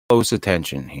close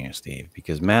attention here, Steve,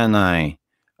 because Matt and I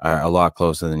are a lot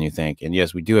closer than you think. And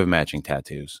yes, we do have matching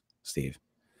tattoos, Steve.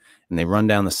 And they run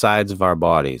down the sides of our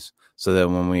bodies so that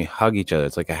when we hug each other,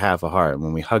 it's like a half a heart.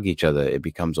 When we hug each other, it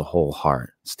becomes a whole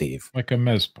heart, Steve. Like a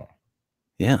mezpa.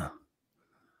 Yeah.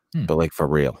 But like for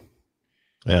real.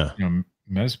 Yeah. You know,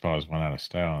 mezpas went out of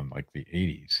style in like the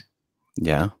 80s.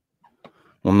 Yeah.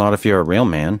 Well, not if you're a real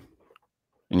man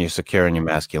and you're secure in your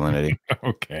masculinity.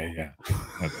 Okay, yeah.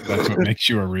 That's what makes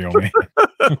you a real man.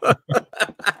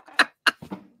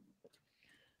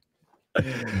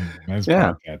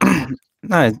 Yeah.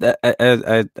 No,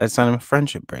 I signed him a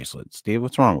friendship bracelet. Steve,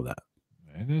 what's wrong with that?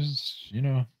 It is,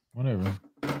 whatever.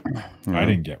 I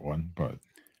didn't get one, but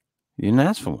you didn't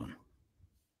ask for one.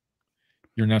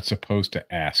 You're not supposed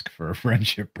to ask for a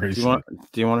friendship bracelet.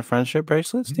 Do you want a friendship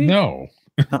bracelet, Steve? No.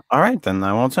 All right, then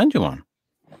I won't send you one.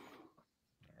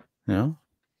 No.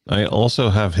 I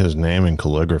also have his name in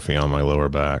calligraphy on my lower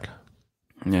back.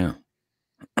 Yeah.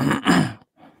 I'm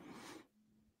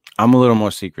a little more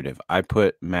secretive. I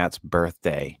put Matt's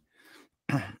birthday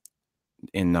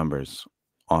in numbers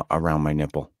around my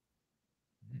nipple.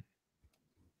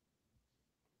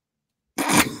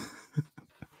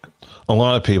 A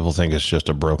lot of people think it's just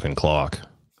a broken clock.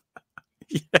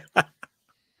 Yeah.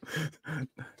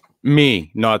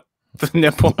 Me, not the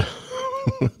nipple.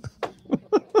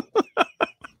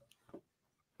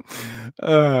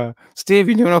 Steve,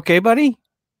 you doing okay, buddy?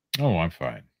 Oh, I'm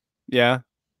fine. Yeah.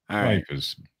 All right. Life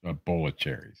is a bowl of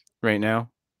cherries. Right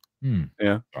now?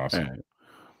 Yeah. Awesome. Right.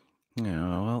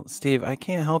 Yeah, well, Steve, I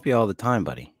can't help you all the time,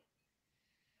 buddy.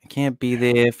 I can't be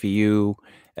there for you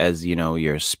as,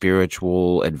 your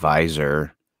spiritual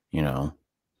advisor, I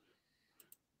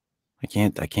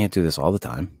can't do this all the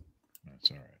time.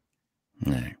 That's all right.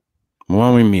 All right. Well, why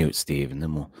don't we mute, Steve, and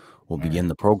then we'll begin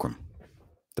the program.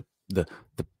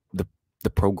 The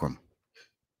program.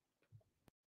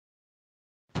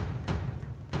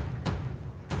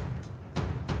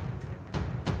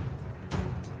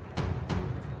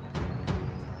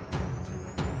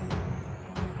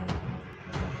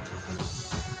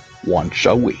 Once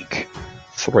a week,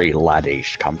 three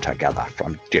laddies come together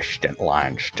from distant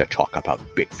lands to talk about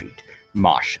Bigfeet,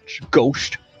 Martians,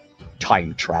 ghosts,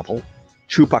 time travel,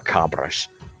 chupacabras,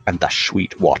 and the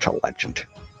Sweetwater legend.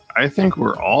 I think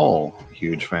we're all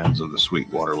huge fans of the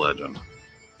Sweetwater legend.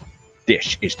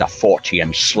 This is the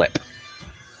Fortean Slip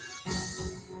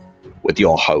with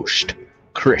your host,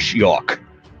 Chris York.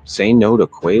 Say no to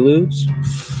Quaaludes?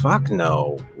 Fuck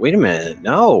no. Wait a minute.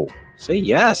 No. Say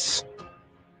yes.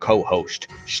 Co-host,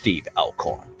 Steve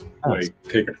Alcorn. Like,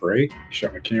 take a break,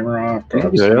 shut my camera off,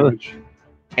 Yeah. sandwich.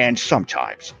 And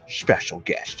sometimes special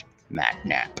guest, Matt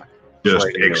Knapp. Just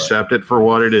Right, accept it for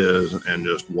what it is and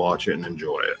just watch it and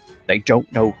enjoy it. They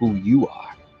don't know who you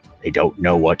are. They don't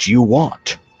know what you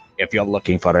want. If you're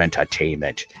looking for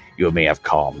entertainment, you may have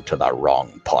come to the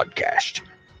wrong podcast.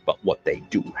 But what they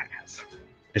do have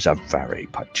is a very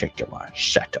particular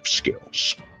set of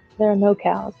skills. There are no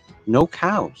cows. No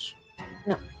cows.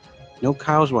 No. No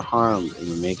cows were harmed in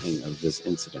the making of this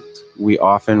incident. We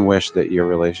often wish that your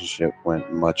relationship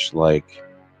went much like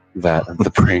that of the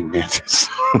praying mantis.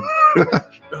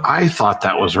 I thought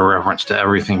that was a reference to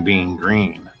everything being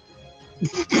green.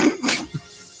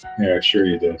 Yeah, sure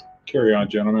you did. Carry on,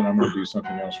 gentlemen. I'm going to do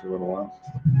something else for a little while.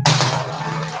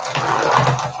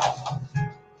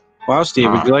 Wow,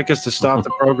 Steve, would you like us to stop the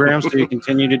program so you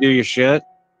continue to do your shit?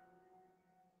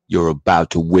 You're about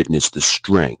to witness the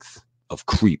strength of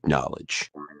creep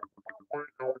knowledge.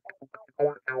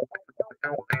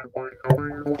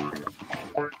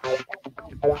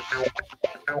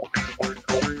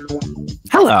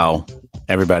 Hello,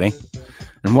 everybody,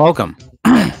 and welcome,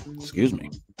 excuse me,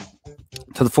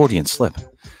 to the Fortean Slip,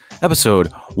 episode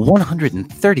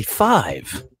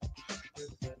 135.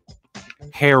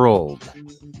 Harold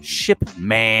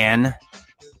ShipMAN.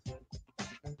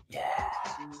 Yeah.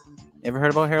 Ever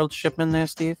heard about Harold ShipMAN there,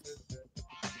 Steve?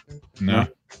 No.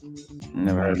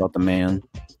 Never heard about the man,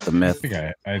 the myth,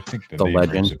 I think the the name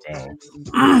legend. rings a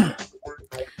bell.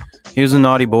 He was a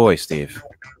naughty boy, Steve.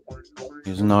 He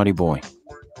was a naughty boy.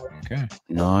 Okay.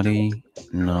 Naughty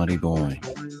boy.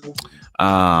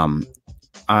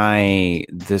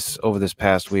 Over this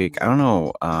past week, I don't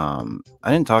know,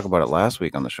 I didn't talk about it last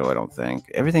week on the show, I don't think.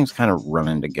 Everything's kind of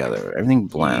running together. Everything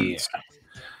blends.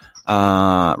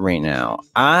 Right now.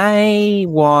 I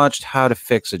watched How to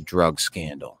Fix a Drug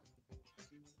Scandal.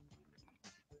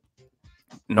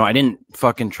 No, I didn't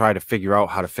fucking try to figure out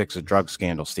how to fix a drug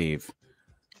scandal, Steve.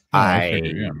 Oh,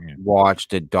 I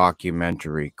watched a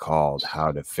documentary called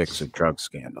How to Fix a Drug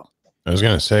Scandal. I was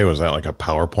going to say, was that like a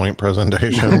PowerPoint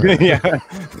presentation? Yeah.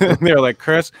 They're like,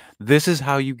 Chris, this is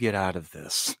how you get out of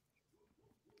this.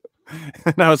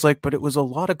 And I was like, but it was a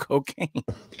lot of cocaine.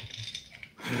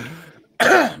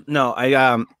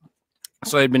 No,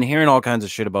 so I'd been hearing all kinds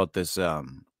of shit about this how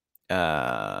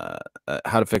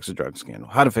to fix a drug scandal.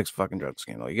 How to fix a fucking drug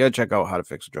scandal. You got to check out How to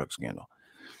Fix a Drug Scandal.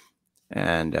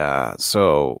 And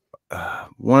so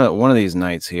one of these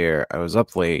nights here, I was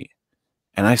up late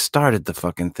and I started the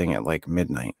fucking thing at like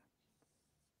midnight.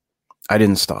 I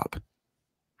didn't stop.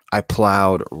 I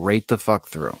plowed right the fuck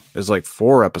through. There's like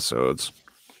 4 episodes.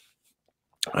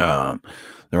 They're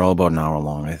all about an hour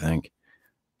long, I think.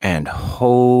 And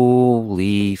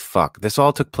holy fuck, this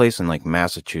all took place in like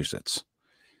Massachusetts.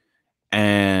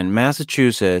 And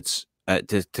Massachusetts,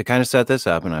 to kind of set this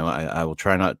up, and I will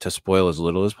try not to spoil as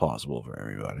little as possible for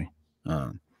everybody.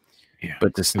 Yeah,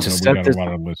 but to we set got this, a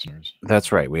lot of listeners.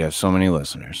 That's right. We have so many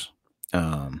listeners.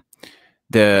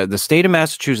 The state of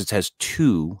Massachusetts has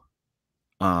 2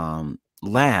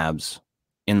 labs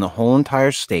in the whole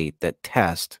entire state that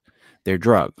test their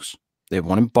drugs. They have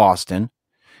one in Boston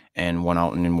and one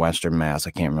out in Western Mass.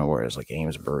 I can't remember where it is, like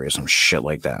Amesbury or some shit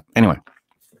like that. Anyway,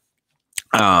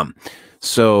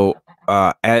 so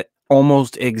at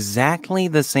almost exactly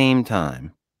the same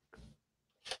time,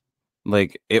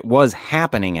 like it was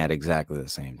happening at exactly the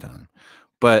same time,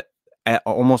 but at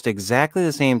almost exactly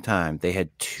the same time, they had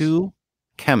 2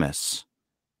 chemists,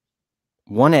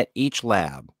 one at each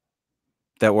lab,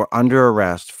 that were under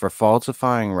arrest for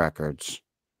falsifying records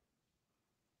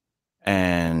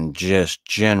and just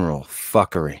general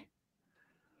fuckery.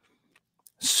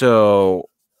 So,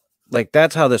 like,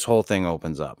 that's how this whole thing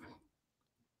opens up.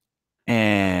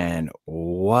 And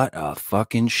what a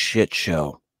fucking shit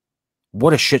show.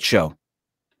 What a shit show.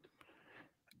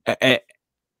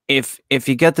 If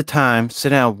you get the time, sit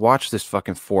down, watch this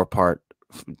fucking 4-part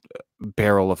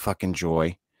barrel of fucking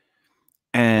joy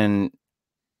and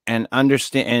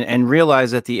understand and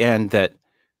realize at the end that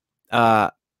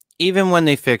even when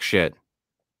they fix shit,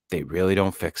 they really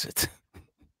don't fix it.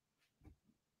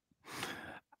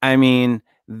 I mean,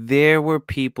 there were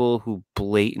people who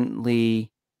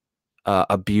blatantly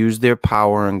abused their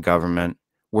power in government,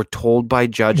 were told by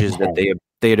judges that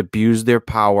they had abused their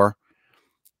power,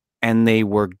 and they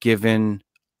were given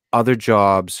other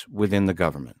jobs within the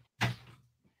government.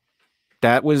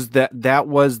 That was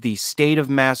the state of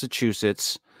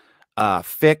Massachusetts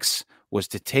fix, was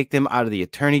to take them out of the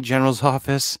Attorney General's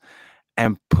office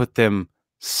and put them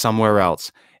somewhere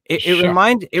else. It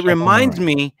reminds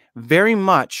me very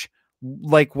much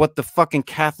like what the fucking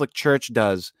Catholic Church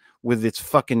does with its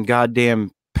fucking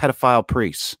goddamn pedophile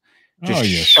priests. Just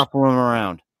shuffle them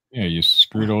around. Yeah, you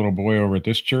screwed a little boy over at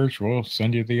this church, we'll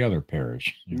send you to the other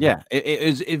parish. Yeah, it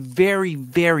is very,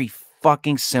 very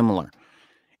fucking similar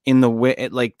in the way,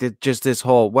 just this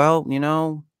whole, well, you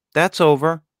know, that's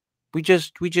over. We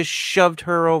just shoved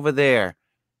her over there.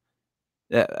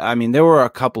 I mean, there were a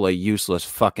couple of useless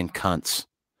fucking cunts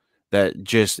that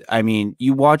just, I mean,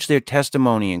 you watch their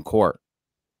testimony in court,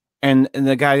 and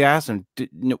the guy asked him,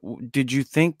 did you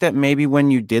think that maybe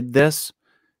when you did this,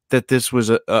 that this was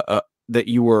that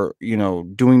you were, you know,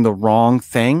 doing the wrong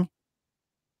thing?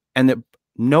 And that,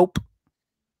 nope.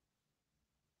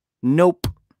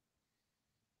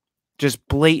 Just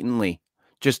blatantly,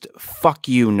 just fuck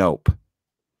you, nope.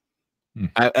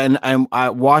 I'm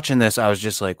watching this, I was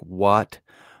just like, what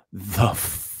the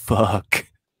fuck?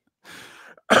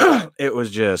 It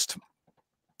was just,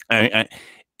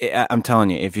 I'm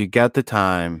telling you, if you get the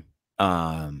time,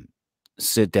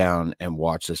 sit down and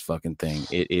watch this fucking thing.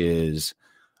 It is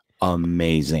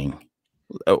amazing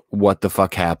what the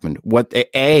fuck happened. What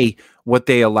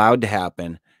they allowed to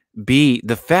happen. B,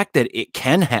 the fact that it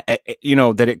can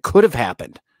that it could have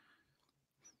happened.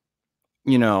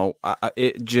 You know,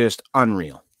 it just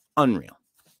unreal.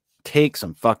 Take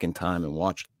some fucking time and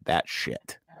watch that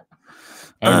shit.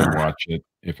 I would watch it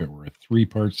if it were a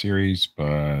 3-part series,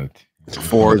 but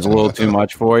 4 is a little too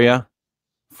much for you.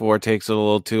 4 takes it a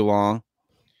little too long.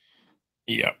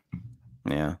 Yep.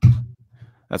 Yeah.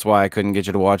 That's why I couldn't get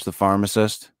you to watch The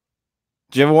Pharmacist.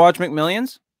 Did you ever watch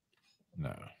McMillions?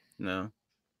 No.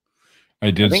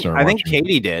 I think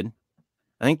Katie did.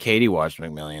 I think Katie watched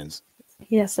McMillions.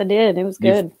 Yes, I did. It was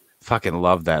good. You fucking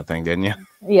loved that thing, didn't you?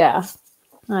 Yeah.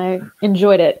 I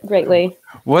enjoyed it greatly.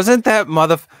 Wasn't that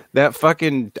that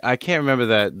fucking, I can't remember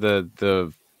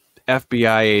the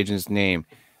FBI agent's name.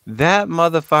 That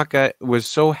motherfucker was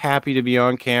so happy to be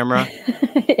on camera.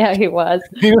 Yeah, he was.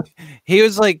 He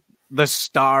was like the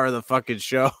star of the fucking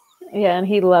show. Yeah, and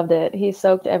he loved it. He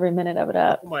soaked every minute of it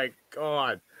up. Oh my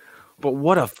God. But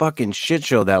what a fucking shit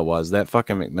show that was. That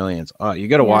fucking McMillions. You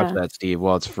got to watch that, Steve.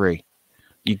 Well, it's free.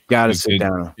 You got to sit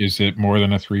down. Is it more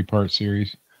than a 3-part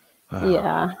series?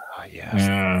 Yeah.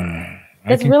 Yes.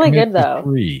 It's really good, though.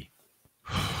 3.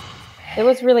 It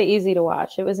was really easy to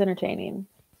watch. It was entertaining.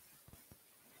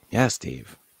 Yeah,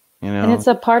 Steve. You know, and it's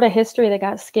a part of history that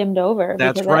got skimmed over.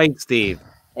 That's right, Steve.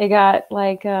 It got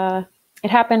it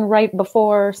happened right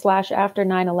before / after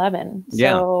 9/11.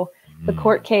 So the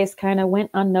court case kind of went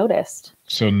unnoticed.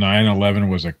 So 9/11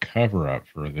 was a cover-up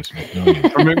for this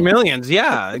McMillions. For McMillions,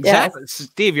 yeah, exactly. Yes.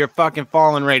 Steve, you're fucking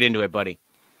falling right into it, buddy.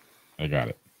 I got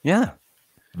it. Yeah.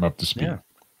 I'm up to speed.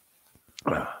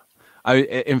 Yeah.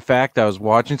 In fact, I was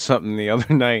watching something the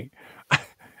other night,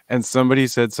 and somebody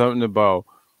said something to Bo.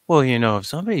 Well, if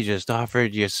somebody just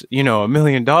offered you, $1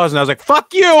 million, and I was like,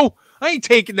 fuck you! I ain't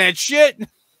taking that shit.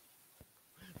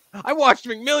 I watched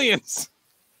McMillions.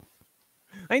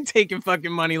 I ain't taking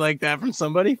fucking money like that from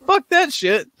somebody. Fuck that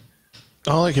shit.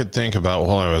 All I could think about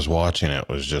while I was watching it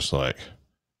was just like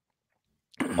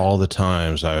all the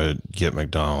times I would get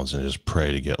McDonald's and just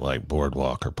pray to get like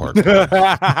Boardwalk or Park Place.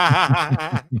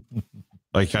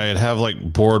 Like I'd have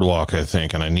like Boardwalk, I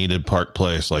think, and I needed Park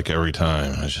Place like every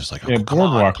time. I was just like,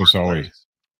 Boardwalk was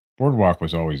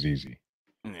always easy.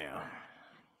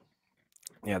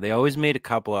 Yeah, they always made a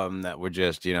couple of them that were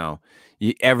just,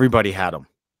 everybody had them.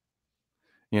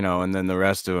 And then the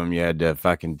rest of them you had to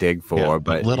fucking dig for. Yeah,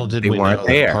 but little did we know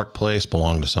that Park Place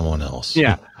belonged to someone else.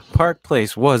 Yeah, Park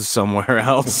Place was somewhere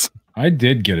else. I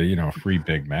did get a free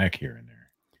Big Mac here and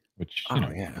there, which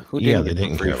they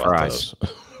didn't care about fries.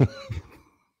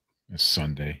 It's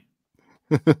Sunday.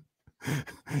 Yeah,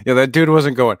 that dude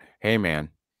wasn't going, hey man,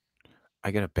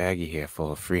 I got a baggie here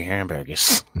full of free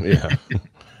hamburgers. Yeah.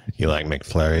 You like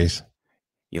McFlurries?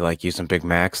 You like you some Big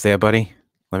Macs there, buddy?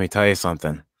 Let me tell you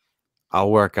something.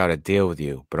 I'll work out a deal with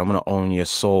you, but I'm going to own your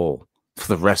soul for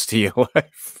the rest of your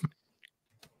life.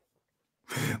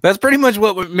 That's pretty much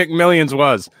what McMillions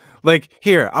was. Like,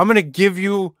 here, I'm going to give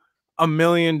you $1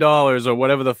 million or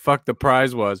whatever the fuck the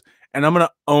prize was, and I'm going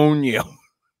to own you.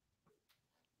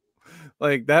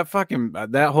 Like, that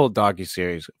whole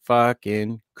docuseries,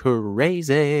 fucking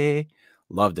crazy.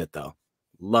 Loved it, though.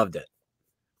 Loved it.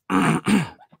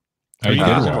 Have you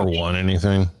guys ever won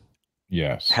anything?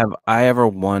 Yes. Have I ever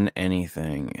won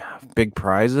anything? Big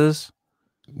prizes?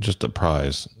 Just a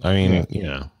prize. I mean,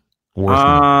 yeah.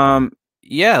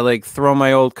 Yeah, like throw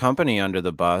my old company under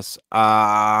the bus.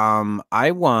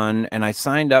 I won and I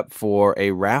signed up for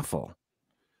a raffle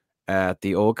at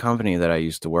the old company that I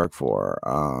used to work for.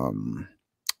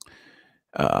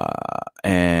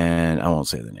 And I won't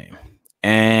say the name.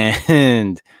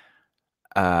 And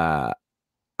I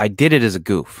did it as a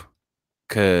goof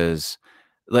because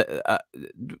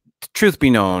truth be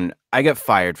known, I got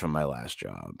fired from my last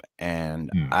job, and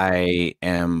I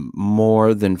am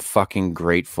more than fucking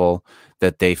grateful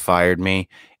that they fired me.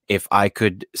 If I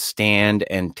could stand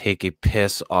and take a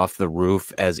piss off the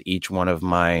roof as each one of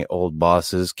my old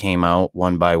bosses came out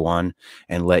one by one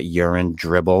and let urine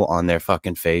dribble on their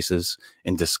fucking faces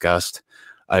in disgust,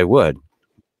 I would.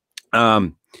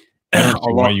 Why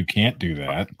you can't do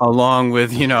that, along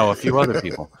with a few other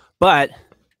people. But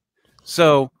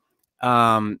so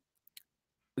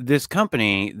this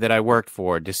company that I worked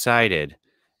for decided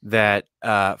that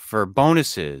for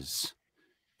bonuses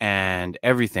and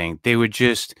everything, they would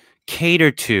just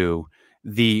cater to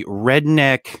the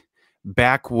redneck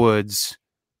backwoods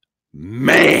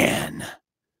man.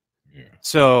 Yeah.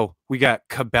 So we got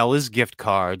Cabela's gift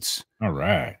cards. All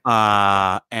right.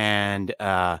 And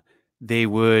they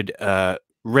would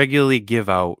regularly give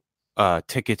out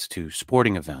tickets to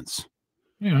sporting events.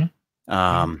 Yeah.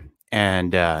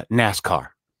 And NASCAR.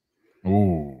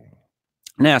 Ooh.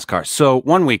 NASCAR. So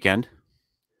one weekend,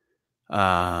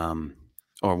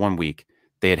 or 1 week,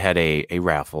 they had a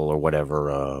raffle or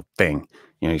whatever thing.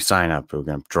 You sign up. We're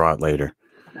going to draw it later.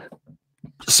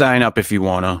 Sign up if you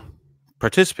want to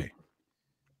participate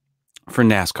for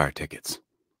NASCAR tickets.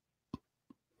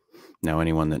 Now,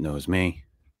 anyone that knows me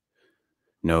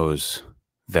knows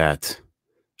that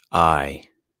I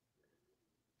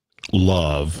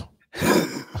love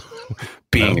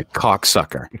being a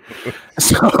cocksucker.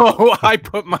 So I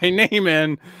put my name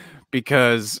in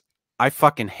because I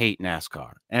fucking hate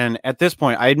NASCAR. And at this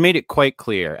point, I had made it quite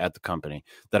clear at the company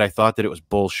that I thought that it was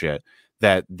bullshit,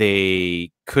 that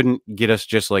they couldn't get us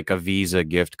just like a Visa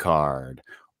gift card,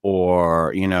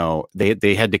 or,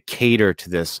 they had to cater to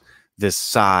this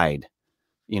side,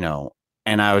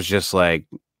 and I was just like,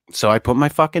 so I put my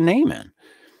fucking name in,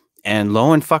 and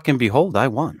lo and fucking behold, I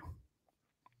won.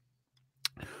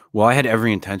 Well, I had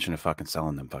every intention of fucking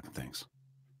selling them fucking things.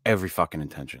 Every fucking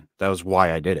intention. That was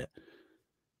why I did it.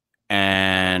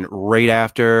 And right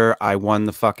after I won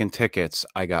the fucking tickets,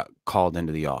 I got called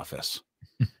into the office.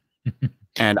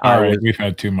 And we've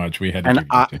had too much. We had to give you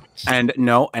tickets.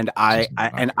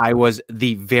 I was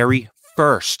the very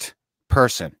first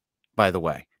person, by the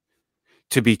way,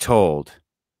 to be told,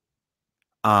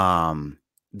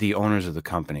 the owners of the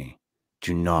company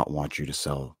do not want you to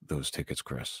sell those tickets,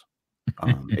 Chris.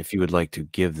 If you would like to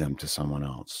give them to someone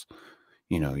else,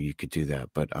 you could do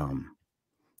that. But,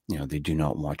 they do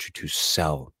not want you to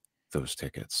sell those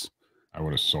tickets. I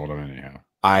would have sold them anyhow.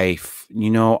 I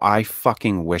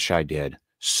fucking wish I did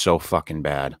so fucking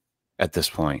bad at this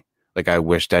point. Like, I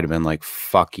wished I'd have been like,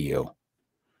 fuck you,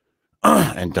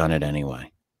 and done it anyway.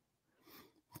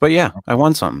 But yeah, I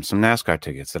won some NASCAR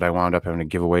tickets that I wound up having to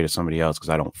give away to somebody else because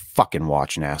I don't fucking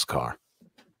watch NASCAR.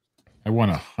 I won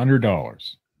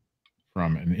 $100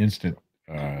 from an instant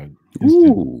thing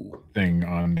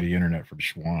on the internet from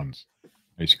Schwann's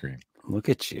ice cream. Look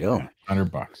at you.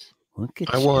 $100. Look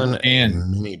at I won a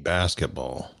mini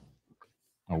basketball.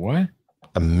 A what?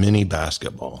 A mini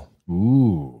basketball.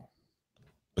 Ooh.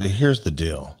 But here's the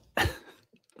deal.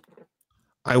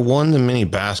 I won the mini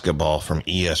basketball from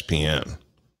ESPN.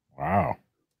 Wow.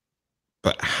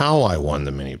 But how I won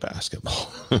the mini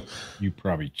basketball? You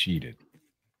probably cheated.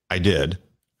 I did.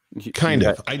 Kind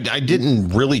of. I didn't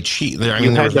really cheat.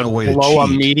 There's no way to blow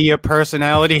cheat. A media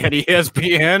personality at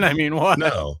ESPN. I mean, what?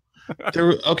 No.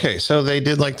 Okay, so they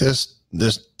did like this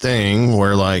thing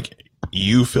where like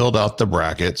you filled out the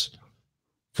brackets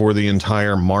for the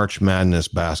entire March Madness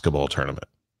basketball tournament,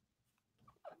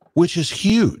 which is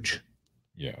huge.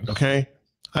 Yeah. Okay.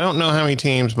 I don't know how many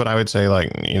teams, but I would say like,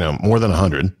 more than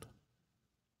 100.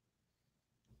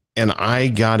 And I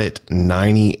got it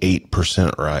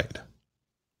 98% right.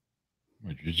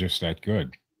 You're just that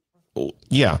good.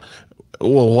 Yeah.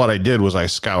 Well, what I did was I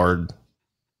scoured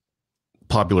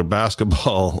popular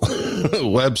basketball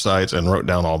websites and wrote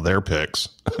down all their picks.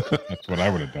 That's what I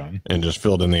would have done. And just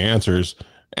filled in the answers.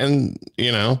 And,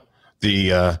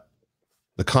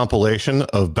 the compilation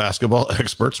of basketball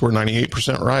experts were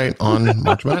 98% right on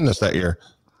March Madness that year.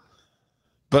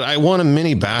 But I won a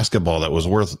mini basketball that was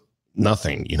worth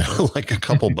nothing, like a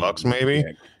couple bucks maybe.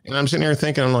 And I'm sitting here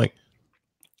thinking, I'm like,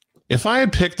 if I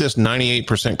had picked this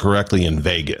 98% correctly in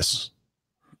Vegas,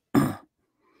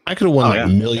 I could have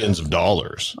won millions of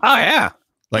dollars. Oh, yeah.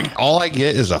 Like, all I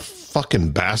get is a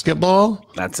fucking basketball.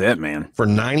 That's it, man. For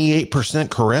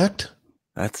 98% correct.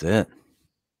 That's it.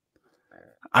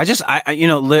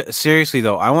 Seriously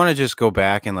though, I want to just go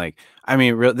back and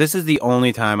this is the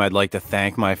only time I'd like to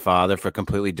thank my father for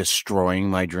completely destroying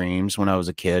my dreams when I was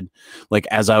a kid. Like,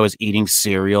 as I was eating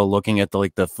cereal, looking at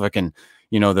the fucking,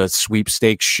 the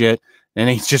sweepstakes shit. And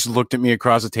he just looked at me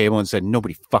across the table and said,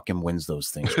 nobody fucking wins those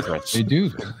things, Chris. They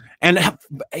do. And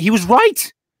he was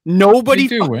right. Nobody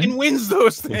fucking wins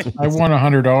those things. I won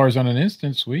 $100 on an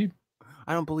instant sweep.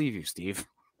 I don't believe you, Steve.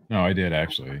 No, I did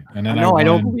actually. And then I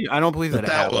don't believe that.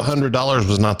 That $100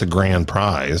 was not the grand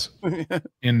prize.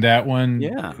 In that one,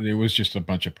 yeah, it was just a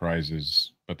bunch of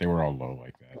prizes, but they were all low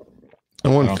like that. I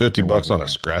won $50 on a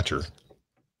scratcher.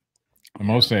 The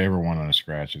most I ever won on a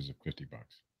scratch is $50.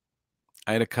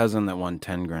 I had a cousin that won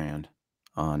 10 grand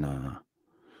on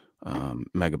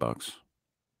Megabucks.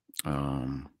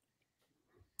 I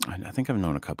think I've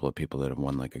known a couple of people that have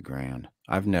won like $1,000.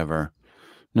 I've never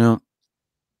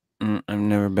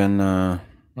been. I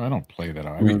don't play that.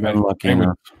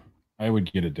 I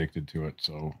would get addicted to it,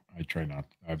 so I try not.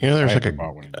 There's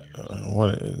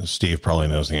what Steve probably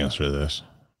knows the answer to this,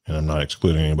 and I'm not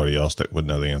excluding anybody else that would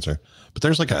know the answer. But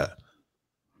there's like a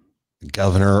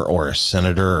governor or a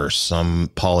senator or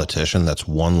some politician that's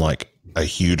won like a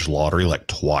huge lottery like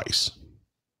twice.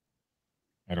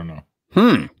 I don't know.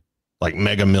 Like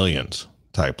Mega Millions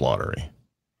type lottery.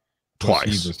 Twice.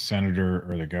 Was he the senator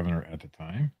or the governor at the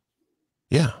time?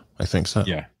 Yeah, I think so.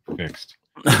 Yeah, fixed.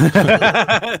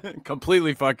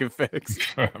 Completely fucking fixed.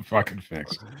 Fucking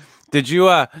fixed. Did you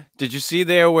see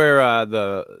there where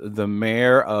the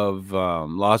mayor of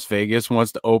Las Vegas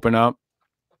wants to open up?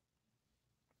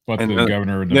 But and the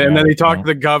governor and then he talked to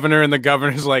the governor, and the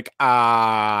governor's like,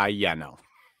 yeah, no.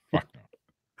 Fuck no.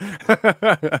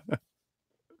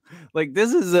 Like,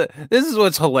 this is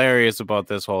what's hilarious about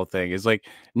this whole thing is like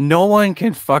no one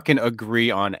can fucking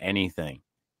agree on anything.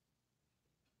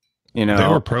 They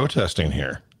were protesting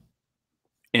here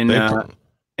in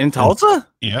Tulsa.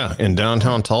 Yeah, in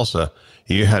downtown Tulsa,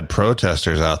 you had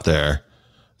protesters out there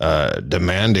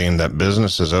demanding that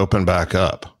businesses open back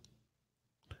up.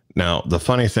 Now, the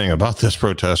funny thing about this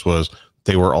protest was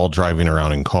they were all driving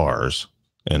around in cars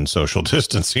and social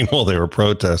distancing while they were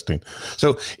protesting.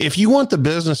 So if you want the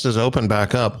businesses open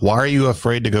back up, why are you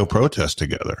afraid to go protest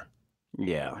together?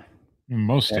 Yeah. In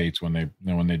most states, when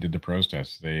they did the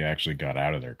protests, they actually got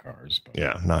out of their cars. But.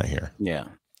 Yeah, not here. Yeah.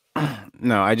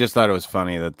 No, I just thought it was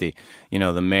funny that the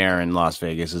mayor in Las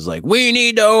Vegas is like, we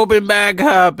need to open back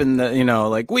up, and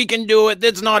like, we can do it.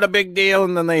 It's not a big deal.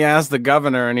 And then they ask the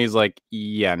governor, and he's like,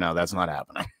 yeah, no, that's not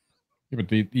happening. Yeah, but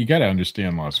you got to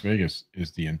understand, Las Vegas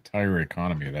is the entire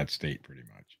economy of that state, pretty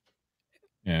much.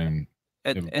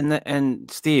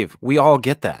 And Steve, we all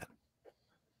get that.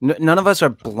 None of us are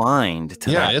blind to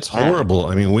that. Yeah, it's horrible.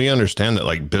 I mean, we understand that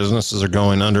like businesses are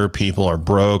going under, people are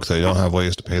broke, they don't have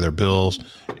ways to pay their bills.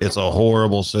 It's a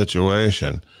horrible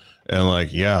situation. And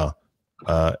like, yeah,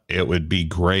 it would be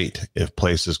great if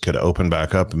places could open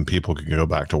back up and people could go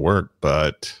back to work.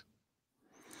 But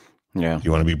yeah,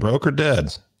 you want to be broke or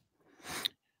dead?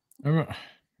 I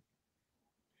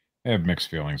have mixed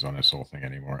feelings on this whole thing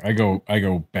anymore. I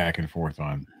go back and forth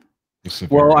on.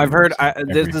 Well, I've heard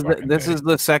this is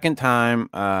the second time.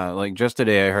 Like just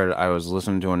today, I was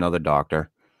listening to another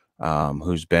doctor,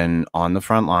 who's been on the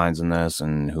front lines in this,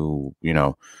 and who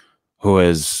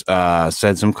has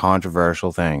said some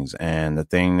controversial things. And the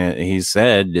thing that he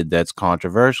said that's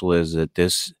controversial is that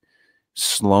this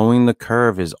slowing the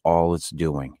curve is all it's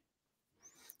doing.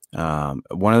 One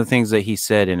of the things that he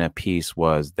said in a piece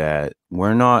was that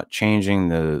we're not changing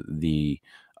the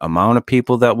amount of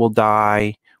people that will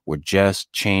die. We're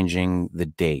just changing the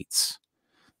dates.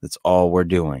 That's all we're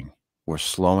doing. We're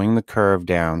slowing the curve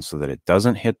down so that it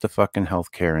doesn't hit the fucking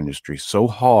healthcare industry so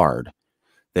hard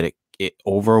that it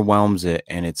overwhelms it,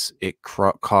 and it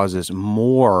causes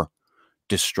more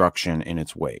destruction in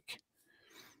its wake.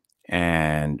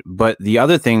 But the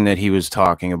other thing that he was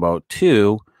talking about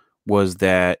too was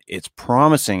that it's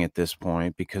promising at this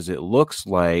point, because it looks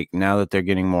like now that they're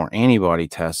getting more antibody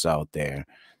tests out there,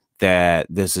 that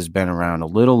this has been around a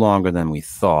little longer than we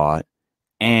thought,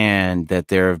 and that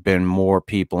there have been more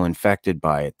people infected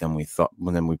by it than we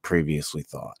previously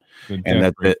thought. The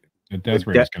death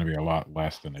rate is going to be a lot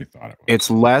less than they thought it was. It's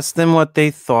less than what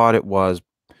they thought it was,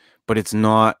 but it's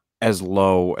not as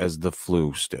low as the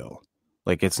flu still.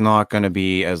 Like, it's not going to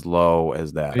be as low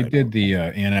as that. They did the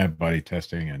antibody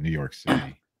testing in New York City,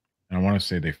 and I want to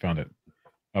say they found it,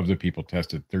 of the people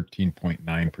tested,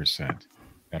 13.9%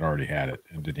 had already had it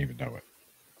and didn't even know it.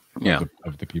 Yeah.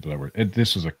 Of the people that were,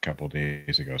 this was a couple of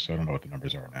days ago, so I don't know what the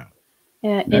numbers are now.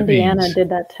 Yeah, Indiana did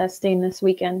that testing this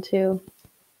weekend too.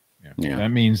 Yeah. That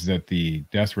means that the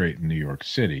death rate in New York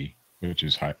City, which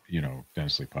is high,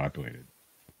 densely populated,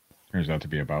 turns out to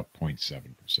be about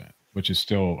 0.7%, which is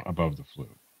still above the flu.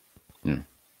 Hmm.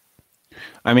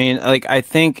 I mean, like, I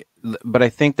think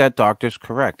that doctor's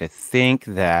correct. I think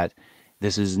that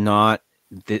this is not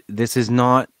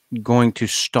going to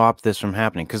stop this from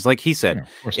happening, because like he said,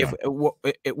 if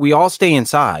we all stay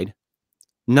inside,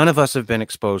 none of us have been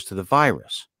exposed to the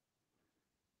virus,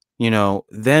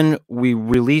 then we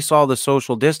release all the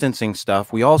social distancing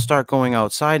stuff, we all start going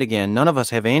outside again, none of us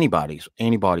have antibodies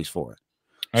for it,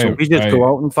 so we just go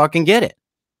out and fucking get it.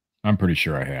 I'm pretty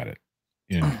sure I had it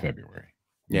in February.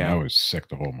 Yeah, I was sick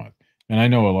the whole month, and I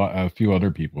know a few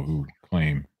other people who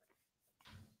claim,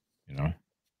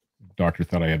 doctor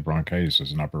thought I had bronchitis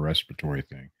as an upper respiratory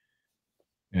thing,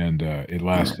 and it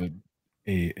lasted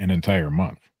an entire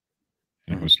month,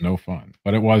 and it was no fun.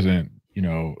 But it wasn't,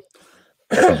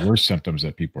 the worst symptoms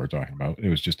that people are talking about. It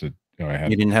was just you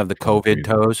didn't have the COVID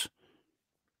toes.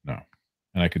 No,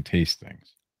 and I could taste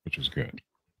things, which was good.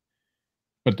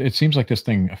 But it seems like this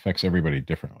thing affects everybody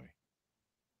differently.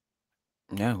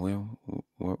 Yeah,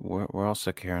 we're all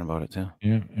sick of hearing about it too.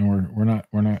 Yeah, and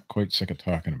we're not quite sick of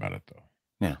talking about it though.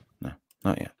 Yeah, no,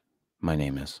 not yet. My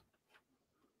name is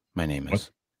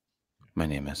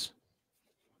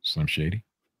Slim Shady.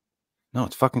 No,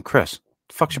 it's fucking Chris.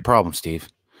 The fuck's your problem, Steve?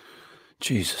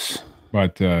 Jesus.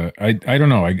 But I don't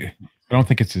know. I don't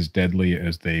think it's as deadly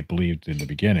as they believed in the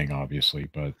beginning, obviously.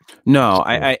 But no,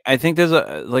 I think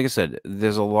like I said,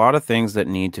 there's a lot of things that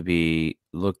need to be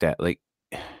looked at. Like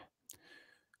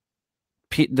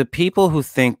the people who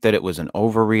think that it was an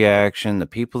overreaction, the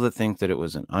people that think that it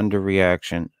was an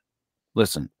underreaction.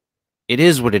 Listen, it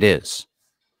is what it is.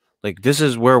 Like, this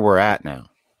is where we're at now.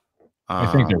 I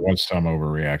think there was some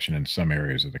overreaction in some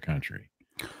areas of the country.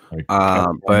 Like,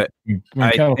 but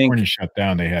when California shut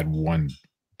down, they had one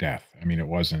death. I mean, it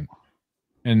wasn't,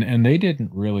 and they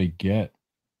didn't really get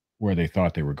where they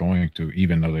thought they were going to,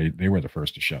 even though they were the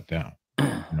first to shut down. You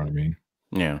know what I mean?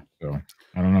 Yeah. So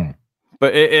I don't know.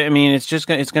 But I mean, it's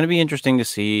going to be interesting to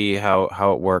see how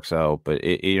it works out. But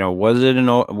was it an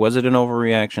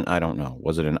overreaction? I don't know.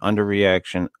 Was it an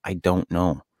underreaction? I don't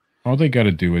know. All they got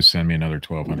to do is send me another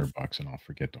 $1,200 and I'll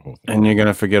forget the whole thing. And you're going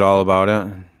to forget all about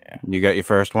it? Yeah. You got your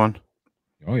first one?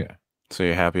 Oh, yeah. So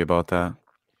you're happy about that?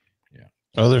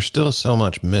 Oh, there's still so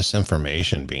much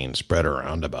misinformation being spread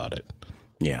around about it.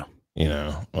 Yeah. You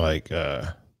know, like,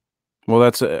 well,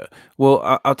 that's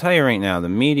I'll tell you right now, the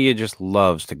media just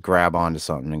loves to grab onto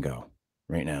something and go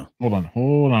right now.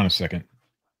 Hold on a second.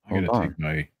 I gotta take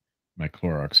my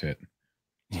Clorox hit.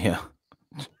 Yeah.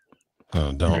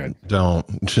 Oh, don't,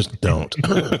 just don't.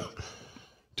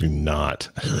 Do not.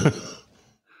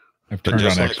 I've turned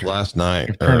on extra last night.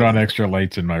 I've turned on extra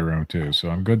lights in my room too, so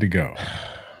I'm good to go.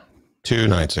 2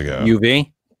 nights ago,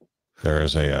 UV. There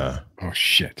is a oh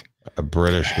shit, a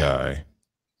British guy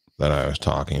that I was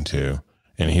talking to,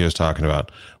 and he was talking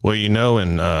about, well, you know,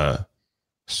 in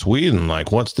Sweden,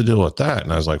 like, what's the deal with that?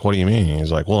 And I was like, what do you mean?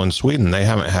 He's like, well, in Sweden, they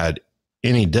haven't had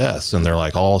any deaths, and they're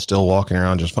like all still walking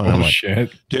around just fine. I'm like,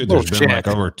 shit, dude, there's been like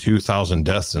over 2,000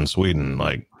 deaths in Sweden.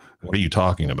 Like, what are you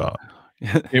talking about?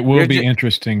 It will be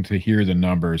interesting to hear the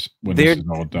numbers when this is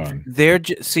all done.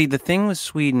 See, the thing with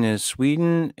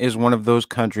Sweden is one of those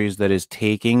countries that is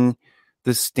taking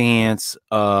the stance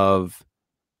of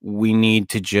we need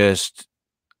to just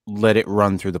let it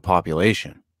run through the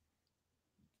population.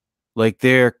 Like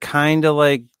they're kind of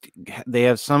like they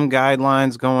have some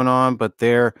guidelines going on, but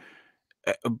they're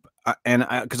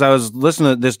because I was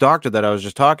listening to this doctor that I was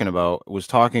just talking about was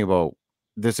talking about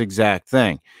this exact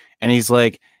thing, and he's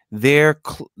like, I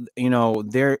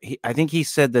think he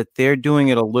said that they're doing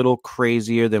it a little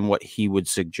crazier than what he would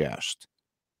suggest.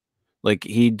 Like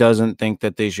he doesn't think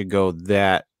that they should go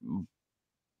that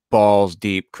balls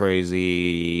deep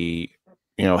crazy,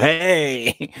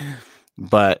 hey,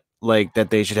 but like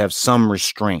that they should have some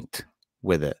restraint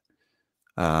with it.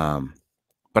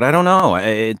 But I don't know.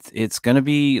 It's going to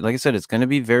be, like I said, it's going to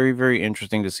be very, very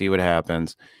interesting to see what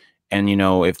happens. And,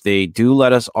 if they do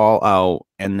let us all out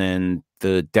and then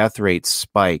the death rates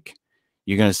spike,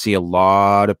 you're going to see a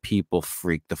lot of people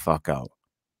freak the fuck out.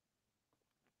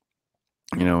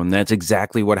 And that's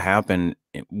exactly what happened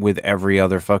with every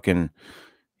other fucking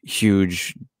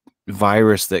huge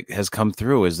virus that has come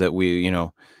through is that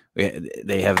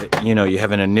they have, you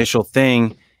have an initial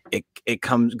thing. It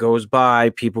goes by,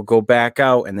 people go back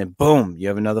out, and then boom, you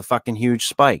have another fucking huge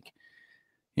spike,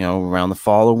 around the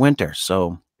fall or winter.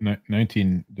 So the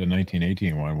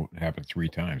 1918 one happened 3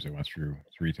 times. It went through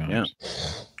 3 times. Yeah.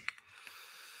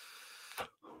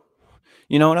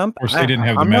 You know what? Of course, they didn't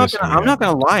have the medicine. I'm not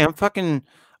gonna lie. I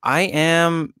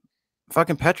am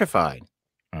fucking petrified.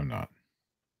 I'm not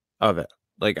of it.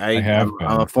 Like I'm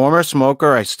a former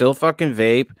smoker. I still fucking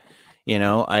vape.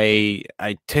 I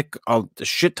tick a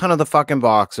shit ton of the fucking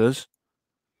boxes.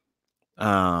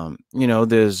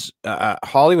 There's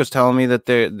Holly was telling me that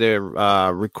they're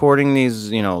recording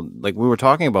these, like we were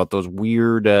talking about those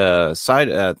weird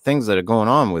side things that are going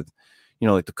on with,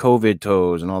 like the COVID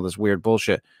toes and all this weird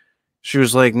bullshit. She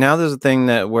was like, now there's a thing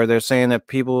where they're saying that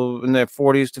people in their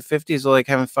 40s to 50s are like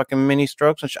having fucking mini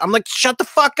strokes and shit. I'm like, shut the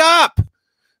fuck up.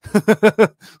 I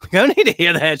don't need to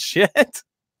hear that shit.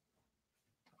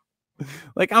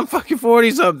 Like I'm fucking 40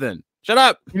 something. Shut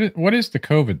up. What is the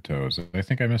COVID toes? I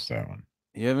think I missed that one.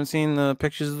 You haven't seen the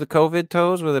pictures of the COVID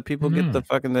toes where the people get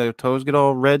their toes get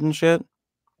all red and shit?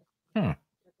 Huh.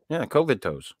 Yeah, COVID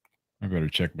toes. I better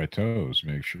check my toes,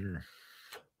 make sure.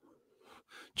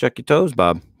 Check your toes,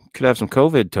 Bob. Could have some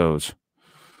COVID toes.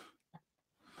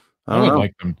 I would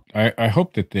like them. I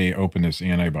hope that they open this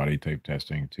antibody type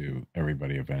testing to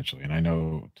everybody eventually. And I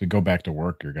know to go back to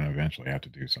work, you're going to eventually have to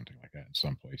do something like that in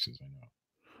some places. I know.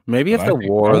 Maybe if the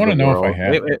war of the world,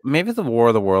 maybe if the war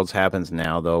of the worlds happens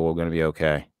now, though, we're going to be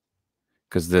okay.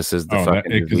 Because this is the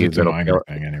fucking disease that'll kill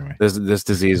thing anyway. This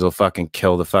disease will fucking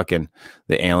kill the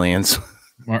aliens.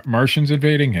 Martians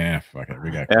invading? Yeah, fuck it.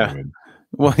 We got COVID.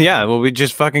 Well, yeah. Well, we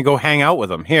just fucking go hang out with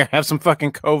them. Here, have some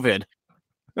fucking COVID.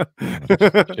 Shake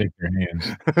their hands.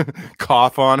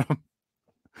 Cough on them.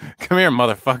 Come here,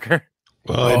 motherfucker.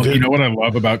 Well, you know what I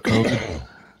love about COVID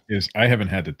is I haven't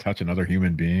had to touch another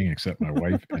human being except my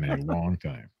wife in a long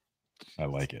time. I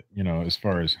like it. As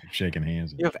far as shaking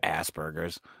hands. You have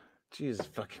Asperger's. Jesus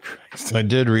fucking Christ. I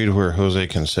did read where Jose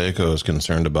Canseco is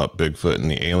concerned about Bigfoot and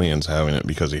the aliens having it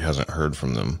because he hasn't heard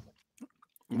from them.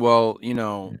 Well,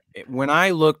 when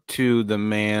I look to the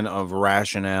man of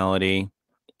rationality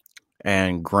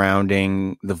and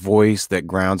grounding, the voice that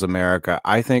grounds America,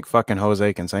 I think fucking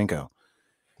Jose Canseco.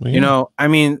 Well,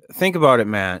 yeah. Think about it,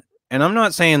 Matt. And I'm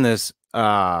not saying this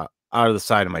out of the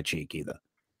side of my cheek either.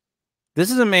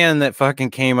 This is a man that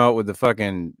fucking came out with the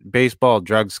fucking baseball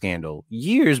drug scandal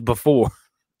years before.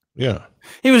 Yeah.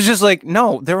 He was just like,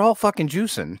 no, they're all fucking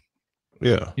juicing.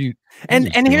 Yeah.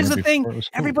 And here's the thing. Cool.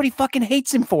 Everybody fucking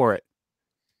hates him for it.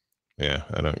 Yeah,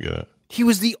 I don't get it. He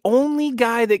was the only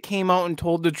guy that came out and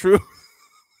told the truth.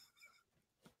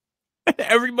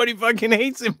 Everybody fucking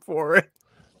hates him for it.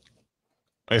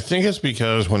 I think it's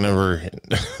because whenever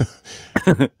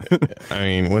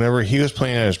whenever he was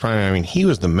playing at his prime, I mean, he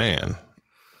was the man,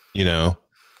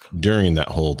 during that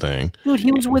whole thing. Dude,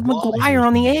 he was with McGuire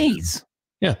on the A's.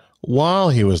 Yeah. While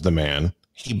he was the man,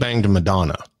 he banged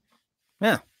Madonna.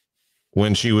 Yeah.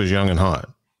 When she was young and hot.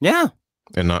 Yeah.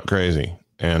 And not crazy.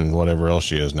 And whatever else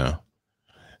she is now.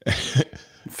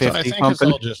 So I think it's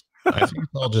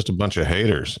all just a bunch of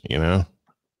haters, Yeah.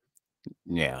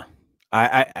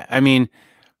 I mean,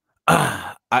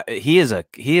 he is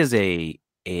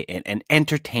an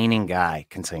entertaining guy,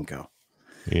 Kinsenko.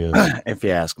 If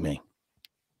you ask me.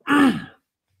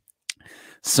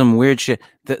 Some weird shit.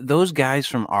 Those guys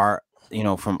from our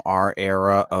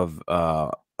era of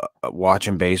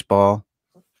watching baseball.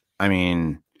 I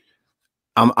mean,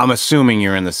 I'm assuming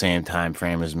you're in the same time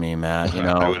frame as me, Matt.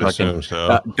 I would assume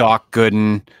so. Doc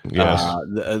Gooden, yes,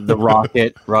 the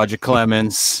Rocket, Roger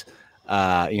Clemens.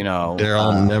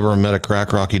 Daryl never met a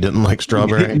crack rock he didn't like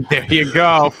strawberry. There you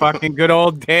go, fucking good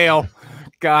old Dale.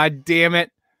 God damn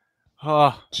it!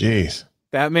 Oh, jeez,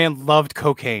 that man loved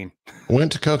cocaine.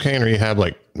 Went to cocaine rehab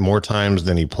like more times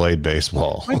than he played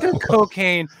baseball. Went to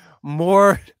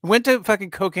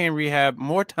fucking cocaine rehab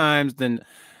more times than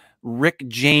Rick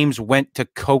James went to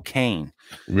cocaine.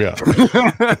 Yeah.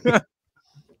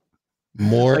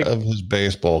 More of his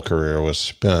baseball career was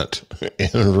spent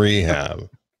in rehab.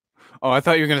 Oh, I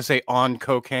thought you were going to say on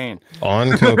cocaine.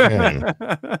 On cocaine.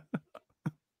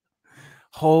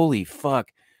 Holy fuck.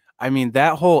 I mean,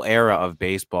 that whole era of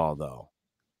baseball, though,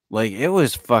 like, it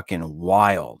was fucking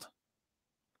wild.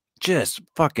 Just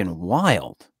fucking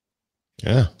wild.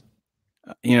 Yeah.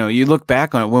 You look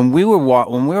back on it when we were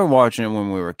watching it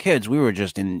when we were kids, we were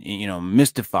just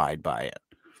mystified by it.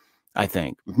 I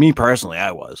think me personally,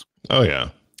 I was. Oh yeah.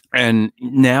 And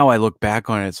now I look back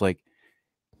on it, it's like,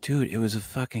 dude, it was a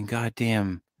fucking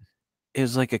goddamn. It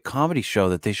was like a comedy show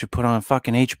that they should put on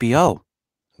fucking HBO.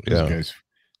 Yeah.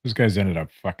 Those guys ended up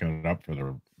fucking it up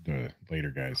for the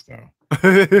later guys, though.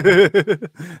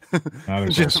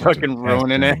 Just fucking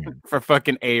ruining it for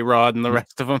fucking A-Rod and the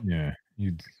rest of them. Yeah,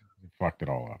 you fucked it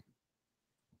all up.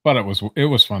 But it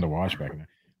was fun to watch back then.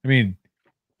 I mean,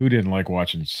 who didn't like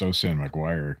watching Sosa and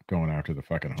McGuire going after the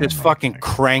fucking home just fucking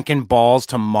cranking balls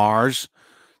to Mars?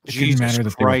 It didn't matter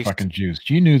that they were fucking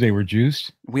juiced. You knew they were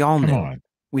juiced. We all knew.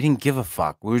 We didn't give a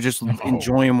fuck. We were just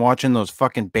enjoying watching those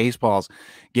fucking baseballs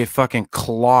get fucking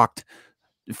clocked,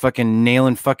 fucking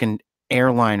nailing fucking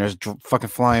airliners fucking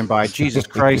flying by. Jesus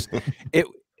Christ.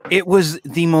 It was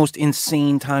the most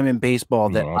insane time in baseball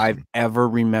that I've ever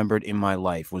remembered in my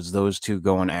life, was those two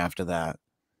going after that.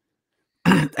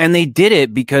 And they did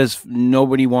it because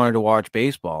nobody wanted to watch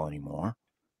baseball anymore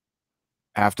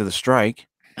after the strike.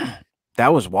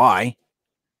 That was why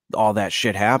all that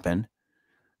shit happened.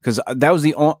 Because that was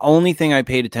the only thing I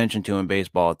paid attention to in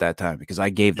baseball at that time, because I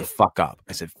gave the fuck up.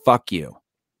 I said, fuck you.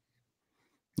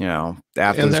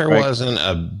 After and there wasn't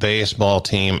a baseball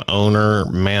team owner,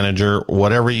 manager,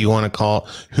 whatever you want to call,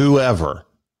 whoever,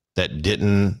 that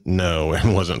didn't know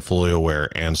and wasn't fully aware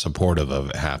and supportive of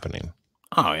it happening.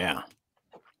 Oh, yeah.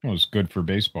 It was good for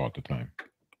baseball at the time.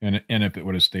 And if it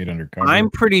would have stayed undercover. I'm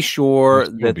pretty sure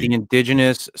that the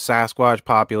indigenous Sasquatch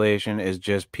population is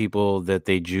just people that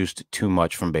they juiced too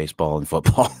much from baseball and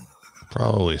football.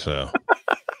 Probably so.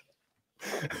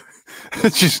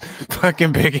 It's just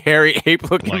fucking big, hairy,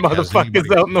 ape-looking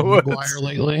motherfuckers out in the woods. McGuire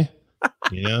lately?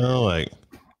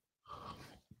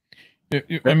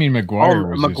 I mean,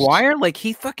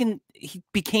 McGuire he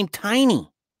became tiny.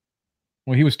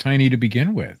 Well, he was tiny to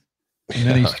begin with. And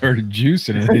then he started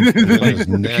juicing it.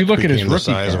 If you look at his rookie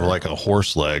size card, of like a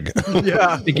horse leg.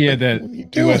 Yeah. I think he had that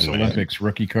U.S. Olympics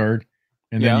rookie card.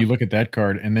 And then you look at that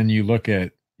card, and then you look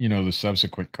at, the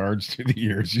subsequent cards through the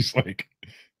years. He's like,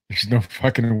 there's no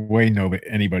fucking way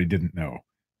anybody didn't know.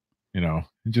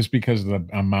 Just because of the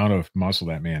amount of muscle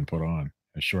that man put on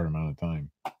a short amount of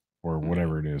time, or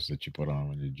whatever it is that you put on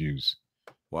when you juice.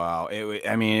 Wow.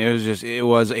 It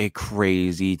was a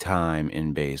crazy time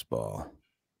in baseball.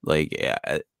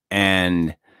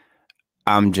 And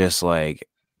I'm just like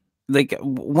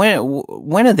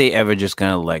when are they ever just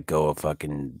gonna let go of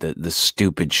fucking the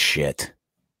stupid shit?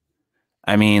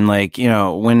 I mean,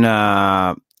 when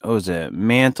what was it,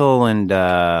 Mantle and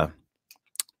fuck,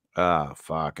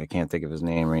 I can't think of his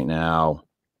name right now.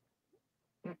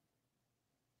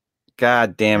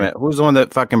 God damn it, who's the one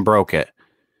that fucking broke it?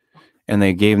 And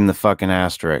they gave him the fucking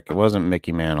asterisk. It wasn't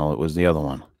Mickey Mantle, it was the other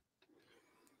one.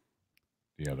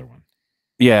 The other one.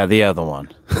 Yeah, the other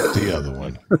one. The other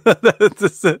one.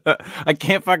 I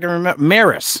can't fucking remember.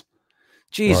 Maris.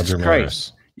 Jesus Roger Christ.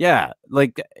 Maris. Yeah,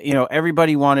 like,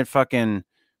 everybody wanted fucking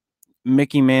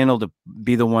Mickey Mantle to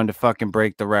be the one to fucking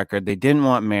break the record. They didn't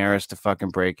want Maris to fucking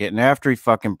break it. And after he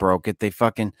fucking broke it, they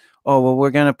fucking,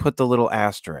 we're going to put the little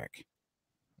asterisk.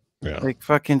 Yeah. Like,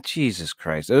 fucking Jesus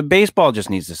Christ. Baseball just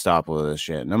needs to stop with this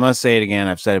shit. And I'm going to say it again.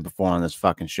 I've said it before on this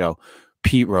fucking show.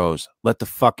 Pete Rose, let the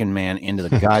fucking man into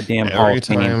the goddamn Hall Every of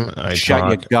Fame. time I Shut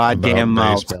your talk goddamn about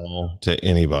mouth. baseball to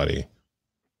anybody,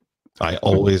 I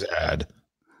always add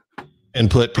and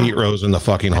put Pete Rose in the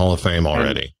fucking Hall of Fame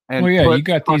already. And Well, yeah, put you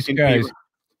got these fucking guys.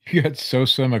 Pete- You got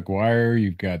Sosa, McGuire.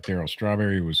 You've got Darryl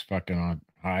Strawberry, who was fucking on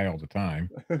high all the time.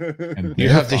 And You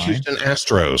they're have the fine. Houston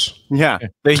Astros. Yeah,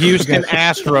 the Houston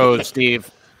Astros, Steve.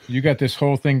 You got this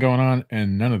whole thing going on,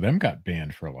 and none of them got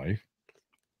banned for life.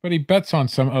 But he bets on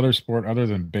some other sport other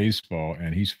than baseball,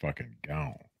 and he's fucking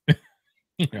gone.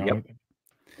 Yep.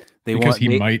 Because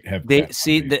he might have.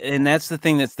 And that's the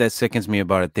thing that sickens me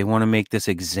about it. They want to make this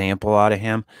example out of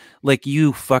him, like,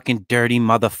 you fucking dirty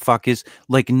motherfuckers.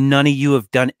 Like, none of you have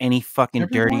done any fucking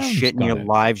dirty shit in your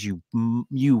lives.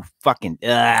 You fucking.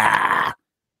 I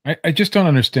just don't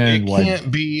understand why. It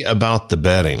can't be about the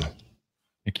betting.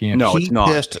 It can't. No, He it's not.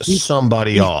 pissed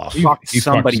somebody off. He fucked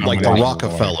somebody like the wife.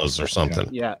 Rockefellers or something.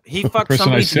 Yeah, he fucked Chris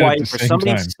and I somebody's said at the wife or same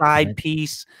somebody's time, side right?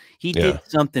 piece. He Yeah. did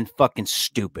something fucking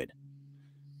stupid,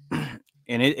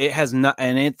 and it has not.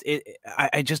 And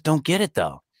I just don't get it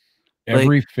though.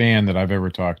 Every fan that I've ever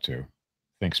talked to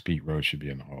thinks Pete Rose should be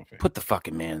in the Hall of Fame. Put the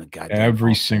fucking man in the goddamn.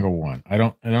 Every Hall. single one. I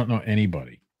don't know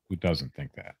anybody who doesn't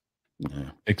think that,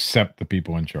 except the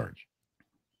people in charge.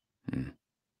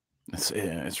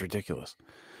 It's ridiculous.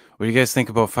 What do you guys think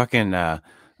about fucking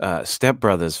Step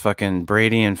Brothers, fucking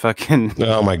Brady and fucking?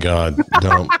 Oh my God!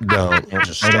 Don't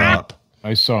just stop.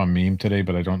 I saw a meme today,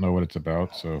 but I don't know what it's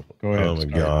about. So go ahead. Oh my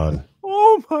Scott. God!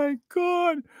 Oh my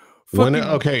God!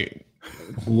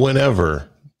 Whenever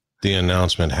the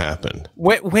announcement happened,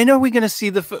 when are we going to see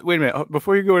the? Wait a minute,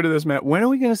 before you go into this, Matt. When are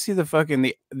we going to see the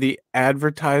fucking the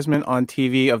advertisement on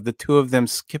TV of the two of them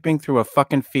skipping through a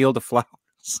fucking field of flowers?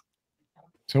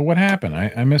 So what happened?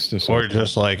 I missed this. or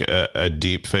just like a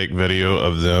deep fake video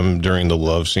of them during the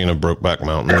love scene of Brokeback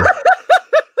Mountain.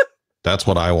 That's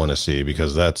what I want to see,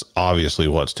 because that's obviously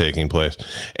what's taking place.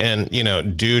 And,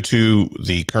 due to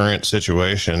the current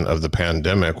situation of the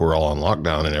pandemic, we're all on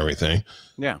lockdown and everything.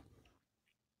 Yeah.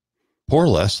 Poor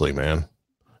Leslie, man.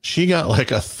 She got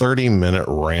like a 30-minute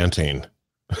ranting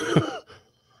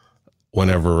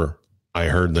whenever I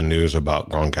heard the news about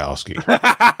Gronkowski.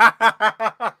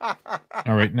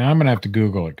 All right, now I'm going to have to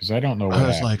Google it because I don't know what I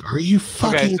was happened. like, are you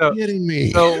fucking kidding me?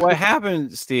 So what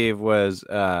happened, Steve, was,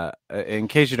 in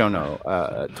case you don't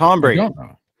know, Tom Brady. I don't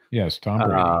know. Yes, Tom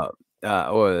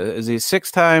Brady. Is he a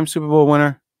 6-time Super Bowl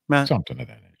winner, Matt? Something of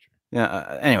that nature.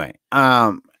 Yeah. Anyway,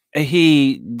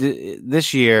 he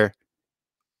this year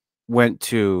went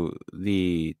to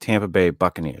the Tampa Bay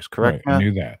Buccaneers, correct? Right, I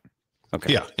knew that.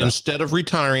 Okay. Yeah. Instead of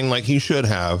retiring like he should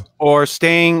have, or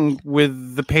staying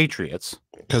with the Patriots,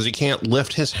 because he can't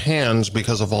lift his hands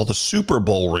because of all the Super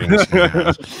Bowl rings he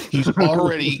has. He's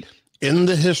already in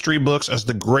the history books as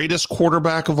the greatest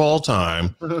quarterback of all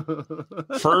time.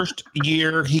 First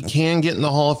year he can get in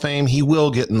the Hall of Fame. He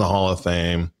will get in the Hall of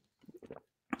Fame.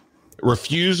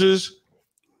 Refuses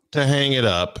to hang it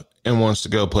up and wants to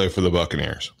go play for the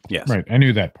Buccaneers. Yes. Right. I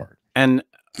knew that part. And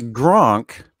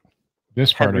Gronk,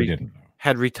 this part I didn't know.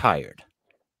 Had retired.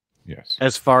 Yes.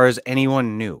 As far as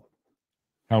anyone knew.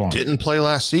 How long? Didn't play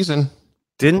last season.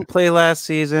 Didn't play last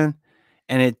season.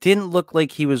 And it didn't look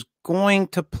like he was going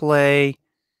to play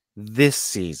this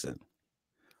season.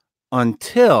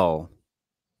 Until.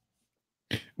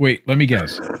 Wait, let me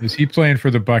guess. Is he playing for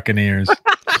the Buccaneers?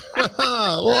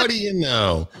 What do you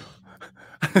know?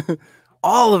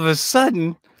 All of a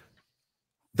sudden,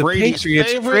 the Brady's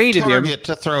Patriots favorite traded target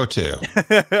to throw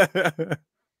to.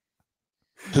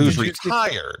 Who's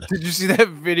retired. Did you see that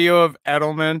video of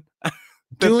Edelman?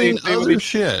 Doing other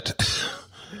shit.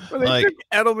 Where they took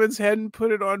Edelman's head and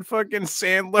put it on fucking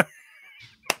Sandler.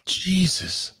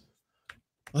 Jesus.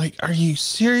 Like, are you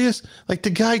serious? Like,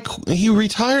 the guy, he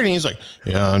retired and he's like,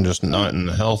 yeah, I'm just not in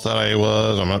the health that I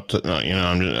was. I'm not,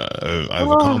 I've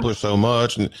accomplished so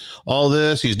much and all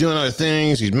this. He's doing other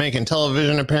things. He's making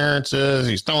television appearances.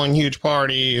 He's throwing huge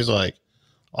parties, like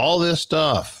all this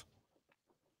stuff.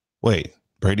 Wait,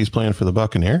 Brady's playing for the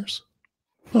Buccaneers?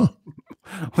 Huh.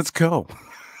 Let's go.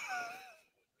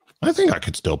 I think I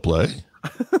could still play.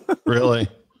 Really?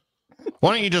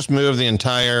 Why don't you just move the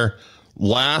entire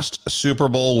last Super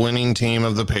Bowl winning team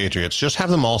of the Patriots? Just have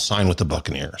them all sign with the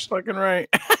Buccaneers. Fucking right.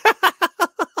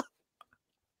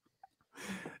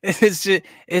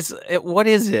 What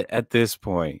is it at this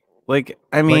point? Like,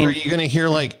 I mean, are you going to hear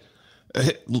like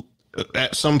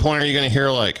At some point, are you going to hear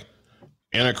like,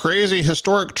 in a crazy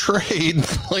historic trade,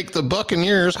 like the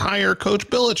Buccaneers hire Coach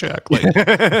Belichick? Like,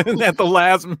 at the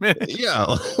last minute.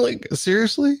 Yeah, like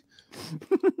seriously?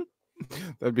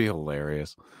 That'd be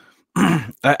hilarious.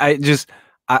 I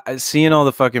seeing all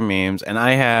the fucking memes, and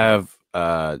I have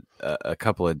a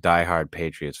couple of diehard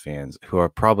Patriots fans who are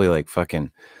probably like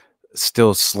fucking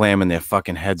still slamming their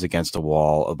fucking heads against the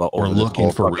wall about or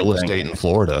looking for real estate in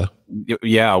Florida.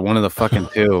 Yeah, one of the fucking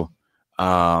two.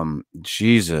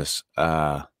 Jesus,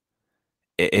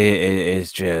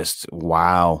 it's just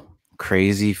wow,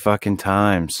 crazy fucking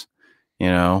times, you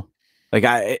know. Like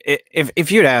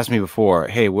if you'd asked me before,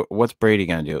 hey, what's Brady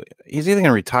gonna do? He's either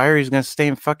gonna retire, or he's gonna stay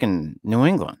in fucking New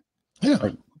England. Yeah,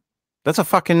 like, that's a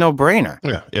fucking no-brainer.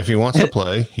 Yeah, if he wants to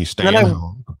play, he's staying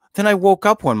home. Then I woke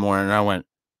up one morning and I went,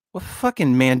 "What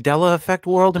fucking Mandela effect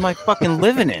world am I fucking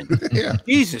living in?" Yeah,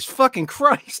 Jesus fucking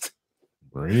Christ.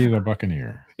 Brady the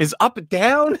Buccaneer is up and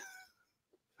down.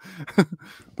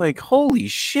 Like, holy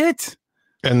shit.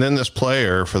 And then this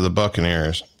player for the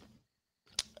Buccaneers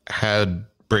had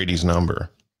Brady's number.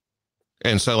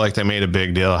 And so like they made a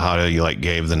big deal how you like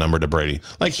gave the number to Brady.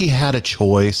 Like he had a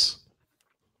choice.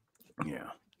 Yeah.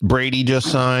 Brady just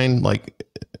signed. Like,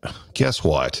 guess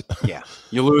what? Yeah.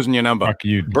 You're losing your number. Fuck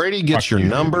you. Brady gets Fuck your you,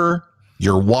 number,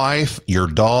 your wife, your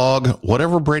dog,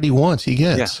 whatever Brady wants, he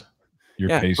gets.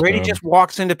 Yeah. Brady just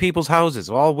walks into people's houses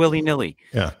all willy-nilly.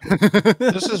 Yeah.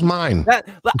 This is mine.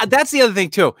 That's the other thing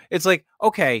too. It's like,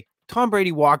 okay, Tom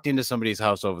Brady walked into somebody's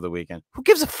house over the weekend. Who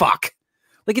gives a fuck?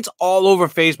 Like, it's all over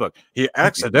Facebook. He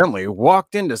accidentally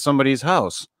walked into somebody's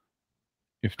house.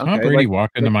 If Tom Brady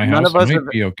walked into my house, I might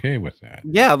be okay with that.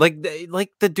 Yeah, like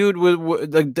the dude was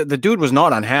the dude was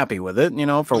not unhappy with it, you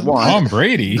know, for one. Tom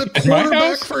Brady in my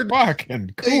house?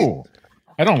 Fucking cool.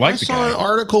 I don't like I saw an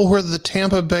article where the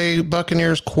Tampa Bay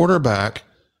Buccaneers quarterback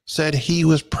said he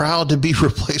was proud to be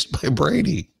replaced by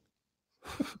Brady.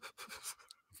 Of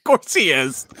course he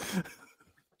is.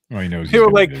 Well, he knows. They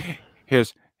were like,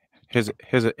 here's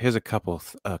a couple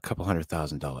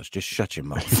 $100,000. Just shut your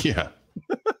mouth. Yeah.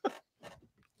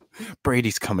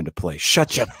 Brady's coming to play.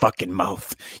 Shut your fucking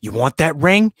mouth. You want that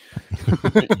ring?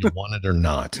 You want it or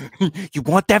not? You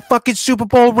want that fucking Super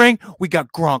Bowl ring? We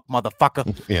got Gronk,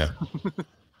 motherfucker. Yeah.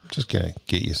 Just gonna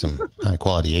get you some high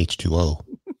quality H2O.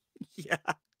 Yeah.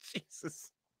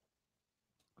 Jesus.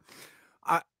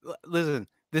 Listen,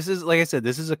 this is, like I said,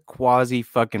 this is a quasi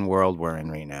fucking world we're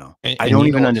in right now. I don't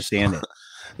even understand it.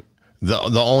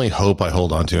 The only hope I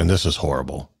hold on to, and this is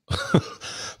horrible,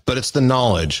 but it's the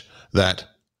knowledge that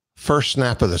first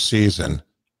snap of the season,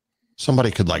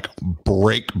 somebody could like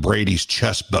break Brady's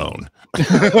chest bone.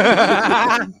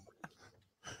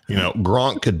 You know,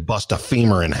 Gronk could bust a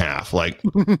femur in half. Like,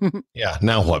 yeah,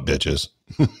 now what, bitches?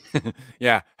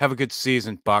 Yeah, have a good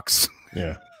season, Bucks.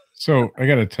 Yeah. So I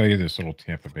got to tell you this little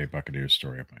Tampa Bay Buccaneers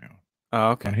story of my own. Oh,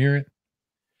 okay. Want to hear it?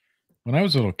 When I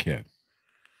was a little kid,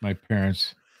 my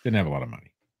parents didn't have a lot of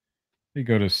money. They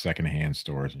go to secondhand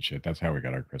stores and shit. That's how we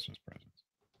got our Christmas presents.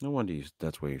 No wonder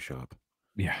that's where you shop.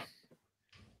 Yeah.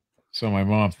 So my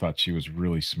mom thought she was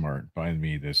really smart buying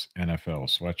me this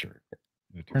NFL sweatshirt.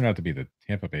 It turned out to be the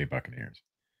Tampa Bay Buccaneers.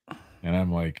 And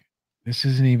I'm like, this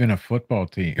isn't even a football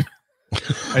team.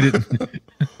 I didn't.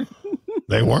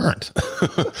 They weren't.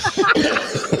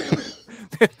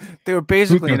 They were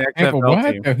basically an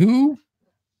XFL team. Who?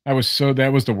 That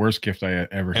was the worst gift I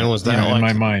ever had. And was that in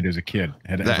my mind as a kid?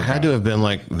 That had to have been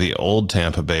like the old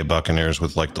Tampa Bay Buccaneers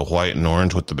with like the white and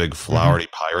orange with the big flowery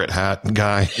pirate hat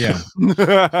guy. Yeah.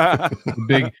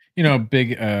 big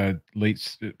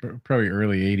late, probably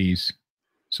early 80s.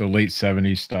 So late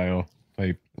 70s style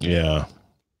type. Yeah.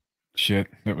 Shit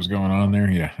that was going on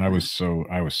there. Yeah. I was so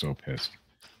pissed.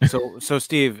 So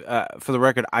Steve, for the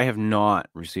record, I have not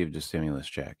received a stimulus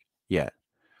check yet.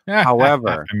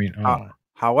 However,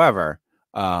 However,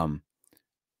 the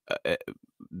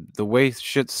way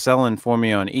shit's selling for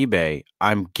me on eBay,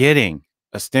 I'm getting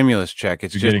a stimulus check.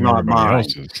 It's just not mine.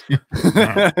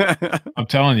 I'm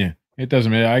telling you, it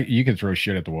doesn't matter. You can throw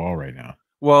shit at the wall right now.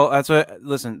 Well, that's what.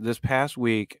 Listen, this past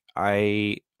week,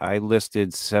 I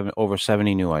listed over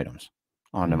 70 new items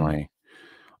onto my,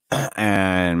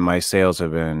 and my sales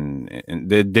have been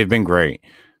they've been great.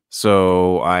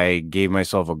 So I gave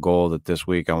myself a goal that this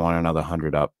week I want another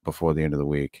 100 up before the end of the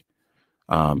week.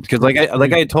 Because like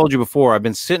I had told you before, I've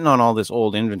been sitting on all this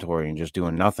old inventory and just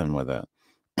doing nothing with it.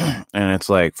 And it's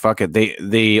like, fuck it.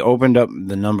 They opened up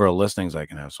the number of listings I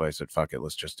can have. So I said, fuck it,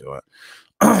 let's just do it.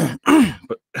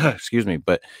 But excuse me.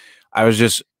 But I was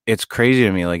just, it's crazy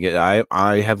to me. Like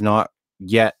I have not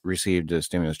yet received a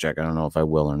stimulus check. I don't know if I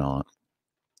will or not.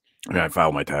 I mean, I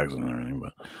filed my taxes and everything,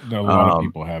 but a lot of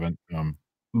people haven't.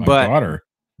 My daughter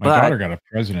got a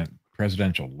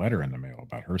presidential letter in the mail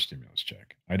about her stimulus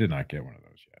check. I did not get one of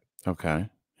those yet. Okay,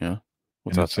 yeah.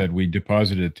 And it said we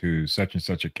deposited to such and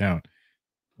such account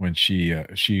when she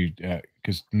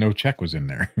because no check was in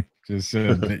there. It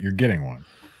said that you're getting one,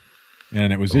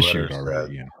 and it was issued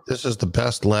already. Yeah. This is the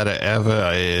best letter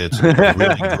ever. It's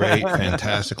really great,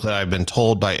 fantastic letter. I've been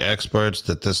told by experts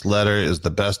that this letter is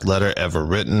the best letter ever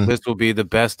written. This will be the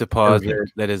best deposit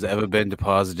that has ever been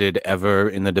deposited ever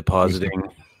in the depositing.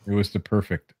 It was the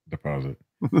perfect deposit.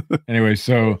 Anyway,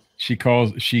 so she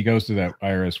goes to that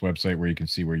IRS website where you can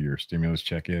see where your stimulus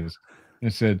check is.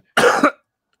 And it said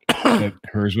that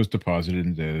hers was deposited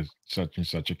into such and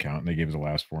such account, and they gave us the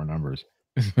last 4 numbers.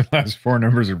 The last 4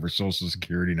 numbers are her social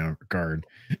security card.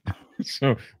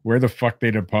 So where the fuck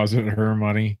they deposited her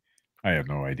money, I have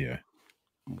no idea.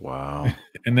 Wow.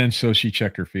 And then so she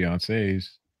checked her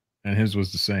fiance's, and his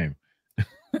was the same.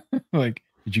 Like,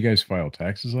 did you guys file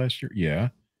taxes last year? Yeah.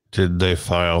 Did they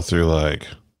file through like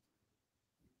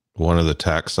one of the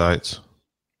tax sites?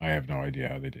 I have no idea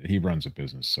how they did. He runs a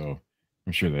business, so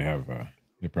I'm sure they have.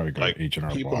 They probably got like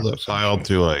H&R people that filed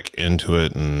through like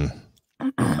Intuit and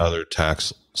other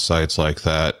tax sites like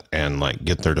that, and like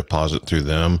get their deposit through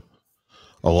them.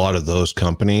 A lot of those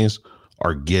companies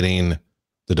are getting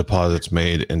the deposits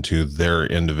made into their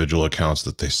individual accounts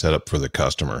that they set up for the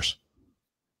customers,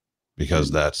 because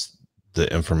that's the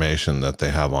information that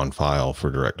they have on file for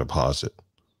direct deposit.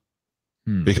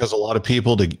 Because a lot of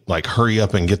people, to like hurry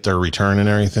up and get their return and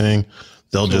everything,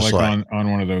 they'll just like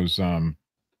on one of those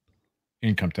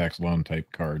income tax loan type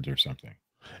cards or something.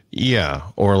 Yeah,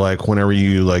 or like whenever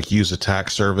you like use a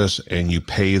tax service and you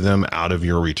pay them out of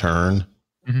your return,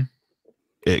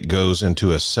 it goes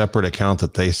into a separate account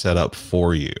that they set up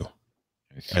for you,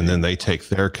 and then they take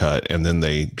their cut, and then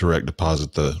they direct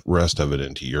deposit the rest of it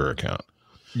into your account.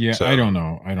 Yeah, so I don't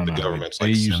know. The government's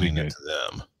like sending it to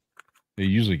them. They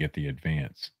usually get the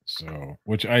advance, so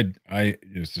which I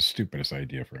is the stupidest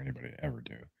idea for anybody to ever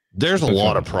do. There's a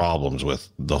lot of problems with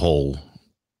the whole.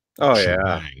 Oh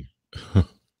yeah.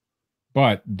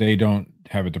 But they don't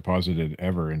have it deposited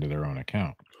ever into their own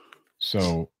account.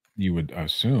 So you would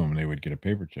assume they would get a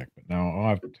paper check. But now I'll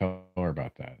have to tell her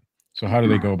about that. So how do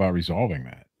they go about resolving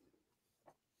that?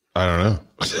 I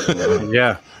don't know.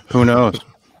 Yeah. Who knows?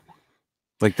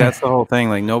 Like, that's the whole thing.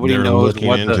 Like, nobody knows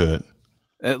what into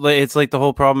it's like the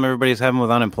whole problem everybody's having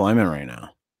with unemployment right now.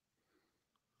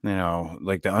 You know,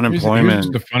 like the unemployment. Here's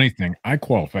the funny thing. I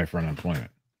qualify for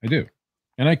unemployment. I do.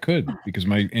 And I could, because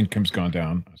my income's gone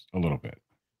down a little bit.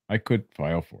 I could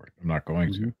file for it. I'm not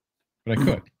going to, but I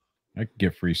could. I could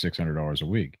get free $600 a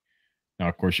week. Now,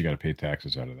 of course, you got to pay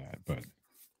taxes out of that.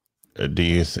 But do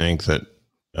you think that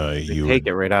you take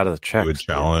it right out of the check? Would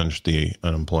challenge the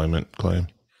unemployment claim?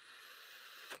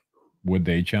 Would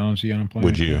they challenge the unemployment?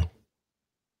 Would you? Claim?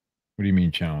 What do you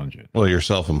mean challenge it? Well, you're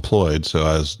self-employed, so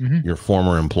as your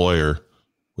former employer,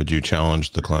 would you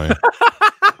challenge the claim?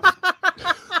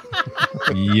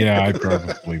 Yeah, I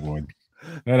probably would.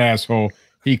 That asshole,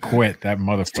 he quit, that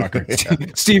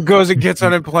motherfucker. Steve goes and gets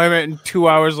unemployment, and 2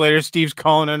 hours later, Steve's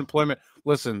calling unemployment.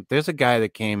 Listen, there's a guy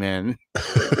that came in.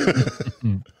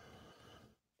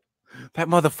 That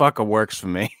motherfucker works for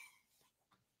me.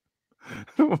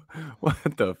 What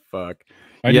the fuck?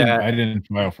 I didn't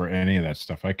file for any of that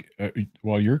stuff.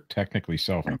 Well, you're technically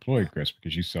self-employed, Chris,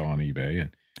 because you sell on eBay,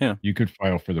 and you could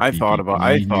file for the. I thought about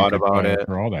it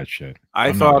for all that shit.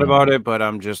 I thought about it, but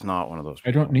I'm just not one of those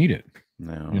people. I don't need it.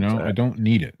 No, I don't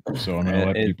need it. So I'm gonna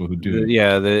let people who do.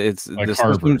 It's like the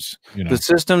Harvard, systems. The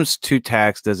system's too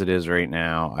taxed as it is right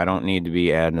now. I don't need to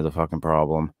be adding to the fucking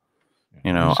problem.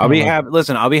 You know, I'll be happy.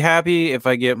 Listen, I'll be happy if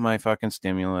I get my fucking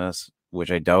stimulus, which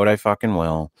I doubt I fucking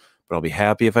will, but I'll be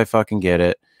happy if I fucking get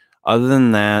it. Other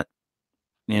than that,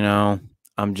 you know,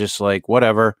 I'm just like,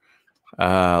 whatever.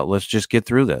 Let's just get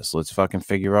through this. Let's fucking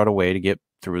figure out a way to get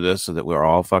through this so that we're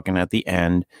all fucking at the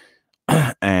end.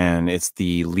 And it's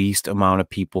the least amount of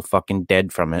people fucking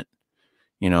dead from it.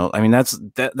 You know, I mean, that's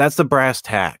the brass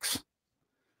tacks.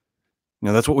 You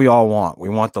know, that's what we all want. We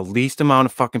want the least amount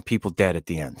of fucking people dead at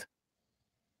the end.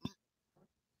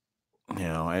 You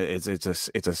know, it's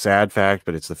a sad fact,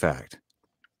 but it's the fact.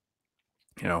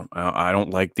 You know, I don't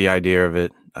like the idea of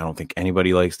it. I don't think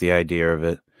anybody likes the idea of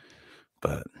it,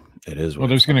 but it is. Well,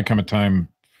 there's going to come a time.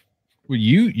 Well,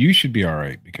 you should be all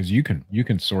right, because you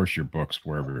can source your books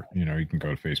wherever. You know, you can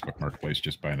go to Facebook Marketplace,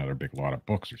 just buy another big lot of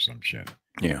books or some shit.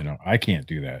 Yeah. You know, I can't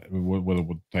do that with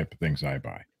the type of things I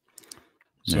buy.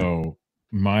 So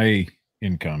my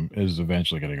income is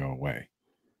eventually going to go away.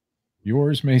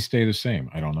 Yours may stay the same.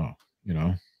 I don't know. You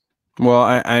know.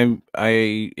 Well,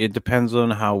 it depends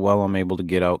on how well I'm able to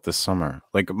get out this summer.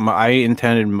 Like I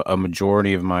intended a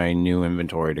majority of my new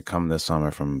inventory to come this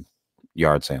summer from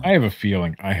yard sale. I have a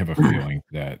feeling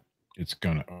that it's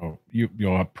gonna.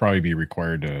 You'll probably be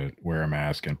required to wear a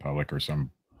mask in public or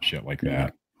some shit like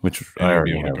that. Which and I you'll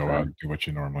be already able to have go done. out and do what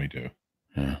you normally do.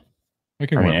 Yeah.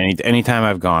 Like I mean, anytime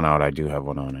I've gone out, I do have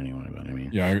one on anyway. But I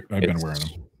mean, yeah, I've been wearing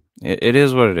them. It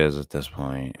is what it is at this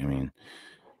point. I mean,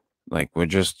 like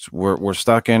we're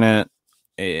stuck in it,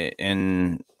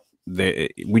 and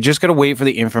we just gotta wait for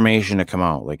the information to come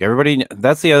out. Like everybody,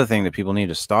 that's the other thing that people need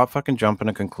to stop fucking jumping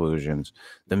to conclusions.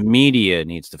 The media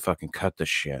needs to fucking cut the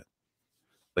shit.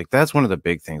 Like that's one of the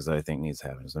big things that I think needs to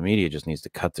happen. Is the media just needs to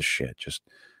cut the shit. Just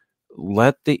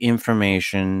let the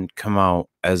information come out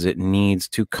as it needs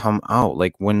to come out.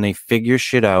 Like when they figure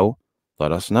shit out,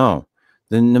 let us know.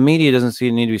 Then the media doesn't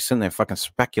need to be sitting there fucking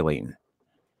speculating,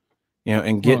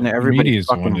 and getting everybody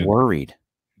fucking worried.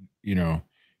 The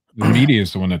media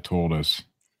is the one that told us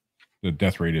the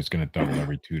death rate is going to double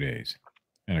every 2 days.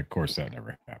 And of course that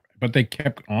never happened. But they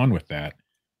kept on with that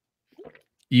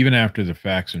even after the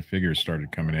facts and figures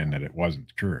started coming in that it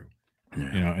wasn't true.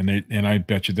 Yeah. And I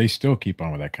bet you they still keep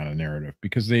on with that kind of narrative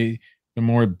because the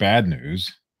more bad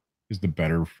news is the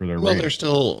better for their Well, ratings.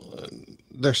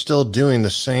 they're still doing the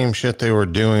same shit they were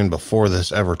doing before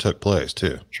this ever took place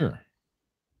too. Sure.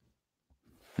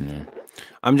 Yeah.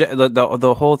 I'm just,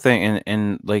 the whole thing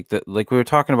and like we were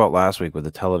talking about last week with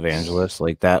the televangelist,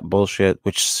 like that bullshit,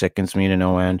 which sickens me to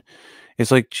no end.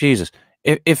 It's like, Jesus,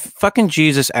 if fucking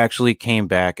Jesus actually came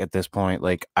back at this point,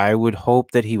 like I would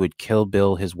hope that he would Kill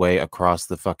Bill his way across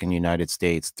the fucking United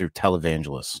States through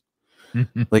televangelists.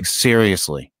 Like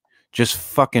seriously, just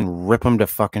fucking rip them to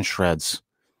fucking shreds.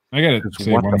 I gotta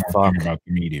say one more thing about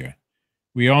the media.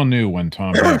 We all knew when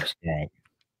Tom Hanks got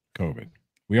COVID.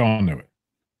 We all knew it.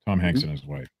 Tom Hanks and his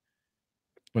wife.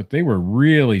 But they were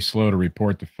really slow to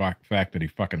report the fact that he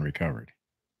fucking recovered.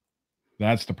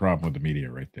 That's the problem with the media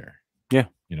right there. Yeah.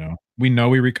 We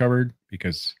know he recovered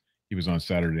because he was on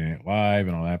Saturday Night Live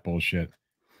and all that bullshit.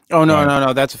 Oh,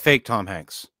 no. That's a fake Tom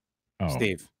Hanks. Oh.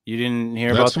 Steve, you didn't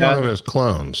hear about that? That's one of his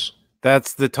clones.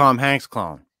 That's the Tom Hanks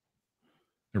clone.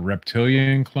 The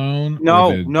reptilian clone?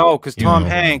 No, because Tom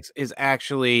Hanks is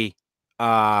actually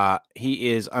he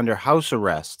is under house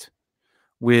arrest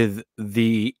with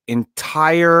the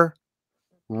entire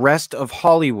rest of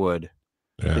Hollywood.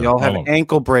 Yeah, they all have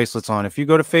ankle bracelets on. If you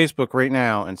go to Facebook right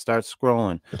now and start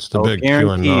scrolling, it's the big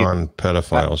QAnon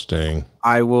pedophile sting.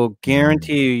 I will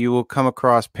guarantee you will come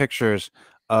across pictures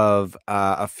of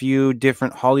a few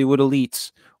different Hollywood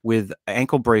elites with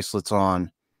ankle bracelets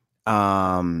on,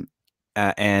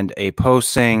 and a post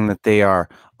saying that they are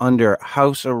under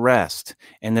house arrest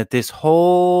and that this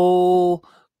whole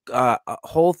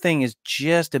thing is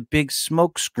just a big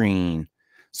smoke screen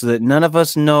so that none of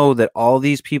us know that all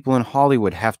these people in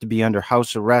Hollywood have to be under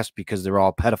house arrest because they're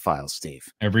all pedophiles, Steve.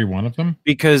 Every one of them?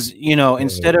 Because,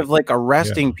 instead of like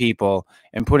arresting people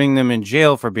and putting them in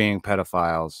jail for being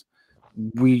pedophiles,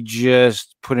 we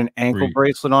just put an ankle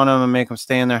bracelet on them and make them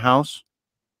stay in their house.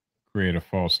 Create a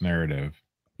false narrative.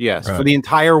 Yes, for the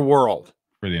entire world.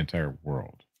 For the entire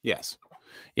world. Yes.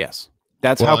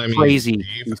 That's how crazy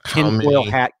these tinfoil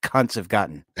hat cunts have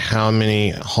gotten. How many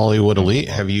Hollywood elite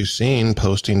have you seen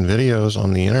posting videos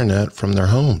on the internet from their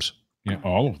homes? Yeah,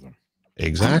 all of them.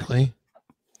 Exactly.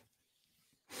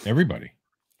 Everybody.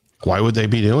 Why would they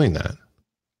be doing that?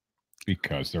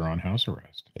 Because they're on house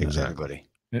arrest. Exactly.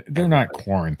 They're not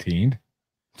quarantined.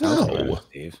 No.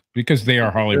 Because they are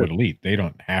Hollywood elite. They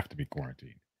don't have to be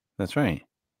quarantined. That's right.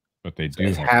 But they do.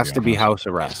 It has to be house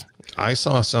arrest. I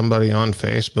saw somebody on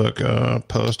Facebook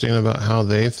posting about how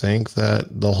they think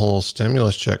that the whole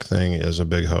stimulus check thing is a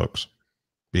big hoax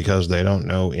because they don't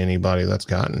know anybody that's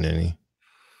gotten any.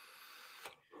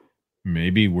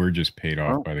 Maybe we're just paid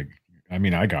off by the. I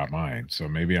mean, I got mine, so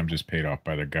maybe I'm just paid off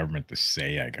by the government to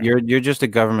say I got. You're just a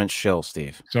government shill,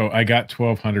 Steve. So I got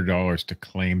 $1,200 to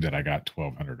claim that I got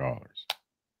 $1,200.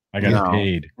 I got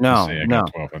paid. No, to say I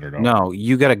got $1,200. No,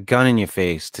 you got a gun in your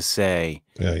face to say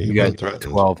you got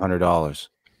 $1,200.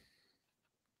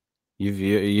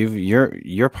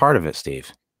 You're part of it,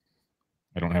 Steve.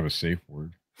 I don't have a safe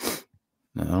word.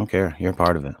 No, I don't care. You're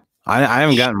part of it. I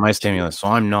haven't gotten my stimulus, so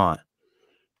I'm not.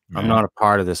 I'm not a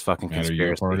part of this fucking conspiracy. Are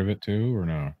you a part of it too, or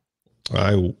no?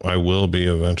 I will be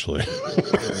eventually.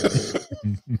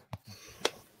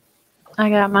 I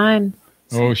got mine.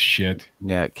 Oh shit!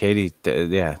 Yeah, Katie.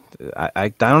 Yeah, I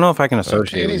don't know if I can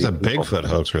associate. Katie's a Bigfoot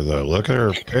hoaxer, though. Look at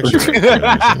her picture.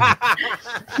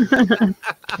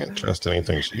 Can't trust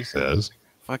anything she says.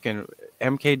 Fucking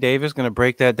MK Davis gonna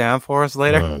break that down for us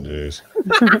later. Oh, jeez.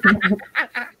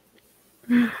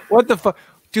 What the fuck,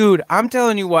 dude? I'm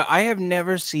telling you what. I have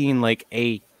never seen like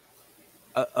a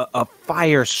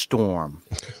firestorm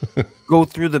go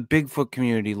through the Bigfoot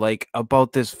community like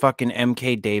about this fucking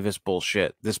MK Davis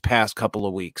bullshit this past couple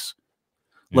of weeks.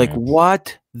 Like, Yeah.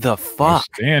 what the fuck?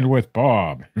 I stand with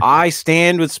Bob. I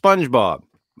stand with SpongeBob.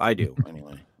 I do,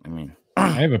 anyway. I mean, I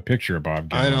have a picture of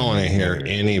Bob. I don't want to hear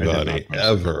anybody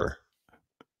ever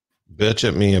bitch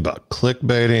at me about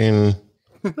clickbaiting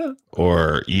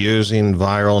or using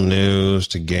viral news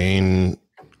to gain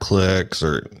clicks,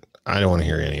 or I don't want to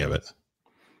hear any of it.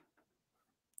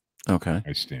 okay.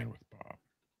 I stand with Bob.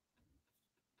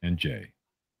 And Jay.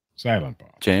 Silent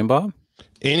Bob. Jay and Bob?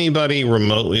 Anybody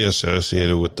remotely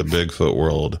associated with the Bigfoot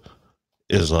world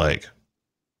is like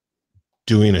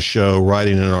doing a show,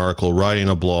 writing an article, writing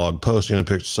a blog, posting a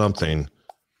picture, something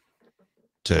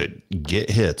to get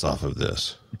hits off of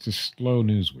this. It's a slow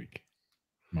news week,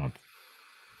 month,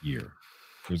 year.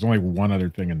 There's only one other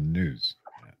thing in the news.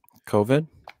 COVID?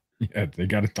 Yeah, they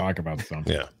got to talk about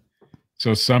something. Yeah.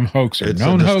 So some hoaxer, It's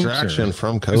known a hoaxer, distraction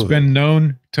from has COVID. been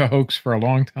known to hoax for a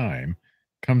long time,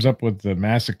 comes up with the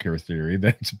massacre theory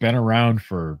that's been around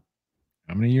for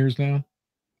how many years now?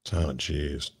 Oh,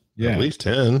 geez. Yeah. At least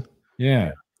 10.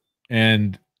 Yeah.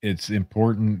 And it's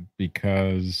important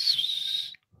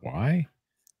because why?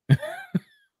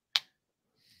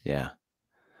 Yeah.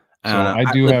 So I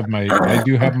do have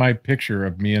my picture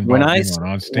of me and when Bob I Dylan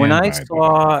on standby. when I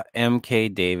saw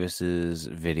MK Davis's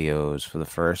videos for the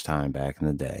first time back in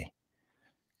the day,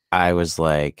 I was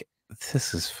like,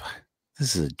 this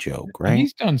is a joke, right? And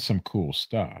he's done some cool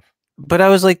stuff. But I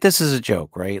was like, this is a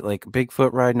joke, right? Like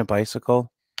Bigfoot riding a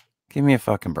bicycle. Give me a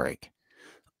fucking break.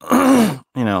 You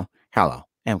know, hello,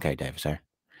 MK Davis here.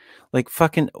 Like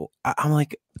fucking, I'm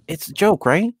like, it's a joke,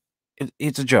 right?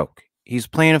 It's a joke. He's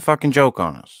playing a fucking joke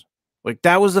on us. Like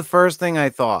that was the first thing I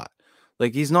thought.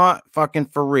 Like he's not fucking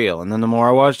for real. And then the more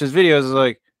I watched his videos, I was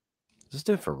like, is this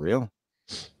dude for real?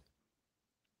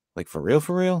 Like for real,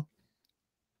 for real?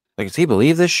 Like does he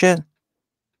believe this shit?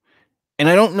 And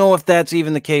I don't know if that's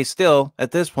even the case still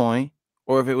at this point,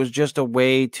 or if it was just a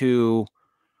way to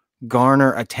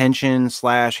garner attention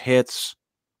 / hits.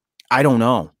 I don't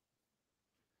know.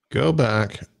 Go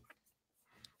back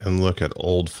and look at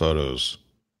old photos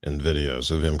and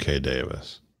videos of MK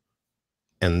Davis,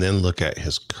 and then look at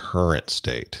his current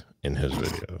state in his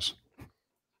videos.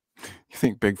 You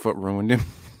think Bigfoot ruined him?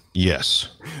 Yes.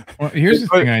 Well, here's the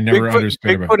thing I never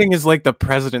understood about Bigfooting is like the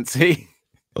presidency.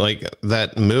 Like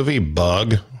that movie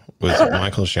Bug with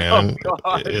Michael Shannon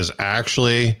is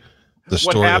actually the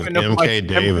story of MK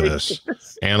Davis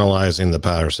analyzing the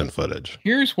Patterson footage.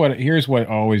 Here's what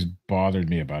always bothered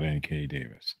me about MK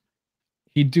Davis.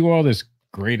 He'd do all this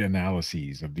great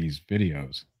analyses of these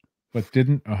videos, but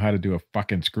didn't know how to do a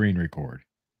fucking screen record.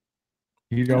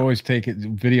 He'd always take it,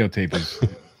 videotape his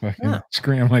fucking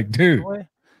screen. I'm like, dude.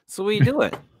 So we do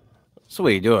it. So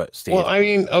we do it, Steve. Well, I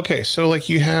mean, okay, so like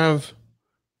you have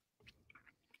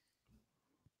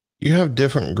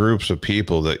different groups of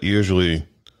people that usually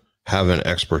have an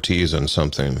expertise in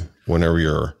something whenever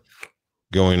you're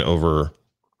going over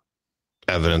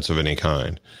evidence of any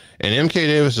kind. And MK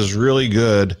Davis is really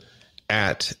good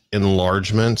at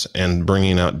enlargements and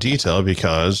bringing out detail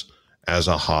because as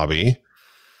a hobby,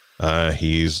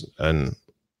 he's an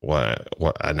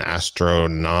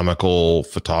astronomical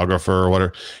photographer or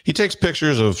whatever. He takes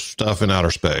pictures of stuff in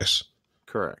outer space.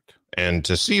 Correct. And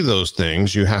to see those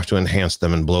things, you have to enhance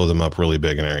them and blow them up really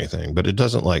big and everything. But it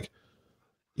doesn't like,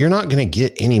 you're not going to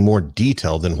get any more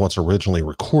detail than what's originally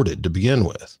recorded to begin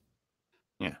with.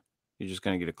 Yeah. You're just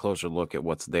going to get a closer look at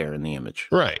what's there in the image.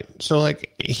 Right. So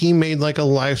like he made like a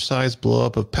life-size blow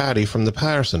up of Patty from the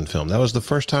Patterson film. That was the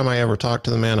first time I ever talked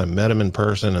to the man. I met him in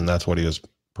person and that's what he was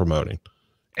promoting.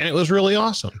 And it was really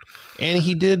awesome. And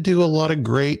he did do a lot of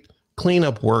great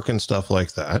cleanup work and stuff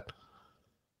like that.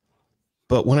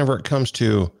 But whenever it comes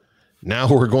to now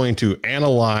we're going to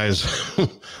analyze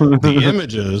the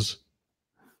images,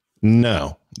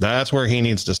 no, that's where he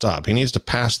needs to stop. He needs to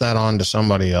pass that on to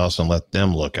somebody else and let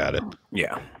them look at it.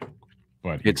 Yeah.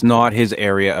 But it's not his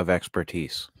area of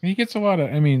expertise. He gets a lot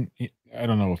of, I mean, I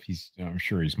don't know if I'm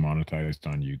sure he's monetized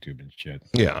on YouTube and shit.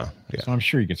 Yeah. So I'm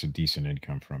sure he gets a decent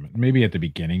income from it. Maybe at the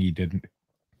beginning he didn't.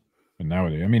 But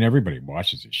nowadays, I mean, everybody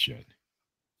watches his shit.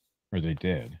 Or they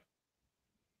did.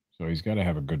 So he's got to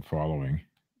have a good following,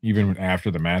 even after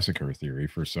the massacre theory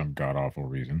for some god-awful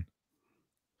reason.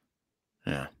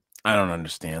 Yeah. I don't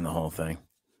understand the whole thing.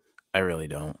 I really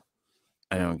don't.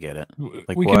 I don't get it.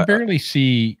 Like we can barely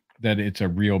see that it's a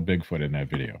real Bigfoot in that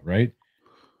video, right?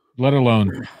 Let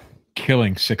alone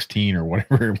killing 16 or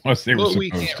whatever it was they were supposed to.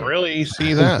 We can't really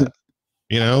see that.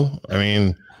 You know, I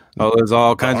mean, Oh, there's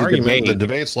all kinds of argument. The debate.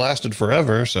 debates lasted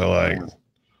forever. So like,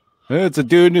 It's a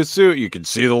dude in a suit. You can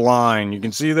see the line. You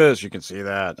can see this. You can see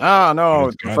that. Ah, no,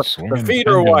 It's got the swinging feet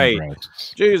are pendulum white.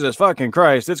 breasts. Jesus fucking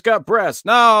Christ! It's got breasts.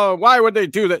 No, why would they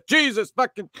do that? Jesus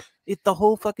fucking! The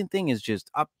whole fucking thing is just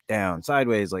up, down,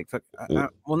 sideways. Like,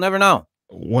 we'll never know.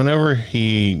 whenever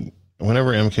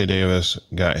MK Davis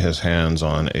got his hands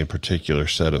on a particular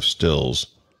set of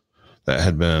stills that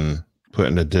had been put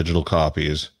into digital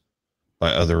copies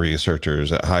by other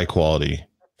researchers at high quality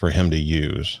for him to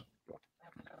use,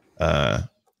 I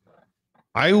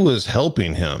was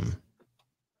helping him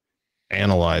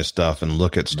analyze stuff and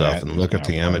look at stuff and look at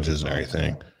the images and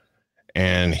everything.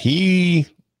 And he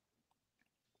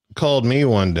called me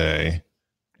one day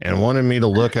and wanted me to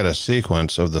look at a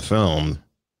sequence of the film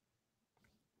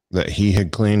that he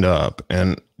had cleaned up.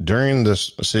 And during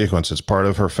this sequence, it's part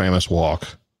of her famous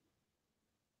walk.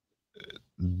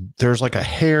 There's like a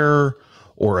hair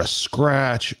or a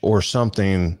scratch or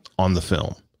something on the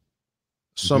film.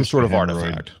 Some sort of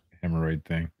artifact. Hemorrhoid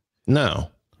thing. No.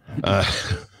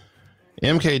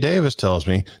 MK Davis tells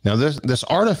me, now this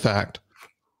artifact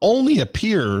only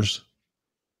appears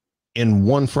in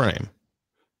one frame.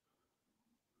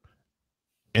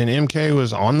 And MK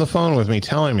was on the phone with me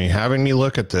telling me, having me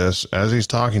look at this as he's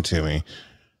talking to me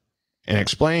and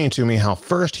explaining to me how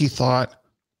first he thought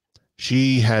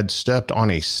she had stepped on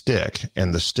a stick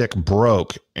and the stick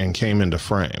broke and came into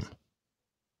frame.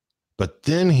 But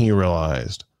then he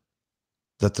realized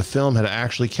that the film had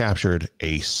actually captured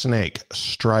a snake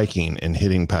striking and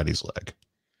hitting Patty's leg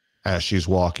as she's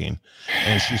walking.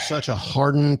 And she's such a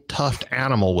hardened, tough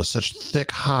animal with such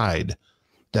thick hide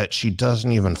that she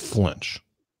doesn't even flinch.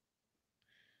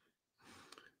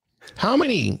 How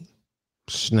many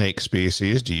snake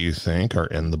species do you think are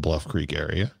in the Bluff Creek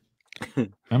area?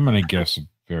 I'm going to guess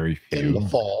very few. In the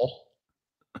fall.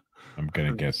 I'm going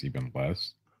to guess even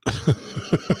less.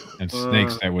 And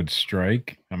snakes that would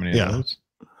strike. How many of those?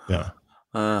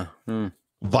 Yeah.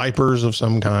 Vipers of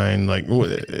some kind, like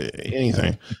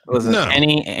anything. Listen, No.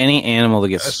 any animal that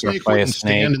gets struck by a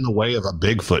snake stand in the way of a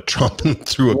Bigfoot tromping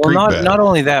through a creek bed. Not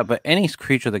only that, but any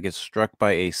creature that gets struck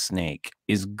by a snake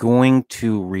is going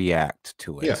to react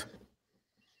to it.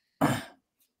 Yeah.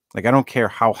 Like, I don't care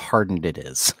how hardened it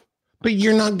is. But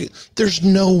you're not, there's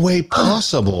no way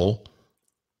possible.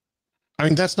 I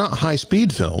mean, that's not high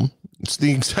speed film. It's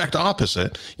the exact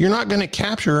opposite. You're not going to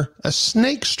capture a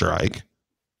snake strike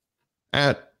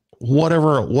at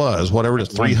whatever it was, whatever it is,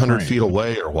 300 feet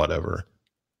away or whatever.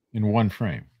 In one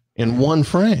frame. In one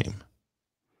frame.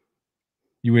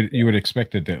 You would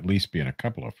expect it to at least be in a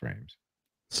couple of frames.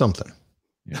 Something.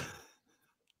 Yeah.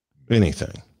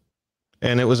 Anything.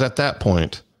 And it was at that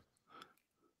point,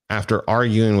 after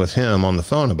arguing with him on the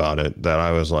phone about it, that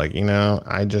I was like,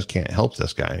 I just can't help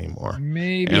this guy anymore.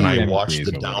 Maybe. And I watched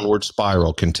the downward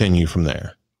spiral continue from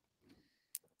there.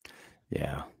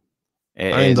 Yeah.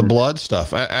 I mean, the blood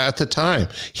stuff at the time,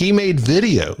 he made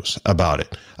videos about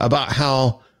it, about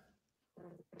how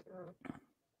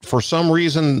for some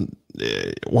reason,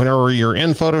 whenever you're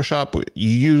in Photoshop, you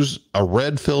use a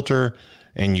red filter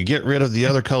and you get rid of the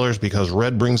other colors because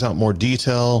red brings out more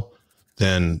detail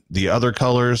than the other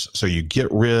colors. So you get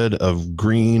rid of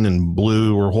green and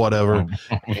blue or whatever,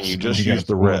 and you just use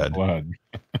the red.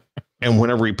 And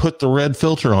whenever he put the red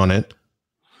filter on it,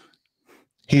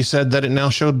 he said that it now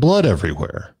showed blood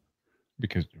everywhere.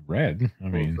 Because red, I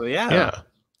mean, yeah.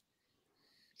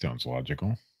 Sounds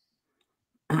logical.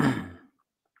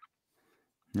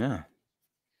 Yeah.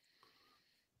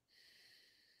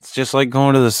 It's just like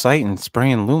going to the site and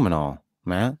spraying luminol,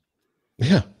 man.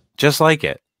 Yeah. Just like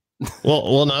it.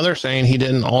 Well, now they're saying he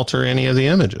didn't alter any of the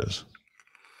images.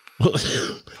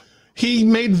 He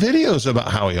made videos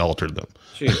about how he altered them.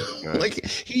 Like,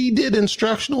 he did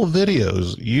instructional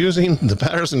videos using the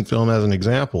Patterson film as an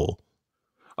example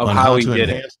of how he did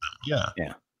it. Them.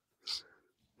 Yeah.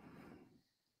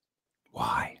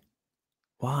 Why?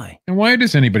 And why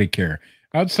does anybody care?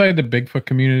 Outside the Bigfoot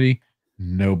community,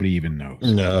 nobody even knows.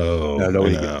 No,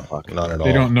 nobody gives a fuck. Not at all.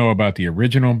 They don't know about the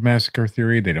original massacre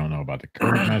theory. They don't know about the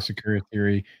current massacre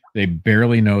theory. They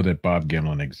barely know that Bob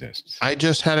Gimlin exists. I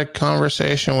just had a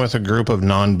conversation with a group of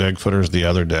non-Bigfooters the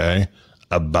other day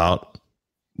about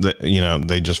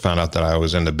they just found out that I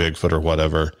was into Bigfoot or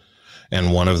whatever.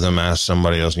 And one of them asked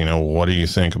somebody else, what do you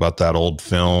think about that old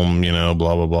film, blah,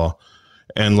 blah, blah.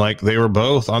 And like, they were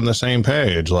both on the same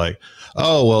page. Like,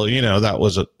 oh, well, that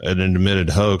was an admitted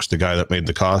hoax. The guy that made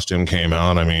the costume came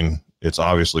out. I mean, it's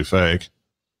obviously fake.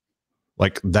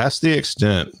 Like, that's the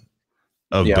extent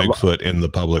of Bigfoot in the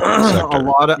public sector.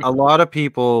 A lot of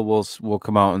people will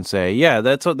come out and say, yeah,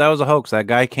 that was a hoax. That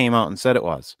guy came out and said it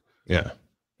was. Yeah.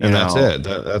 And that's it.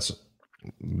 That's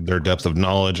their depth of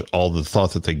knowledge, all the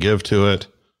thought that they give to it.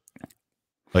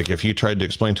 Like if you tried to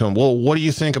explain to them, well, what do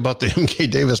you think about the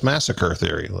MK Davis massacre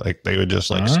theory? Like they would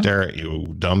just like stare at you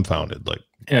dumbfounded. Like,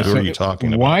 what are you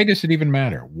talking about? Why does it even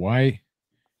matter? Why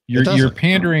you're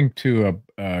pandering to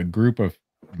a group of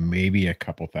maybe a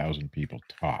couple thousand people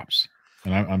tops.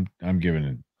 And I'm giving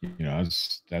it, you know,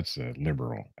 that's a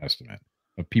liberal estimate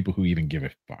of people who even give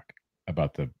a fuck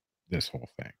about this whole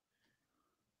thing.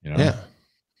 You know? Yeah.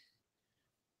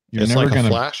 It's like a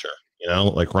flasher, you know,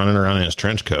 like running around in his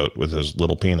trench coat with his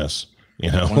little penis, you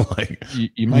know, like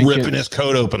you might ripping his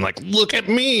coat open, like, look at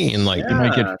me. And like, you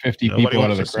might get 50 people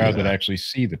out of the crowd that actually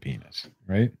see the penis,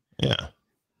 right? Yeah.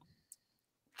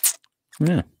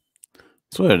 Yeah.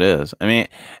 That's what it is. I mean,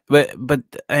 but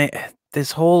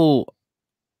this whole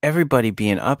everybody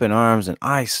being up in arms and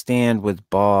I stand with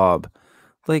Bob,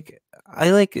 like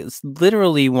I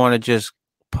literally want to just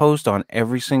post on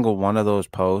every single one of those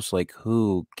posts. Like,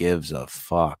 who gives a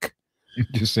fuck?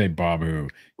 Just say Bob who.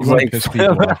 You like, want to piss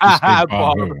people off, just say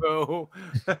Bob who.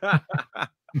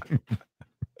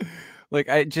 Like,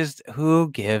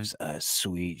 who gives a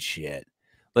sweet shit?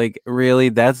 Like, really,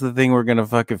 that's the thing we're gonna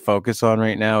fucking focus on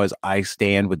right now is I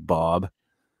stand with Bob.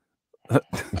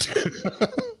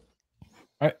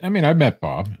 I mean, I met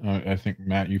Bob. I think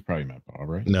Matt, you've probably met Bob,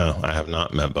 right? No, I have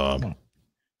not met Bob. Oh.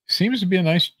 Seems to be a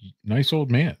nice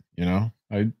old man. You know,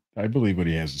 I believe what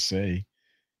he has to say,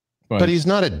 but he's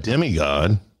not a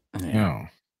demigod. No.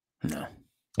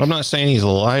 I'm not saying he's a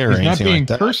liar. He's or not anything being like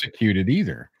that. persecuted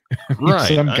either.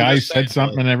 Right. Some guy said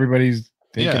something and everybody's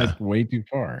taking Yeah. it way too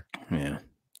far. Yeah.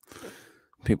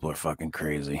 People are fucking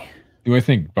crazy. Do I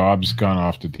think Bob's gone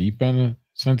off the deep end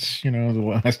since, you know, the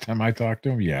last time I talked to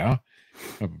him? Yeah.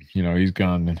 You know, he's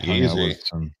gone and hung out with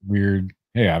some weird,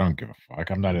 hey, I don't give a fuck.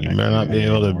 I'm not in. You better not be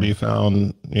able to be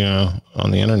found, you know,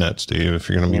 on the internet, Steve, if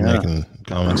you're going to be making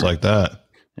comments like that.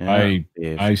 Yeah,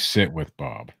 I sit with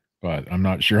Bob, but I'm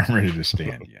not sure I'm ready to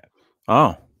stand yet.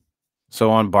 Oh. So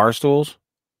on bar stools?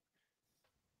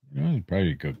 You know, he's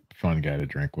probably a good, fun guy to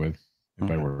drink with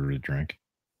if I were to drink.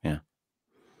 Yeah.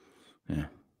 Yeah.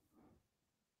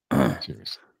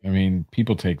 Seriously. I mean,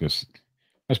 people take this.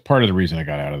 That's part of the reason I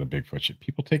got out of the Bigfoot shit.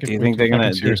 People take it Do you think they're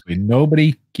gonna seriously.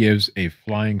 Nobody gives a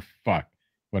flying fuck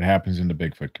what happens in the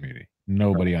Bigfoot community.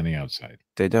 Nobody on the outside.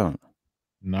 They don't.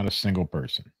 Not a single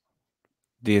person.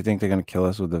 Do you think they're going to kill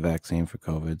us with the vaccine for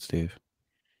COVID, Steve?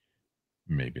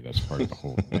 Maybe that's part of the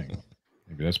whole thing.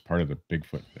 Maybe that's part of the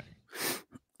Bigfoot thing.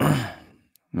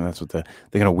 That's what they're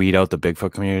going to weed out the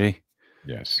Bigfoot community?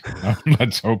 Yes.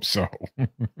 Let's hope so.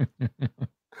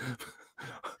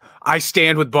 I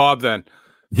stand with Bob then.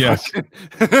 Yes.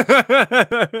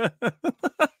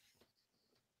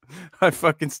 I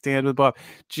fucking stand with Bob.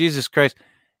 Jesus Christ.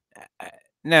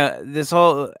 Now, this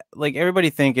whole, like,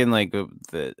 everybody thinking, like,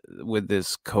 with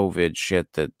this COVID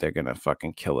shit that they're going to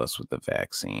fucking kill us with the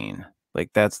vaccine.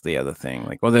 Like, that's the other thing.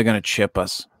 Like, well, they're going to chip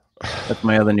us. That's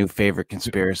my other new favorite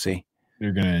conspiracy.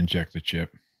 They're going to inject the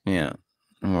chip. Yeah.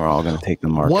 And we're all going to take the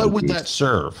mark. What would that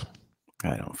serve?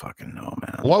 I don't fucking know,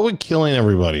 man. What would killing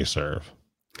everybody serve?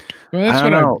 Well, that's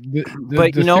I don't know.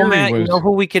 But you know, Matt, you know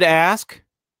who we could ask?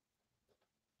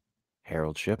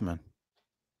 Harold ShipMAN.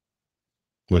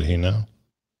 Would he know?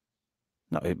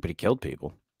 No, but he killed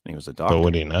people. He was a doctor. But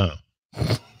would he know?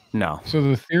 No. So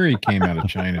the theory came out of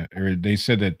China, or they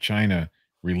said that China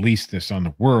released this on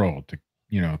the world to,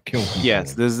 you know, kill people.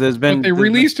 Yes, there's been. But they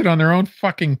released it on their own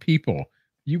fucking people.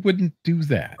 You wouldn't do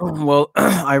that. Well,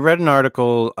 I read an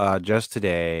article just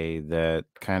today that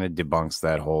kind of debunks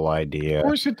that whole idea. Of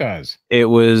course it does.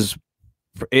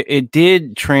 It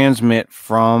did transmit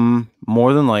from,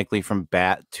 more than likely, from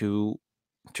bat to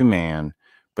man,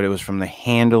 but it was from the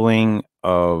handling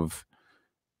of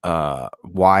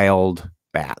wild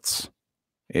bats.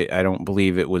 I don't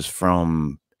believe it was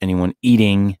from anyone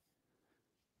eating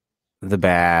the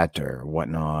bat or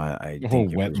whatnot. The whole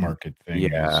wet market thing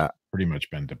has pretty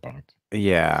much been debunked.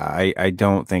 Yeah, I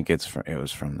don't think it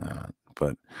was from that.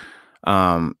 But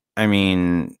I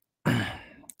mean,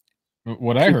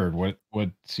 what I heard, what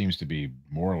seems to be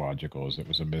more logical is it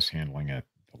was a mishandling at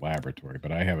the laboratory,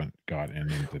 but I haven't got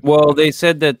into well, they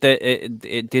said that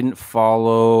it didn't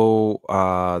follow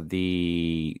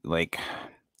the, like,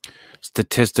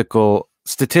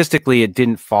 statistically it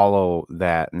didn't follow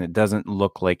that, and it doesn't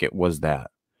look like it was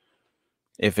that.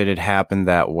 If it had happened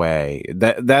that way,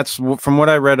 that's from what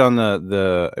I read on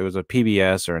the it was a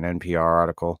PBS or an NPR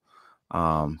article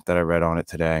that I read on it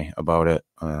today about it.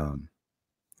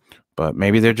 But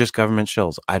maybe they're just government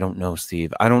shills. I don't know,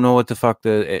 Steve. I don't know what the fuck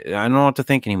I don't know what to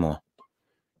think anymore.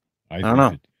 I don't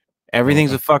know.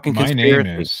 Everything's a fucking conspiracy.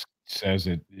 My name says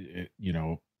it, you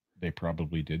know, they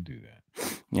probably did do that.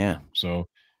 Yeah. So,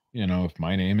 if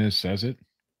my name says it,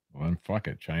 well, then fuck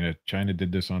it. China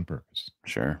did this on purpose.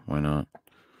 Sure. Why not?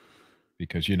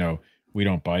 Because, we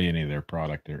don't buy any of their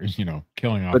product. They're,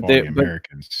 killing off all the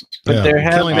Americans. But there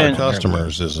have killing been our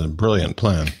customers is a brilliant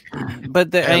plan.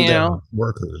 But and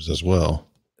workers as well.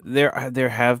 There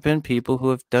have been people who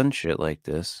have done shit like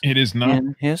this. It is not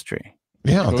in history.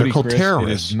 Yeah, Cody, they're called Chris,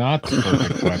 terrorists. It is not the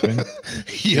perfect weapon.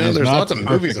 There's lots of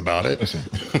movies about it. Listen,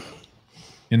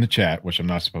 in the chat, which I'm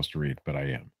not supposed to read, but I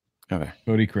am. Okay.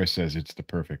 Cody Chris says it's the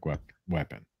perfect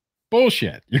weapon.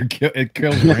 Bullshit. It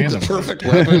kills randomly. The perfect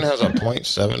weapon has a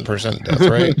 0.7% death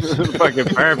rate.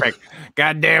 Fucking perfect.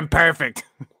 Goddamn perfect.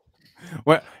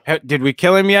 What did we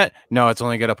kill him yet? No, it's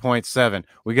only got a 0.7.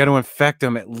 We got to infect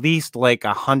him at least like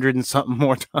 100 and something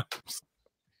more times.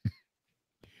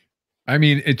 I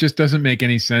mean, it just doesn't make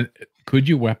any sense. Could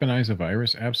you weaponize a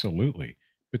virus? Absolutely.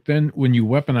 But then when you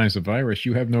weaponize a virus,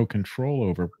 you have no control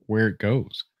over where it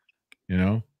goes,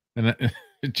 and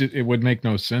it would make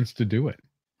no sense to do it.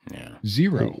 Yeah.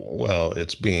 Zero. Well,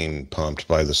 it's being pumped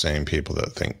by the same people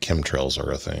that think chemtrails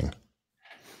are a thing.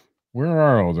 Where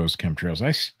are all those chemtrails?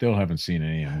 I still haven't seen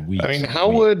any in weeks. I mean,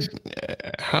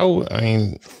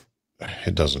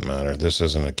 it doesn't matter. This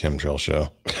isn't a chemtrail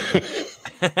show.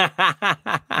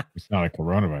 It's not a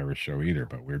coronavirus show either,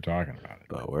 but we're talking about it.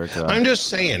 I'm just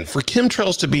saying, for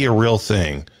chemtrails to be a real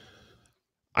thing,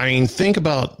 I mean, think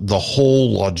about the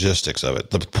whole logistics of it,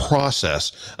 the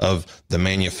process of the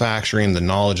manufacturing, the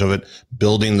knowledge of it,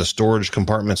 building the storage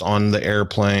compartments on the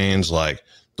airplanes, like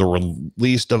the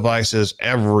release devices,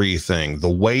 everything, the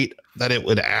weight that it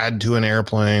would add to an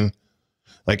airplane,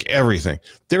 like everything.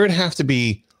 There would have to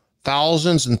be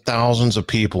thousands and thousands of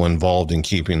people involved in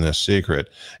keeping this secret.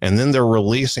 And then they're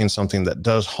releasing something that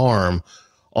does harm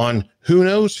on who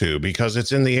knows who, because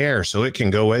it's in the air, so it can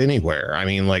go anywhere. I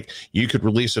mean, like, you could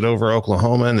release it over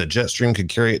Oklahoma and the jet stream could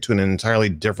carry it to an entirely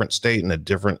different state in a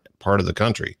different part of the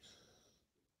country.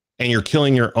 And you're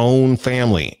killing your own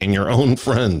family and your own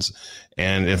friends.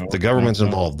 And if the government's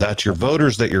involved, that's your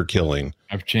voters that you're killing.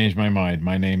 I've changed my mind.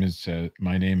 My name says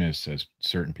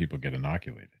certain people get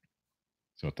inoculated,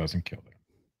 so it doesn't kill them.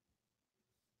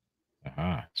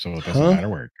 Aha. So it doesn't matter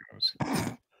where it goes.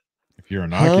 If you're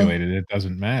inoculated, it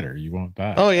doesn't matter. You won't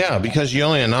die. Oh, yeah, because you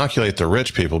only inoculate the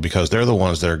rich people because they're the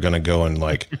ones that are going to go and,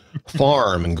 like,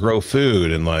 farm and grow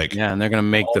food and, like... Yeah, and they're going to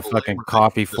make the fucking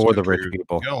coffee for the rich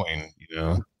people. Going,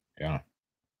 Yeah.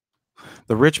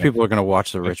 The rich people are going to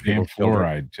watch the rich people.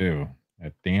 Fluoride, too.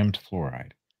 That damned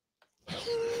fluoride.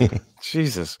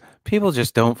 Jesus. People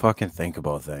just don't fucking think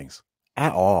about things.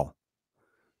 At all.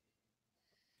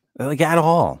 Like, at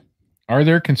all. Are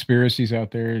there conspiracies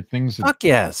out there? Things that... Fuck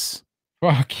yes.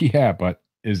 Fuck yeah, but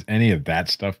is any of that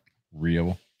stuff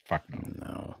real? Fuck no.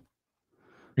 No.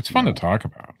 It's fun to talk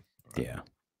about. Yeah.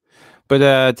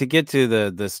 But to get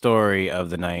to the story of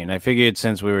the night, and I figured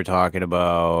since we were talking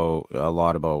about a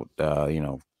lot about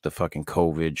the fucking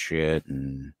COVID shit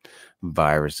and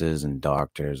viruses and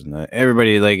doctors and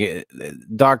everybody, like,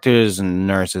 doctors and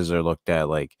nurses are looked at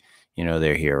like,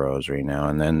 they're heroes right now.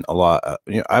 And then a lot,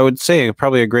 I would say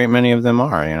probably a great many of them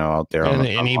are, out there. And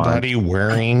anybody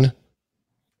wearing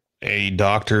a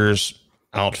doctor's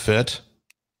outfit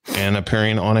and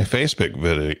appearing on a Facebook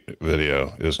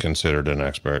video is considered an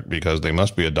expert, because they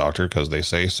must be a doctor because they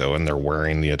say so, and they're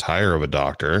wearing the attire of a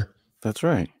doctor. That's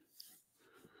right.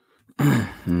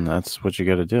 And that's what you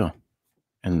got to do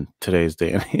in today's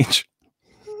day and age.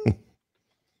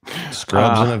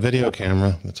 Scrubs and a video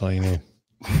camera. That's all you need.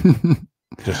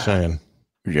 Just saying.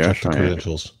 Yeah, check the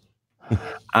credentials.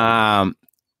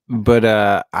 But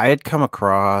I had come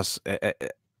across,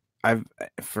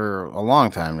 for a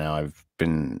long time now, I've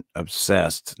been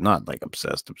obsessed, not like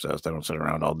obsessed. I don't sit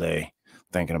around all day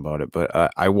thinking about it,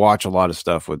 but I watch a lot of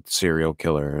stuff with serial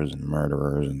killers and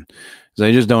murderers, and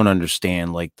I just don't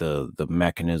understand like the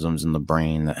mechanisms in the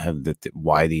brain that have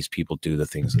why these people do the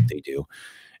things that they do.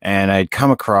 And I'd come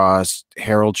across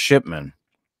Harold ShipMAN.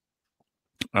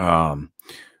 ShipMAN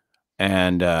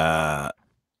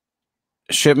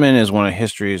is one of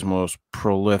history's most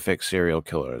prolific serial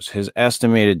killers. His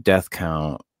estimated death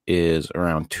count is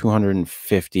around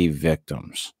 250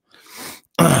 victims.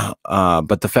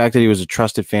 But the fact that he was a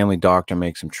trusted family doctor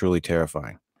makes him truly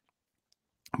terrifying.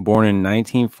 Born in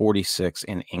 1946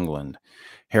 in England,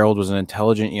 Harold was an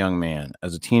intelligent young man.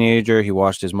 As a teenager, he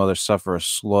watched his mother suffer a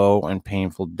slow and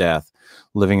painful death,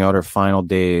 living out her final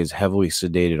days heavily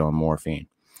sedated on morphine.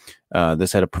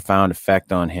 This had a profound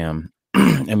effect on him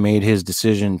and made his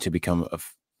decision to become a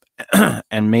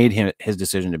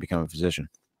physician.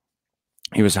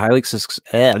 He was highly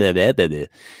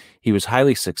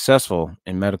successful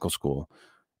in medical school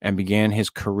and began his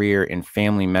career in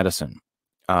family medicine.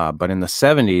 But in the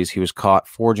 70s, he was caught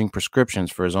forging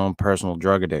prescriptions for his own personal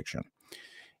drug addiction.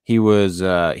 He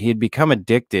had become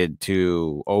addicted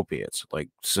to opiates, like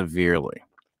severely.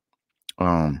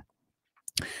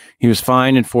 He was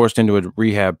fined and forced into a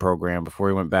rehab program before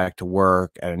he went back to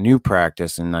work at a new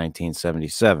practice in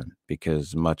 1977,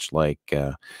 because much like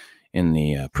in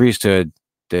the priesthood,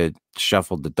 they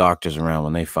shuffled the doctors around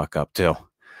when they fuck up too.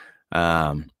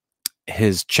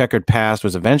 His checkered past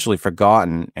was eventually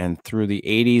forgotten, and through the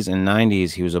 80s and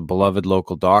 90s, he was a beloved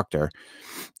local doctor,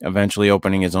 eventually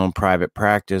opening his own private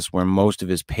practice where most of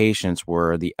his patients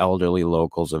were the elderly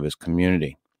locals of his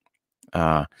community.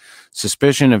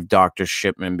 Suspicion of Dr.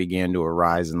 ShipMAN began to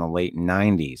arise in the late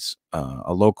 90s.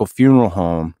 A local funeral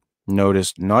home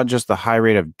noticed not just the high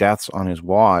rate of deaths on his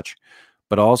watch,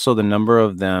 but also the number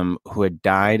of them who had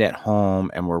died at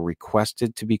home and were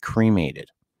requested to be cremated.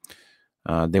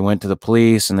 They went to the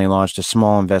police and they launched a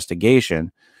small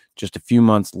investigation. Just a few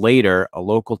months later, a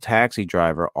local taxi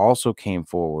driver also came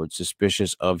forward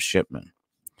suspicious of ShipMAN.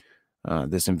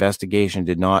 This investigation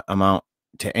did not amount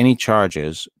to any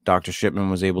charges. Dr.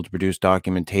 ShipMAN was able to produce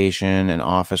documentation and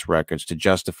office records to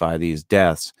justify these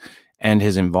deaths and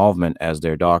his involvement as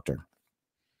their doctor.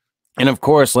 And of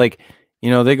course, they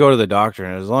go to the doctor,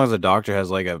 and as long as the doctor has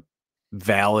like a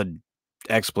valid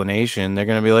explanation, they're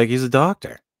going to be like, he's a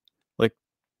doctor. Like,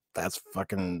 that's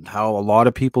fucking how a lot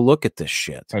of people look at this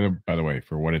shit. By the way,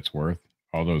 for what it's worth,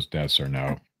 all those deaths are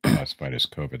now classified as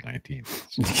COVID-19.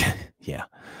 Yeah.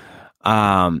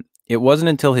 It wasn't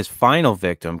until his final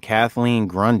victim, Kathleen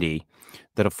Grundy,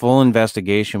 that a full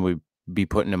investigation would be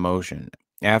put into motion.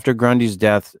 After Grundy's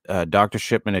death, Dr.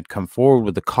 ShipMAN had come forward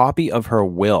with a copy of her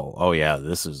will. Oh yeah,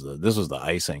 this was the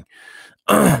icing,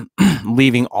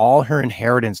 leaving all her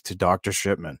inheritance to Dr.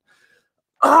 ShipMAN.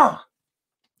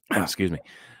 Excuse me.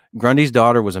 Grundy's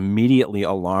daughter was immediately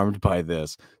alarmed by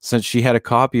this, since she had a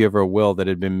copy of her will that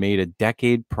had been made a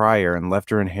decade prior and left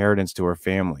her inheritance to her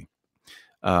family.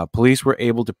 Police were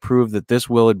able to prove that this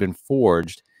will had been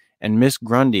forged, and Miss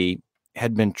Grundy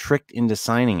had been tricked into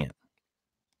signing it.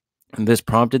 And this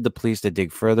prompted the police to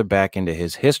dig further back into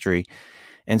his history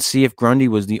and see if Grundy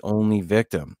was the only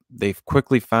victim. They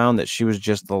quickly found that she was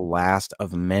just the last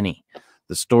of many.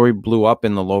 The story blew up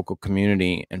in the local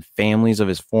community, and families of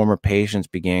his former patients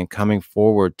began coming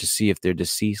forward to see if their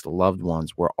deceased loved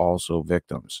ones were also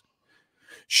victims.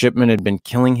 ShipMAN had been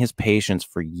killing his patients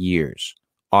for years,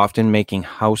 often making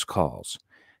house calls.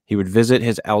 He would visit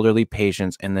his elderly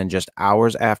patients, and then just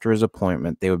hours after his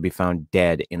appointment, they would be found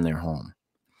dead in their home.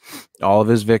 All of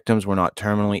his victims were not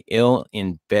terminally ill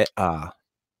in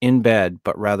bed,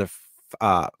 but rather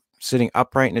sitting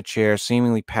upright in a chair,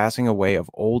 seemingly passing away of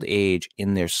old age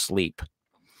in their sleep.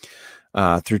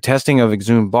 Through testing of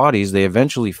exhumed bodies, they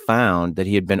eventually found that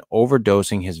he had been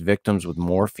overdosing his victims with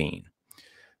morphine.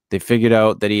 They figured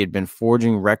out that he had been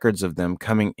forging records of them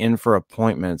coming in for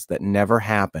appointments that never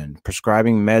happened,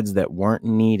 prescribing meds that weren't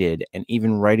needed, and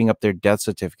even writing up their death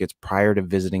certificates prior to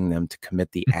visiting them to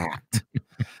commit the act.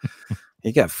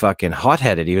 He got fucking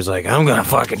hot-headed. He was like, I'm going to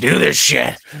fucking do this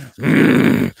shit.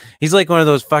 He's like one of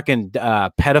those fucking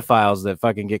pedophiles that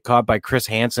fucking get caught by Chris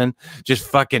Hansen, just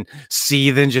fucking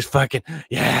seething, just fucking,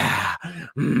 yeah.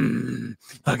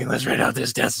 Fucking let's write out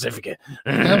this death certificate.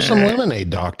 Have some lemonade,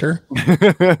 doctor.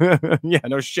 Yeah,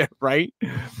 no shit, right?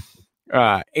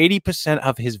 80%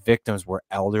 of his victims were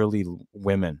elderly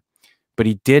women, but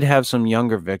he did have some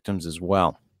younger victims as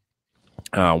well.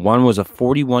 One was a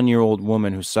 41-year-old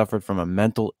woman who suffered from a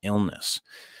mental illness.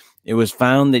 It was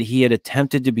found that he had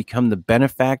attempted to become the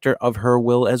benefactor of her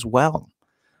will as well.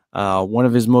 One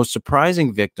of his most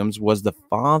surprising victims was the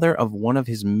father of one of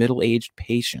his middle-aged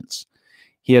patients.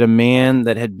 He had a man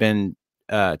that had been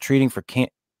treating for cancer.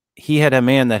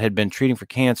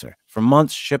 For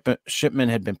months, ShipMAN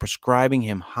had been prescribing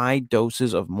him high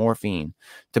doses of morphine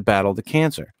to battle the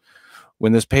cancer.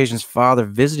 When this patient's father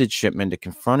visited ShipMAN to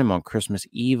confront him on Christmas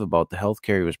Eve about the health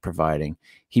care he was providing,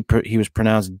 he was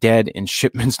pronounced dead in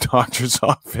ShipMAN's doctor's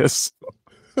office.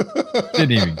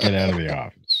 Didn't even get out of the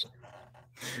office.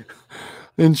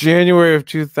 In January of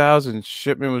 2000,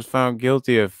 ShipMAN was found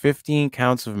guilty of 15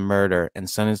 counts of murder and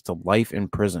sentenced to life in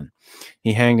prison.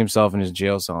 He hanged himself in his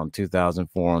jail cell in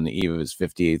 2004 on the eve of his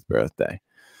 58th birthday.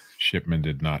 ShipMAN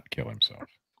did not kill himself.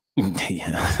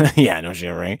 Yeah, no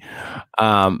shit, right?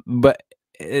 But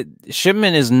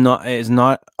ShipMAN is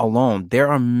not alone. There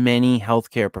are many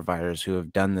healthcare providers who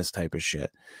have done this type of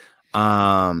shit.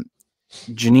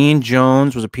 Janine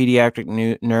Jones was a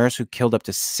pediatric nurse who killed up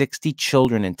to 60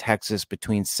 children in Texas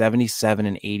between 77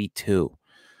 and 82.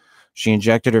 She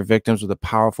injected her victims with a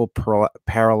powerful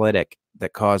paralytic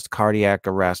that caused cardiac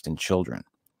arrest in children.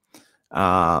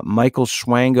 Michael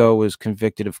Schwango was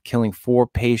convicted of killing 4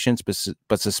 patients,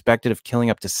 but suspected of killing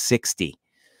up to 60.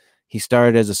 He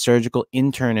started as a surgical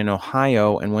intern in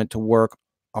Ohio and went to work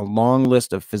a long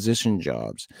list of physician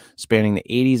jobs. Spanning the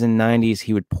 80s and 90s,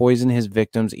 he would poison his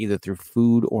victims either through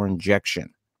food or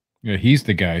injection. Yeah, he's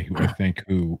the guy who I think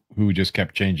who just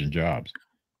kept changing jobs.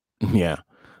 Yeah.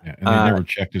 Yeah, and they never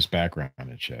checked his background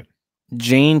and shit.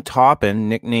 Jane Toppin,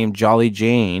 nicknamed Jolly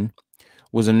Jane,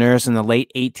 was a nurse in the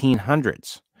late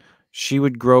 1800s. She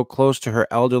would grow close to her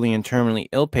elderly and terminally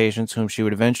ill patients, whom she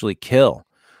would eventually kill.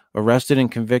 Arrested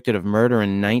and convicted of murder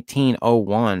in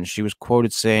 1901, she was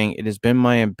quoted saying, "It has been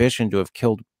my ambition to have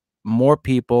killed more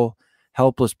people,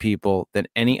 helpless people, than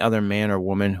any other man or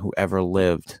woman who ever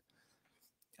lived."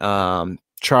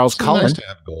 Charles Cullen. Nice to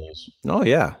have goals. Oh,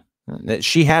 yeah.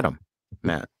 She had them,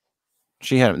 Matt.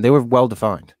 She had them. They were well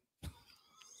defined.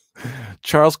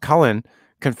 Charles Cullen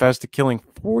confessed to killing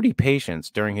 40 patients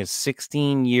during his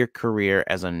 16-year career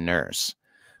as a nurse.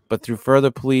 But through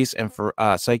further police and for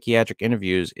psychiatric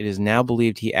interviews, it is now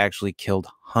believed he actually killed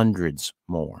hundreds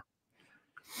more.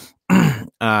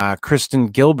 Kristen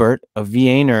Gilbert, a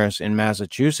VA nurse in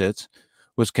Massachusetts,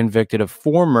 was convicted of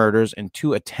 4 murders and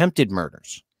 2 attempted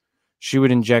murders. She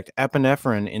would inject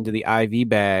epinephrine into the IV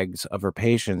bags of her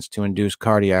patients to induce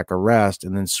cardiac arrest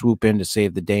and then swoop in to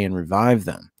save the day and revive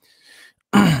them.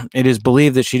 It is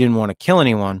believed that she didn't want to kill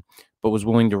anyone, but was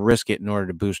willing to risk it in order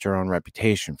to boost her own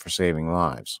reputation for saving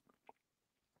lives.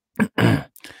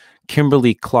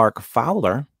 Kimberly Clark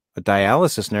Fowler, a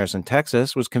dialysis nurse in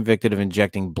Texas, was convicted of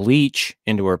injecting bleach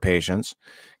into her patients,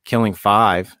 killing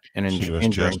 5 and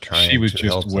injuring. She was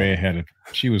just way ahead of.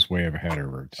 She was way ahead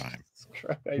of her time.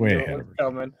 I way knew ahead it of was her.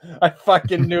 coming. I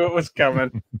fucking knew it was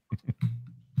coming.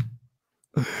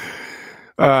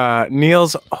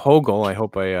 Niels Hogel, I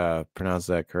hope I pronounced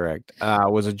that correct,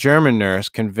 was a German nurse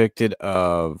convicted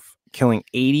of killing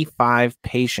 85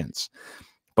 patients.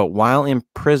 But while in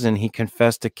prison, he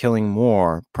confessed to killing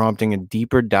more, prompting a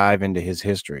deeper dive into his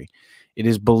history. It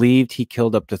is believed he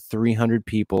killed up to 300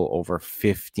 people over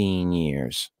 15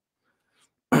 years.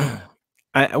 When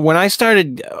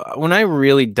I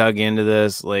really dug into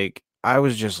this, like, I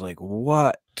was just like,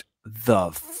 what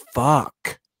the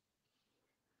fuck?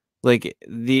 Like,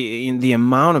 the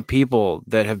amount of people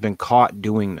that have been caught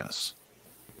doing this,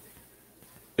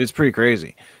 it's pretty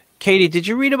crazy. Katie, did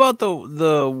you read about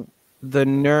the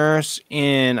nurse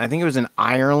in, I think it was in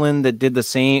Ireland, that did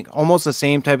almost the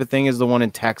same type of thing as the one in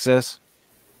Texas?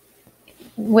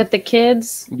 With the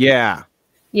kids? Yeah.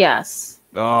 Yes.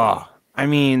 Oh, I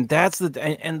mean, that's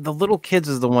and the little kids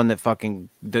is the one that fucking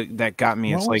that got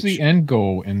me. What it's was like the end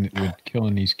goal with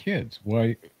killing these kids?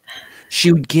 Why?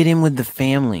 She would get in with the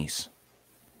families.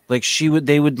 Like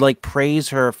they would like praise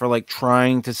her for like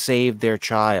trying to save their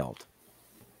child,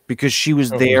 because she was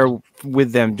there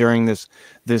with them during this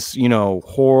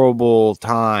horrible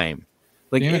time.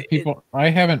 Like, damn it, people, I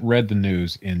haven't read the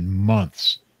news in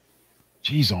months.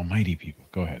 Jeez almighty, people.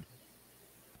 Go ahead.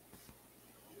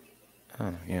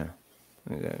 Oh, yeah.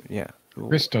 Yeah.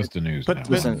 Chris does the news but now.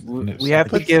 Listen, we have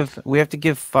to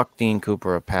give fuck Dean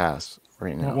Cooper a pass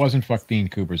right now. It wasn't fuck Dean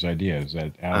Cooper's idea. It was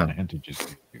that Alan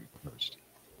Hentage's first.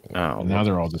 Oh, and now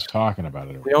they're all just talking about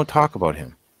it. We don't talk about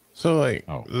him. So, like,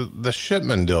 the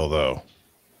ShipMAN deal, though.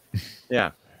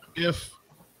 Yeah. Here's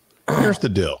the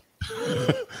deal.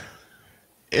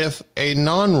 If a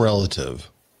non-relative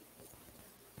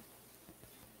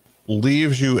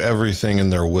leaves you everything in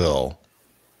their will,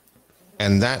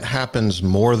 and that happens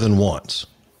more than once,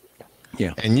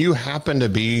 yeah, and you happen to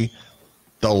be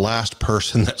the last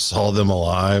person that saw them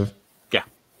alive, yeah,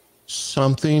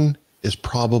 something is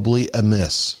probably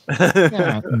amiss.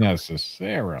 Not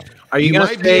necessarily. Are you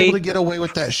might be able to get away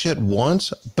with that shit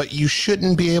once, but you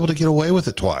shouldn't be able to get away with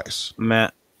it twice.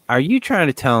 Matt, are you trying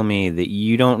to tell me that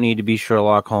you don't need to be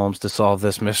Sherlock Holmes to solve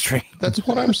this mystery? That's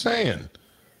what I'm saying.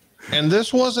 And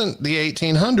this wasn't the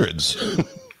 1800s.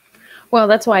 Well,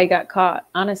 that's why he got caught.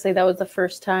 Honestly, that was the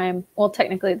first time. Well,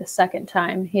 technically the second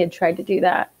time he had tried to do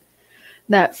that.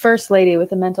 That first lady with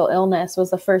the mental illness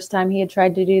was the first time he had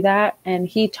tried to do that. And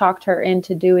he talked her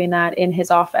into doing that in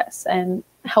his office and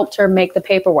helped her make the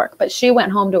paperwork. But she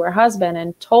went home to her husband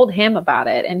and told him about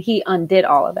it. And he undid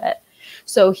all of it.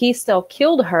 So he still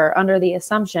killed her under the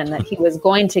assumption that he was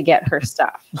going to get her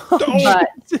stuff.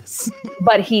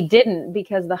 But he didn't,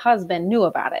 because the husband knew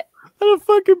about it. What a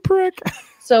fucking prick.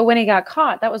 So when he got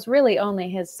caught, that was really only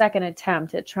his second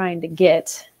attempt at trying to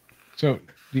get. So,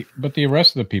 but the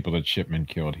rest of the people that ShipMAN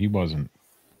killed, he wasn't.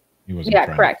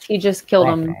 Yeah, correct. He just killed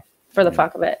them for the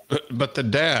fuck of it. But the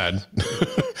dad,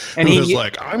 And he he was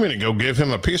like, I'm going to go give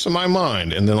him a piece of my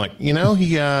mind. And then like, he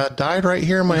died right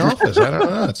here in my office. I don't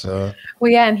know. It's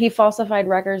Well, yeah, and he falsified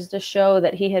records to show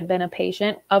that he had been a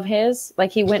patient of his.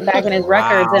 Like he went back in his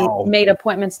records and made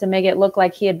appointments to make it look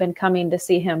like he had been coming to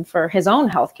see him for his own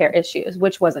healthcare issues,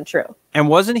 which wasn't true. And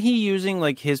wasn't he using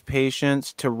like his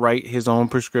patients to write his own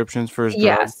prescriptions for his drugs?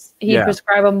 Yes, he'd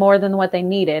prescribe them more than what they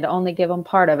needed, only give them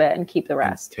part of it and keep the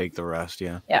rest. Take the rest,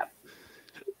 yeah. Yeah.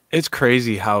 It's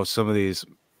crazy how some of these,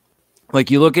 like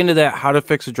you look into that how to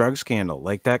fix a drug scandal,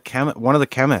 like that one of the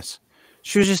chemists,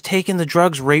 she was just taking the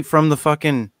drugs right from the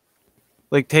fucking,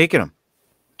 like taking them,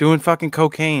 doing fucking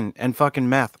cocaine and fucking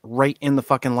meth right in the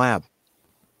fucking lab.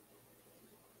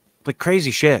 Like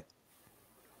crazy shit.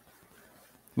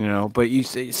 But you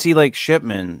see like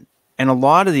ShipMAN and a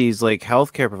lot of these like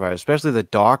healthcare providers, especially the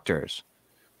doctors,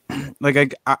 like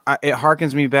it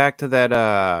harkens me back to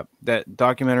that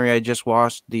documentary I just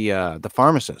watched, the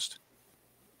pharmacist,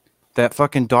 that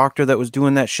fucking doctor that was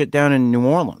doing that shit down in New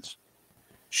Orleans.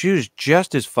 She was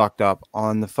just as fucked up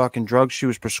on the fucking drugs she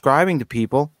was prescribing to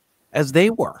people as they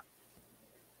were.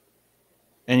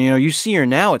 And you see her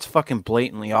now, it's fucking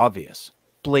blatantly obvious.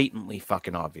 Blatantly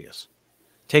fucking obvious.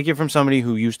 Take it from somebody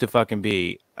who used to fucking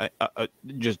be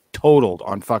just totaled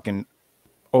on fucking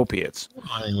opiates.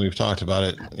 I mean, we've talked about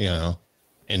it,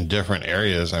 in different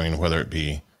areas. I mean, whether it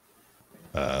be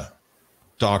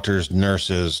doctors,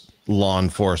 nurses, law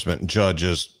enforcement,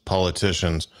 judges,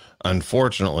 politicians.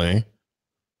 Unfortunately,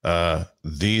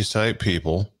 these type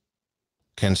people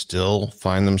can still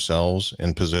find themselves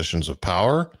in positions of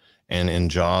power and in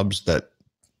jobs that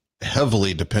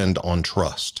heavily depend on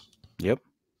trust. Yep.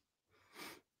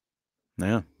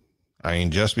 Yeah. I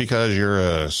mean, just because you're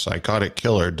a psychotic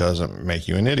killer doesn't make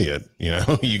you an idiot.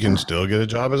 You can still get a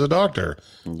job as a doctor.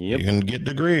 Yep. You can get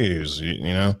degrees. You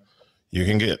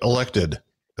can get elected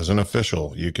as an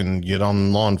official. You can get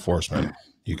on law enforcement.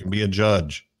 You can be a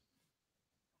judge.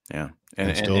 Yeah.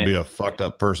 And still be a fucked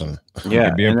up person. Yeah. It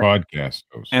could be a podcast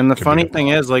host. And the funny thing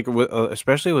is, like,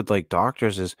 especially with like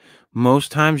doctors, is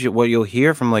most times what you'll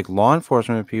hear from like law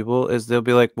enforcement people is they'll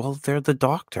be like, well, they're the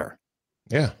doctor.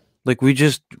 Yeah. Like we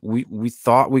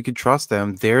thought we could trust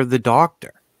them. They're the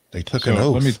doctor. They took an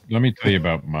oath. Let me tell you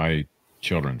about my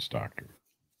children's doctor.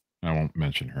 I won't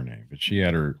mention her name, but she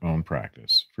had her own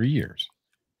practice for years.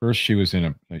 First, she was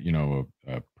in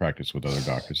a practice with other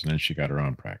doctors, and then she got her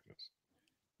own practice.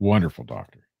 Wonderful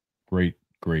doctor, great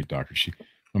doctor.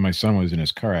 When my son was in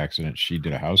his car accident, she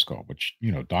did a house call, which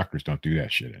doctors don't do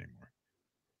that shit anymore.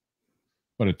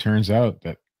 But it turns out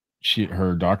that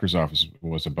her doctor's office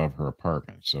was above her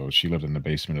apartment, so she lived in the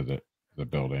basement of the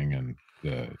building, and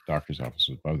the doctor's office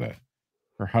was above that.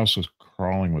 Her house was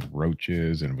crawling with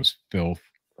roaches and was filth,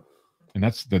 and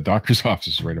that's the doctor's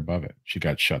office right above it. She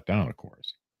got shut down, of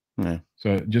course. Yeah.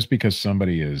 So just because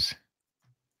somebody is,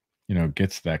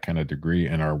 gets that kind of degree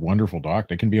and are a wonderful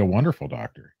doctor, they can be a wonderful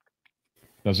doctor,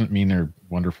 doesn't mean they're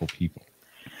wonderful people.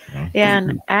 Yeah,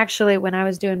 and actually, when I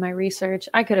was doing my research,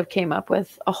 I could have came up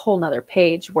with a whole nother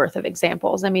page worth of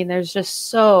examples. I mean, there's just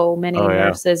so many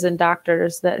nurses and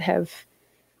doctors that have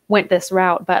went this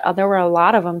route, but there were a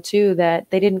lot of them too that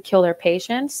they didn't kill their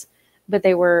patients, but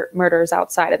they were murders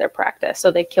outside of their practice. So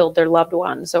they killed their loved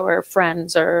ones or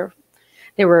friends, or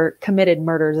they were committed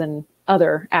murders in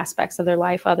other aspects of their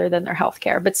life other than their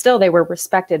healthcare. But still, they were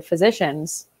respected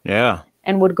physicians. Yeah.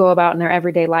 And would go about in their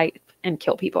everyday life and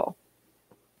kill people.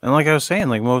 And like I was saying,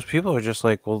 like most people are just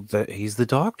like, well, he's the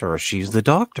doctor or she's the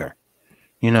doctor.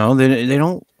 They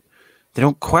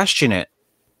don't question it.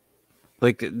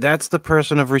 Like that's the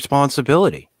person of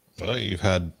responsibility. Well, you've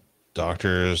had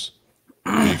doctors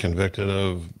be convicted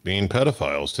of being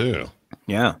pedophiles too.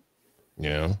 Yeah.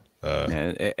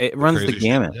 It runs the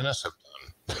gamut. Dentists have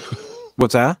done.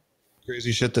 What's that?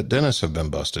 Crazy shit that dentists have been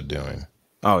busted doing.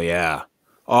 Oh yeah.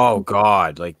 Oh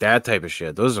God, like that type of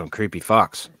shit. Those are some creepy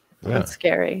fucks. Yeah. That's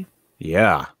scary.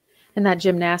 Yeah. And that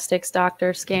gymnastics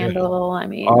doctor scandal. I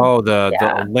mean,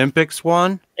 the Olympics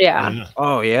one. Yeah.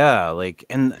 Oh yeah. Like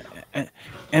and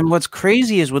what's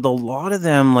crazy is with a lot of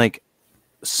them, like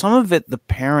some of it, the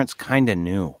parents kind of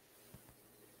knew.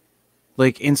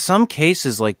 Like in some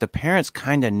cases, like the parents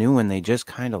kind of knew and they just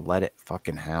kind of let it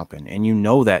fucking happen. And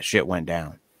that shit went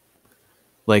down.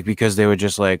 Like, because they were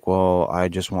just like, well, I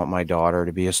just want my daughter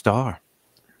to be a star.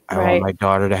 I want my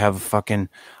daughter to have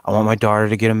I want my daughter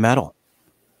to get a medal.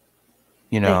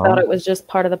 They thought it was just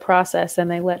part of the process and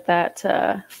they let that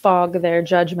fog their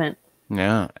judgment.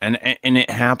 Yeah. And it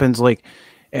happens with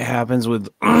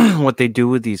what they do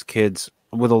with these kids,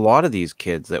 with a lot of these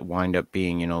kids that wind up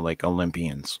being, like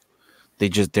Olympians.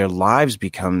 Their lives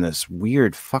become this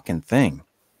weird fucking thing.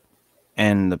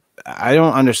 I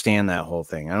don't understand that whole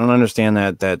thing. I don't understand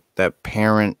that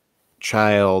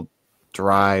parent-child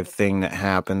drive thing that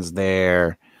happens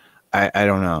there. I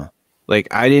don't know. Like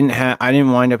I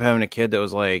didn't wind up having a kid that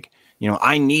was like,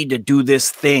 I need to do this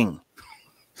thing.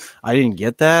 I didn't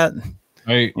get that.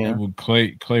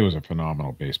 Clay was a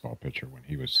phenomenal baseball pitcher when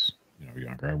he was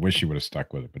younger. I wish he would have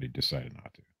stuck with it, but he decided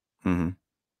not to. Mm-hmm.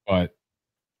 But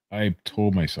I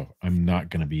told myself I'm not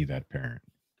going to be that parent.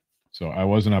 So I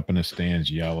wasn't up in the stands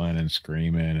yelling and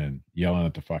screaming and yelling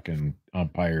at the fucking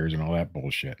umpires and all that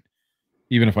bullshit,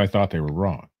 even if I thought they were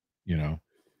wrong,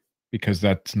 because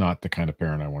that's not the kind of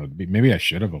parent I wanted to be. Maybe I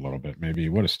should have a little bit. Maybe he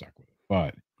would have stuck with it.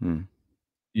 But,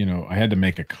 I had to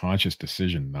make a conscious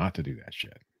decision not to do that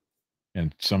shit.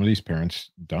 And some of these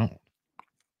parents don't,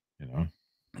 Yeah.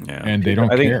 And they don't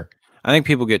care. I think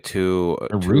people get too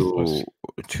ruthless.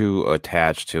 Too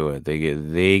attached to it.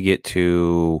 They get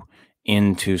too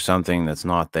into something that's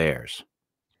not theirs.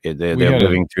 They're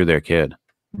living through their kid.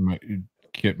 My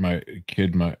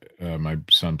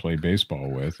son played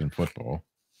baseball with and football.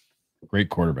 Great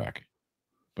quarterback,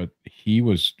 but he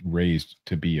was raised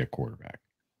to be a quarterback.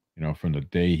 From the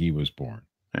day he was born.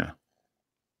 Yeah.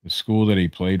 The school that he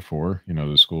played for,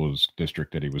 the school's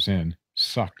district that he was in,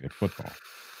 sucked at football.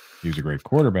 He was a great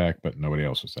quarterback, but nobody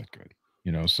else was that good.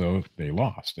 So they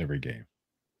lost every game.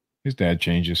 His dad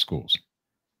changed his schools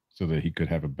so that he could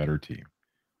have a better team.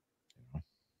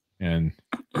 And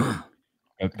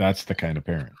that's the kind of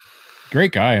parent.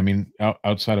 Great guy. I mean,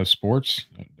 outside of sports,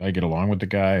 I get along with the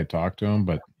guy. I talk to him,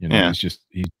 but he's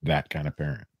that kind of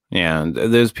parent. Yeah, and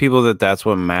there's people that's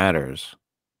what matters.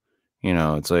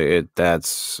 It's like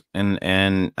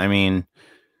and I mean,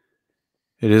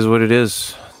 it is what it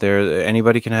is.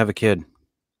 Anybody can have a kid,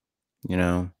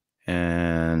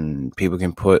 and people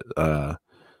can put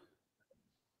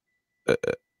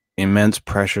immense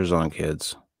pressures on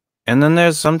kids. And then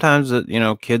there's sometimes that,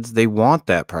 kids, they want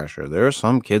that pressure. There are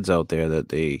some kids out there that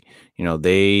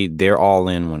they're all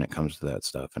in when it comes to that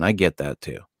stuff. And I get that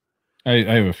too. I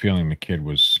have a feeling the kid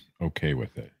was okay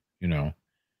with it,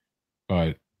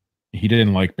 but he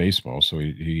didn't like baseball. So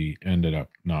he ended up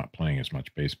not playing as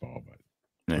much baseball,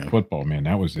 but football, man,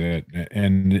 that was it.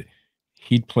 And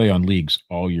he'd play on leagues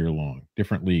all year long,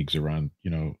 different leagues around,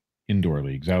 indoor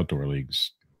leagues, outdoor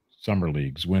leagues, summer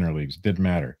leagues, winter leagues, didn't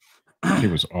matter. He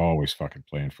was always fucking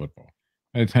playing football.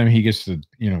 By the time he gets to,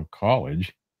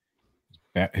 college,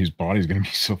 his body's going to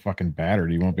be so fucking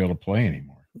battered he won't be able to play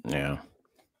anymore. Yeah.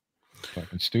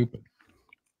 Fucking stupid.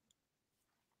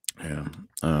 Yeah.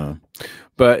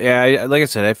 But yeah, like I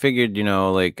said, I figured,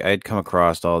 I'd come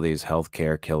across all these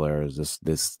healthcare killers.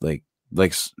 This like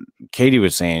Katie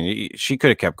was saying, she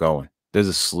could have kept going. There's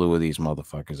a slew of these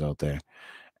motherfuckers out there.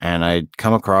 And I'd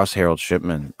come across Harold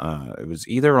Shipman. It was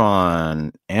either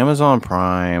on Amazon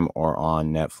Prime or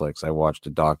on Netflix. I watched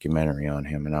a documentary on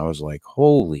him, and I was like,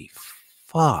 holy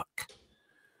fuck.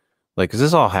 Like, because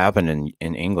this all happened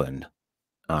in England,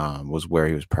 was where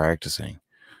he was practicing.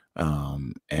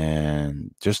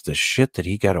 And just the shit that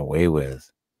he got away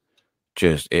with,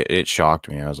 it shocked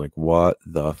me. I was like, what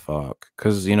the fuck?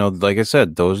 Because, like I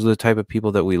said, those are the type of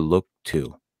people that we look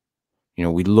to.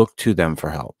 We look to them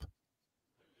for help.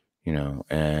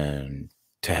 And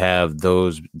to have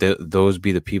those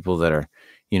be the people that are,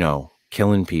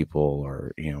 killing people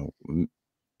or,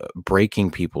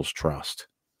 breaking people's trust.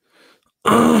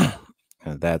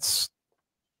 That's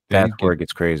where it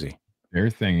gets crazy. Their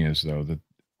thing is, though, that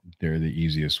they're the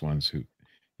easiest ones who,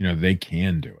 they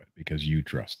can do it because you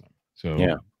trust them. So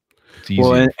yeah. It's easy,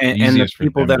 well, and the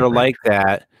people that are like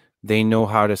that, they know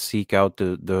how to seek out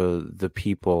the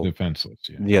people defenseless.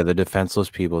 Yeah, the defenseless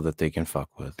people that they can fuck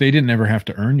with. They didn't ever have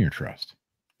to earn your trust.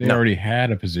 They already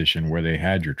had a position where they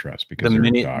had your trust because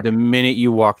the minute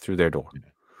you walk through their door,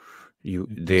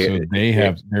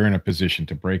 they're in a position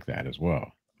to break that as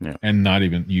well. Yeah, and not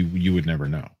even you would never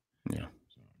know. Yeah,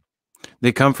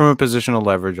 they come from a position of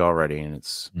leverage already, and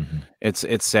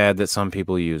it's sad that some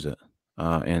people use it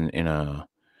in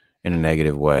a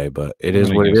negative way, but it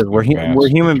is what it is. We're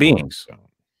human beings.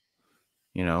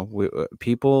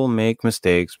 People make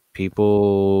mistakes.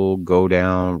 People go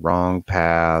down wrong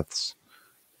paths.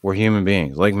 We're human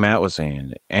beings. Like Matt was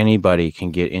saying, anybody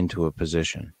can get into a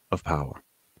position of power.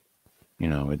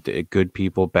 Good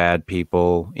people, bad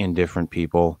people, indifferent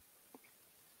people.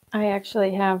 I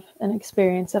actually have an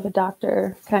experience of a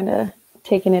doctor kind of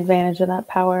taking advantage of that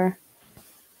power.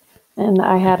 And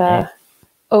I had a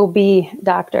OB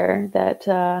doctor that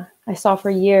I saw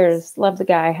for years, loved the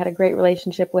guy, had a great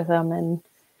relationship with him, and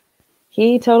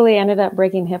he totally ended up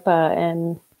breaking HIPAA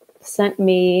and sent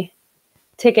me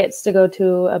tickets to go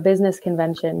to a business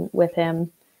convention with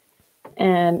him.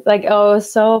 And like, oh, it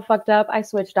was so fucked up. I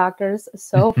switched doctors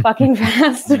so fucking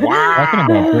fast. Wow. Talking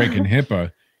about breaking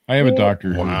HIPAA, I have a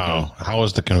doctor. Wow. How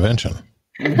was the convention?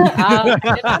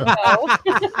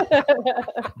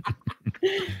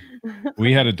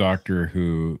 We had a doctor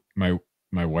who my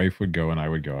wife would go and I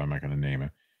would go. I'm not going to name him,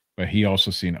 but he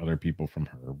also seen other people from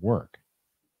her work,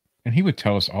 and he would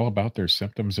tell us all about their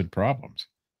symptoms and problems,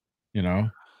 you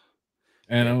know.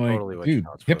 And I'm like, totally dude,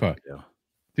 HIPAA,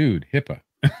 dude, HIPAA.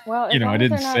 Well, you know, I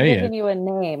didn't they're not say giving it. you a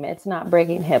name, it's not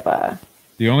breaking HIPAA.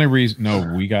 The only reason,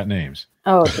 no, we got names.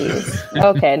 Oh, geez.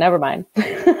 Okay, never mind.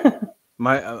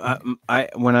 When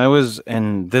I was,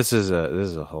 and this is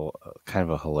a whole kind of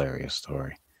a hilarious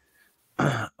story.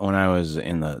 When I was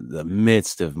in the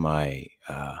midst of my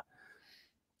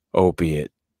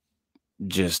opiate,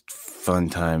 just fun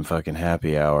time, fucking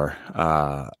happy hour,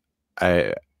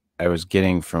 I was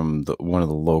getting from one of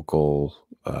the local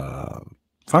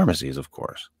pharmacies, of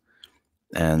course,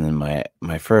 and then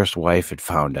my first wife had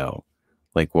found out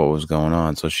like what was going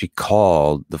on, so she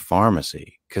called the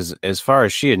pharmacy because as far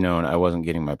as she had known, I wasn't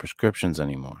getting my prescriptions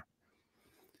anymore.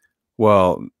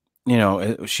 Well, you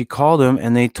know, she called him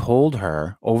and they told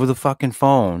her over the fucking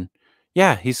phone,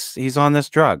 yeah, he's on this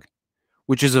drug,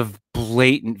 which is a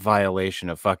blatant violation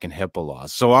of fucking HIPAA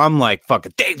laws. So I'm like,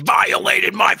 fucking, they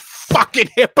violated my fucking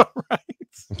HIPAA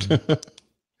rights.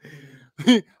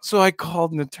 So I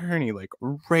called an attorney like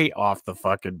right off the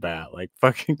fucking bat, like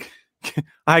fucking.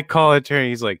 I call attorney.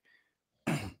 He's like,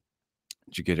 "Did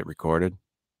you get it recorded?"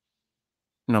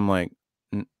 And I'm like,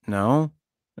 "No."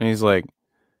 And he's like,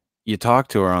 "You talked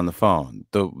to her on the phone,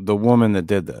 the woman that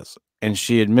did this, and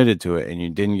she admitted to it, and you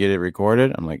didn't get it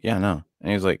recorded." I'm like, "Yeah, no."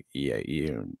 And he's like, "Yeah,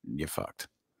 you fucked."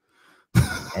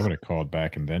 I would have called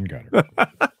back and then got her.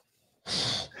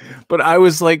 But I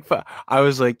was like,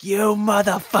 "You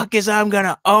motherfuckers, I'm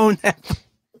gonna own that."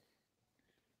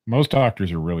 Most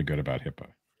doctors are really good about HIPAA,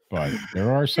 but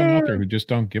there are some out there who just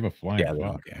don't give a flying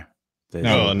fuck.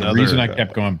 No, the reason I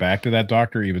kept going back to that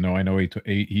doctor, even though I know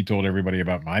he told everybody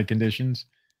about my conditions,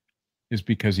 is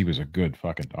because he was a good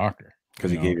fucking doctor.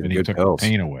 Because he gave you and he took pills. the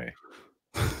pain away.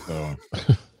 So,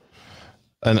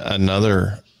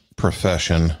 another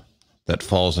profession that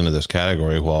falls into this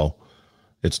category, while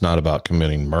it's not about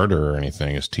committing murder or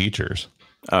anything, is teachers.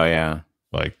 Oh yeah,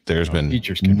 like there's been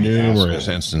teachers numerous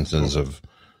instances of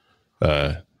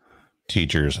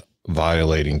teachers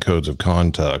violating codes of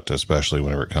conduct, especially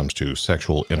whenever it comes to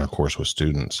sexual intercourse with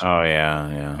students. Oh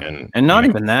yeah. And not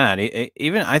even that.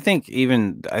 I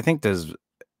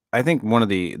think one of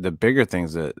the bigger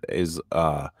things that is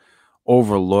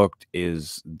overlooked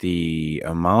is the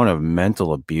amount of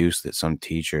mental abuse that some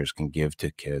teachers can give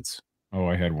to kids. Oh,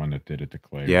 I had one that did it to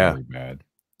Clay. Yeah, really bad.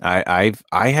 I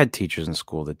had teachers in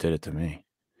school that did it to me.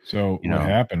 So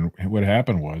what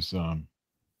happened was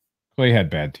Clay had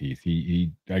bad teeth.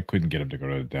 I couldn't get him to go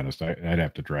to the dentist. I'd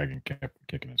have to drag him, kept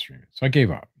kicking and screaming. So I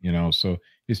gave up, so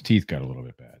his teeth got a little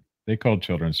bit bad. They called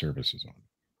children's services on him.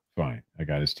 Fine. I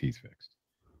got his teeth fixed.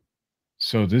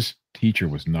 So this teacher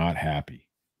was not happy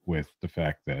with the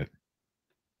fact that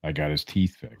I got his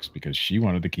teeth fixed because she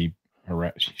wanted to keep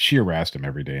she harassed him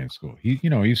every day in school.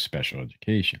 He's special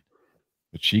education,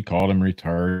 but she called him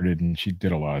retarded and she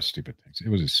did a lot of stupid things. It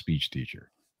was a speech teacher.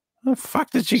 How the fuck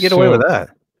did she get away with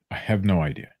that? I have no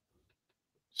idea.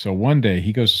 So one day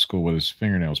he goes to school with his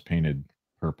fingernails painted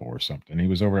purple or something. He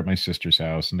was over at my sister's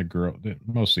house, and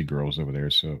mostly girls over there.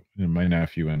 So my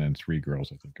nephew and then 3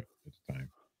 girls, I think, at the time.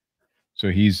 So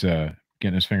he's getting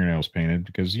his fingernails painted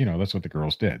because, that's what the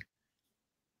girls did.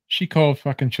 She called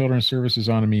fucking children's services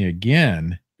on me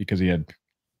again because he had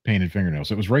painted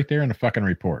fingernails. It was right there in the fucking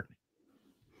report.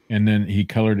 And then he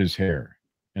colored his hair,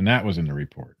 and that was in the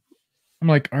report. I'm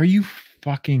like, are you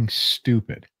fucking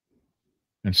stupid?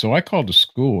 And so I called the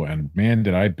school, and man,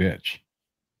 did I bitch,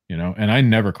 and I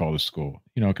never called the school,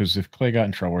 because if Clay got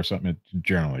in trouble or something, it's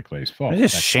generally Clay's fault. I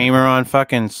just shame her on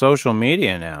fucking social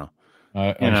media now.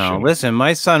 Listen,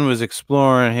 my son was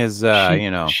exploring his,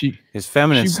 his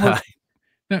feminine side.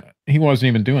 No, he wasn't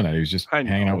even doing that. He was just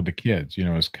hanging out with the kids,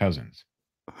 his cousins.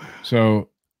 So,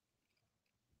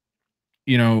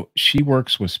 she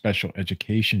works with special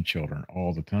education children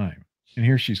all the time. And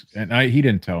here he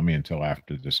didn't tell me until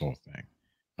after this whole thing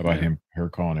about her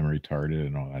calling him retarded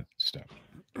and all that stuff.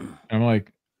 And I'm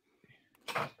like,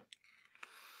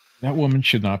 that woman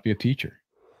should not be a teacher.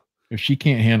 If she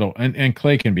can't handle, and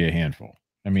Clay can be a handful.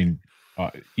 I mean,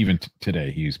 even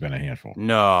today, he's been a handful.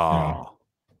 No.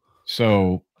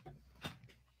 So.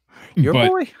 Your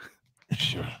boy?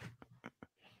 Sure.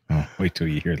 Oh, wait till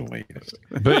you hear the latest.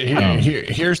 But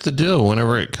here's the deal.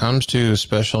 Whenever it comes to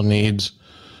special needs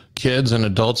kids and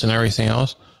adults and everything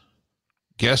else,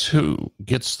 guess who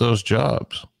gets those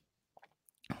jobs?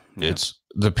 Yeah. It's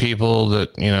the people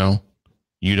that,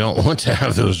 you don't want to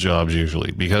have those jobs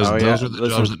usually, because those are the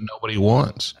jobs that nobody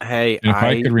wants. Hey, and if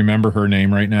I could remember her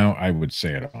name right now, I would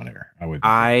say it on air.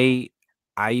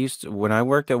 I used to, when I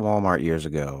worked at Walmart years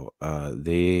ago,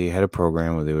 they had a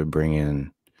program where they would bring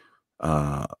in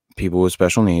people with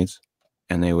special needs,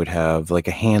 and they would have like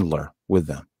a handler with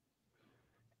them.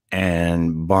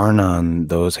 And bar none,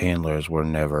 those handlers were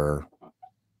never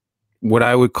what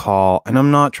I would call, and I'm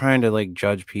not trying to like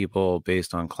judge people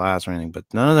based on class or anything, but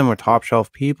none of them were top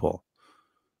shelf people.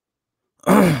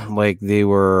 Like they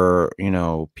were,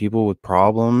 people with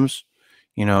problems.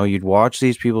 You'd watch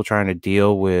these people trying to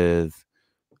deal with,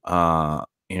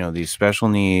 these special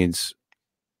needs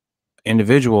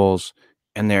individuals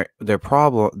and their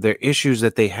issues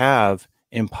that they have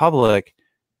in public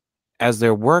as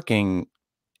they're working.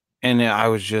 And I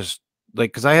was just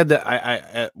like, because I had I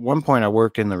at one point I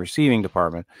worked in the receiving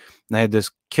department, and I had this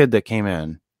kid that came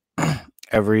in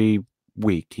every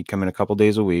week. He'd come in a couple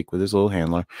days a week with his little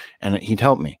handler, and he'd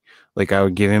help me. Like I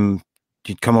would give him,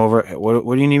 he'd come over.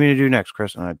 What do you need me to do next,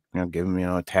 Chris? And I'd give him,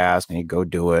 a task, and he'd go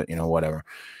do it, whatever.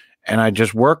 And I'd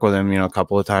just work with him, a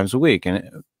couple of times a week,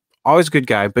 and always a good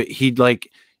guy. But he'd like,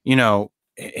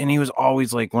 and he was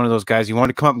always like one of those guys. He wanted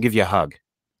to come up and give you a hug.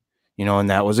 And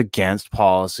that was against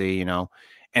policy,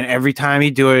 and every time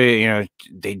he'd do it,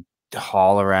 they'd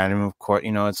holler at him, of course,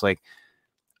 it's like,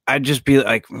 I'd just be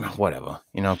like, whatever,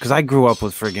 because I grew up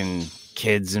with friggin'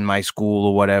 kids in my school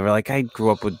or whatever. Like I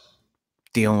grew up with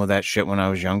dealing with that shit when I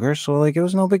was younger. So like, it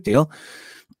was no big deal.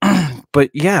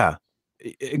 But yeah,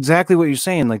 exactly what you're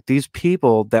saying. Like these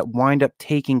people that wind up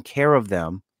taking care of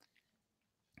them,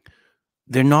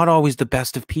 they're not always the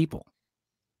best of people.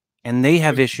 And they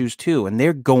have issues too, and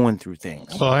they're going through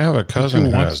things. So I have a cousin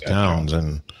who has Downs,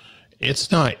 and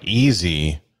it's not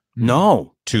easy.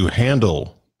 No, to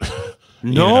handle.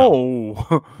 No,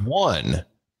 one,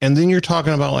 and then you're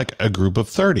talking about like a group of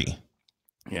 30.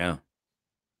 Yeah,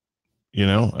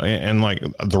 and like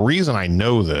the reason I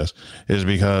know this is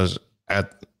because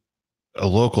at a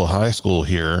local high school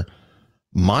here,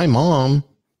 my mom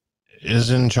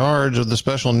is in charge of the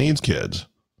special needs kids.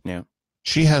 Yeah.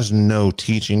 She has no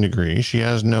teaching degree. She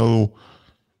has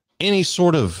any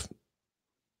sort of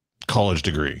college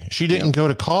degree. She didn't go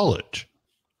to college.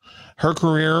 Her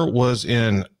career was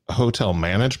in hotel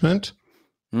management.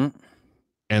 And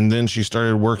then she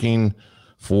started working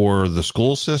for the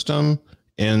school system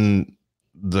in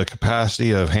the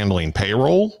capacity of handling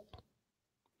payroll.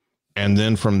 And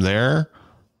then from there,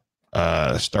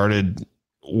 started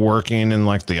working in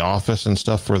like the office and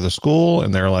stuff for the school,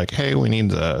 and they're like, hey, we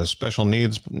need a special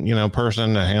needs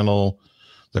person to handle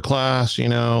the class,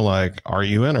 like, are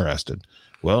you interested?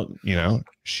 Well,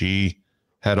 she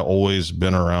had always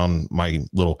been around my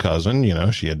little cousin,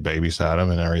 she had babysat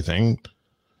him and everything,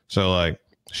 so like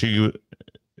she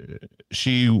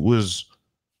was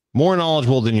more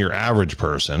knowledgeable than your average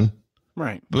person.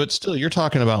 Right. But still, you're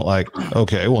talking about like,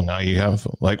 okay, well, now you have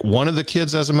like one of the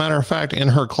kids, as a matter of fact, in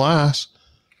her class,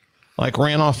 like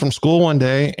ran off from school one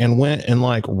day and went and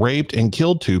like raped and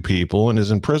killed 2 people and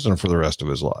is in prison for the rest of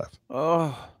his life.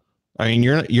 Oh, I mean,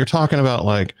 you're talking about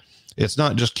like, it's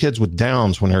not just kids with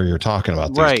Downs whenever you're talking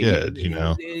about these kids,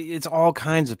 it's all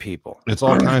kinds of people. It's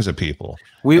all kinds of people.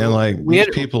 These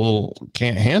people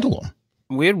can't handle them.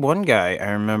 We had one guy,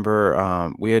 I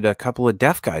remember, we had a couple of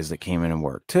deaf guys that came in and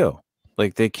worked too.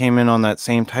 Like they came in on that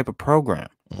same type of program,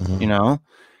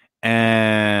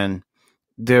 and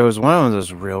there was one of them that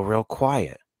was real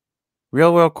quiet.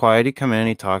 Real quiet. He'd come in,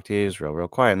 he'd talk to you, he was real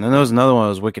quiet. And then there was another one that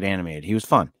was wicked animated. He was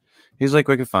fun. He was like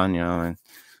wicked fun, and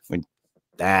we'd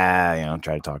try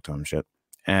to talk to him shit.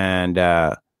 And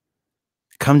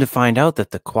come to find out that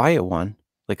the quiet one,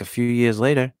 like a few years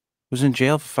later, was in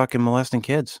jail for fucking molesting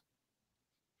kids.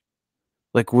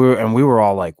 Like we were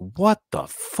all like, what the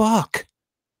fuck?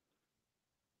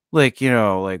 Like,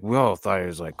 like we all thought he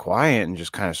was like quiet and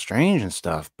just kind of strange and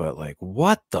stuff, but like,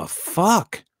 what the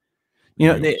fuck?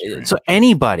 So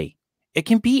anybody, it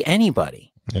can be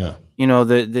anybody. Yeah.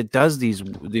 That does these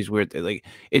weird things. Like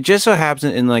it just so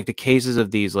happens in like the cases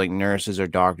of these like nurses or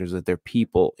doctors that they're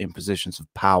people in positions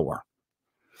of power.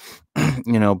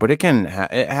 But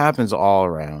it happens all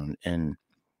around, and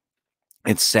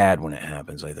it's sad when it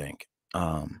happens, I think.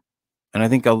 And I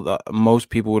think most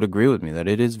people would agree with me that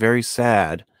it is very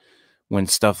sad when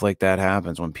stuff like that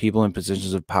happens, when people in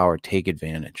positions of power take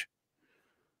advantage.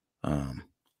 We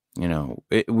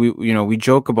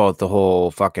joke about the whole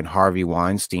fucking Harvey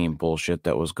Weinstein bullshit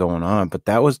that was going on, but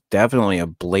that was definitely a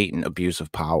blatant abuse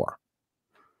of power.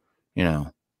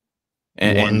 And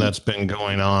one that's been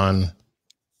going on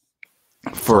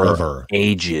for Forever.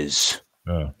 ages.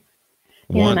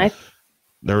 One, and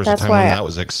there was a that's time why when that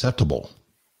was acceptable.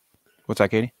 What's that,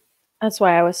 Katie? that's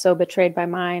why I was so betrayed by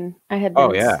mine. I had Oh,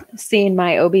 been yeah. seeing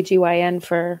my OBGYN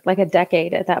for like a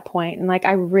decade at that point. And like,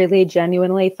 I really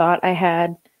genuinely thought I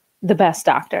had the best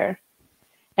doctor.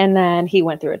 And then he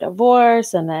went through a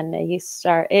divorce, and then it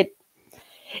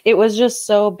was just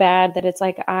so bad that it's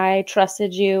like, I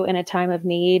trusted you in a time of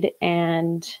need,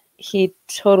 and he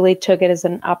totally took it as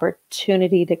an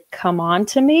opportunity to come on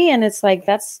to me. And it's like,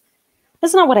 that's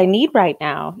not what I need right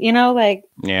now. You know, like,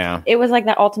 Yeah. it was like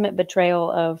that ultimate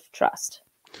betrayal of trust.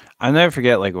 I'll never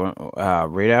forget, like, when,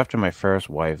 right after my first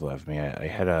wife left me, I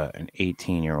had an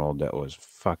 18-year-old that was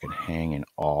fucking hanging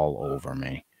all over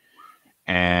me.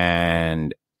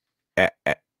 And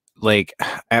like,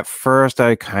 at first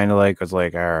I kind of like was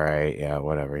like, all right, yeah,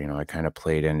 whatever, you know, I kind of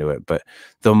played into it. But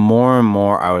the more and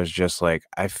more I was just like,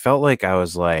 I felt like I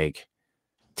was like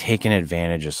taking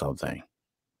advantage of something.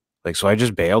 Like, so I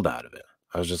just bailed out of it.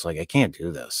 I was just like, I can't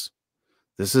do this.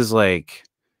 This is like,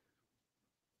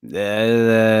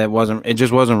 it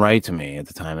just wasn't right to me at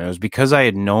the time. And it was because I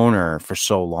had known her for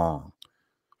so long,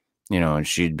 you know, and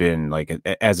she'd been like,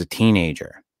 as a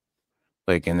teenager,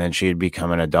 like, and then she'd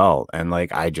become an adult. And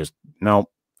like,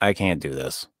 nope, I can't do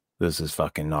this. This is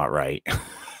fucking not right.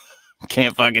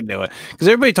 Can't fucking do it. Because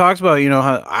everybody talks about, you know,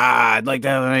 how, I'd like to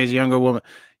have a nice younger woman,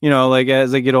 you know, like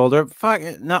as they get older. Fuck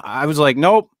it. No, I was like,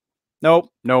 nope.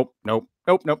 Well, when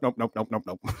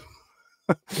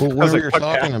we were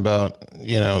talking about,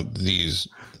 you know, these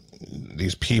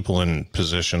people in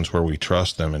positions where we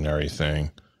trust them and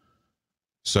everything,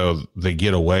 so they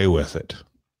get away with it,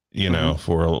 you know,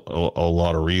 for a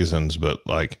lot of reasons, but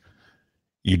like,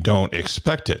 you don't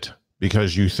expect it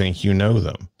because you think you know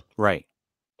them, right?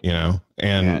 You know,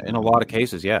 and in a lot of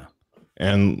cases, yeah.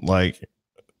 And like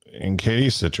in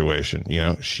Katie's situation, you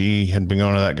know, she had been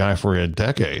going to that guy for a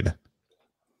decade.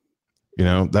 You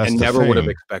know, that's and the never thing. would have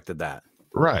expected that.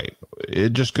 Right.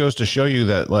 It just goes to show you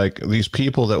that like these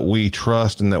people that we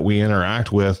trust and that we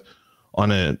interact with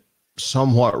on a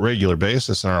somewhat regular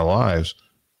basis in our lives,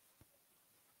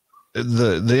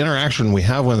 the interaction we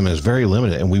have with them is very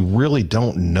limited, and we really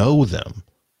don't know them.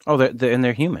 Oh,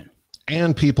 they're human.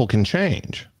 And people can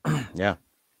change. Yeah.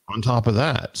 On top of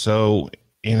that. So,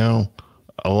 you know,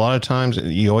 a lot of times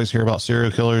you always hear about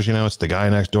serial killers, you know, it's the guy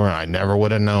next door. And I never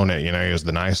would have known it. You know, he was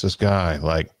the nicest guy.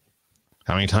 Like,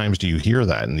 how many times do you hear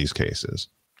that in these cases?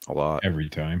 A lot. Every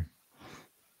time.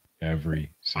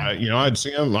 You know, I'd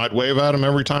see him, I'd wave at him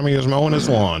every time he was mowing his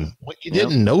lawn. Well, you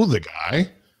didn't know the guy.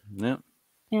 Yeah.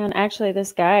 And actually,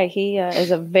 this guy, he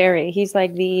he's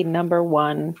like the number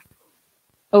one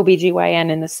OBGYN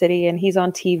in the city, and he's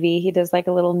on TV. He does like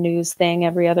a little news thing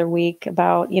every other week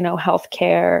about, you know,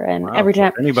 healthcare. And every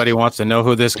time anybody wants to know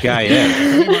who this guy is,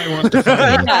 anybody wants to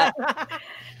find him.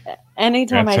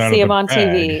 Anytime I see him on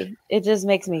TV, it just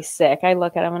makes me sick. I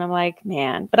look at him and I'm like,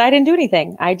 man, but I didn't do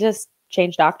anything. I just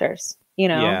changed doctors, you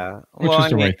know? Yeah. Which is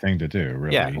the right thing to do,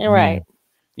 really. Yeah. You're right.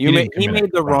 He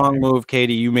made the wrong move,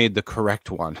 Katie. You made the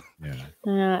correct one.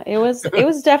 Yeah. It was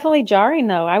definitely jarring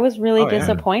though. I was really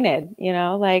disappointed, you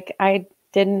know, like I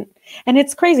didn't, and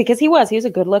it's crazy because he was a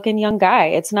good looking young guy.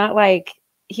 It's not like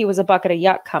he was a bucket of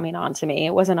yuck coming on to me.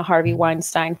 It wasn't a Harvey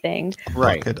Weinstein thing.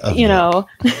 Right. You know,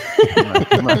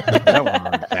 that one in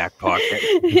the back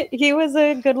pocket. He was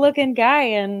a good looking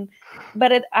guy.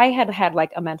 But I had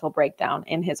like a mental breakdown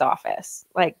in his office,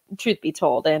 like truth be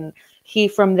told. And he,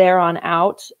 from there on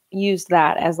out, used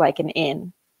that as like an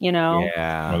in, you know?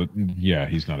 Yeah. Well, yeah,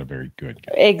 he's not a very good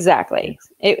guy. Exactly.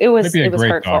 It was maybe a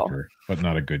great hurtful. doctor, but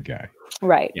not a good guy.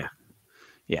 Right.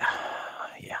 Yeah.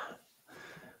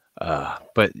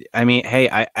 But I mean,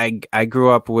 hey, I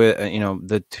grew up with, you know,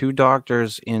 the two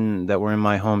doctors that were in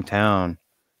my hometown,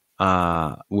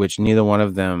 which neither one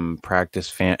of them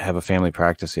have a family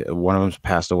practice. One of them's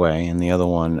passed away, and the other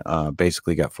one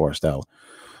basically got forced out.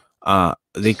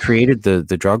 They created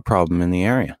the drug problem in the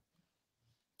area.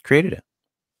 Created it.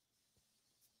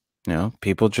 You know,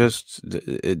 people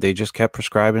they just kept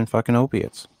prescribing fucking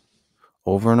opiates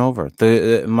over and over.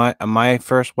 My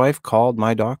first wife called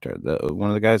my doctor, one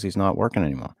of the guys. He's not working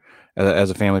anymore as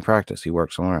a family practice. He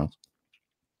works somewhere else.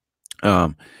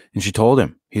 And she told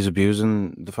him he's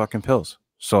abusing the fucking pills.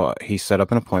 So he set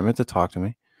up an appointment to talk to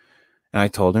me, and I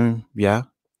told him, yeah.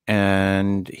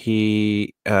 And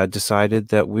he decided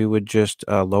that we would just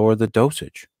lower the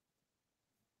dosage.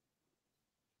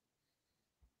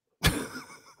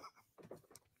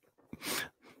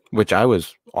 Which I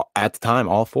was at the time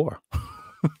all for.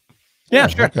 Yeah,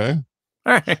 sure. Okay.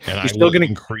 All right. And You're I still will going to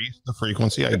increase the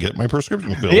frequency I get my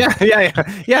prescription filled. Yeah.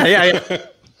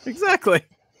 Exactly.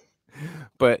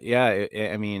 But yeah,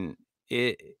 I mean,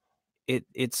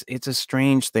 it's a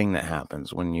strange thing that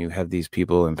happens when you have these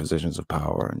people in positions of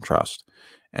power and trust,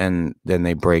 and then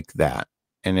they break that,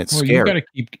 and it's Well, you scary. got to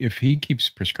keep, if he keeps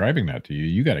prescribing that to you,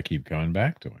 you got to keep going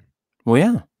back to him. Well,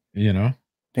 yeah, You know,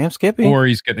 damn Skippy. or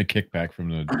he's getting a kickback from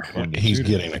the one that's He's sued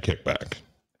him. getting a kickback.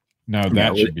 No,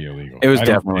 that should be illegal. It was I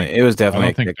don't definitely think- I a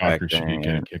don't think kickback doctors should be thing,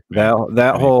 getting and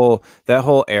kickback. that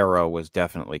whole era was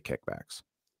definitely kickbacks.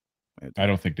 I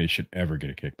don't think they should ever get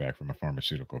a kickback from a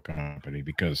pharmaceutical company,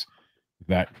 because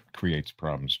that creates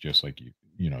problems, just like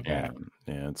you know that.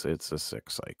 Yeah, it's a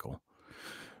sick cycle.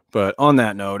 But on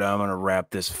that note, I'm gonna wrap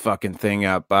this fucking thing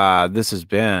up. This has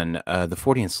been the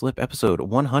Fortean Slip episode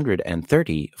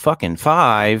 130 fucking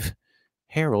 5.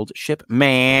 Harold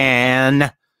ShipMAN.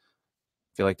 If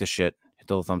you like this shit, hit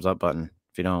the little thumbs up button.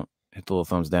 If you don't, hit the little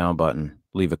thumbs down button.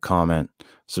 Leave a comment.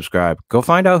 Subscribe. Go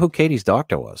find out who Katie's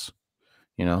doctor was.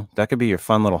 You know, that could be your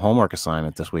fun little homework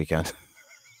assignment this weekend.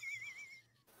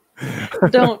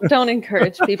 Don't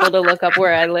encourage people to look up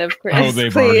where I live, Chris. Oh,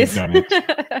 they've please. already done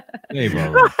it. They've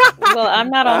already. Well, I'm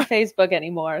not on Facebook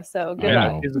anymore, so good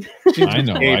I luck. know. I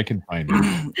know. I can find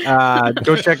it.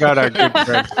 Go check out our good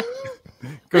friend.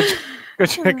 Go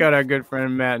check out our good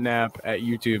friend Matt Knapp at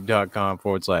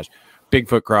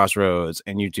youtube.com/Bigfoot Crossroads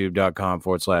and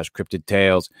youtube.com/Cryptid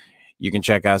Tales. You can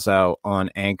check us out on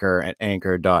Anchor at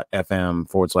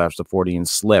anchor.fm/The Fortean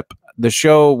Slip. The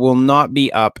show will not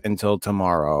be up until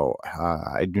tomorrow.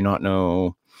 I do not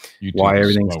know why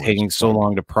everything's taking so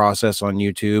long to process on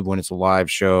YouTube when it's a live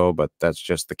show, but that's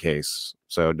just the case.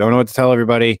 So don't know what to tell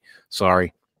everybody.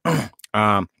 Sorry.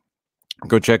 Go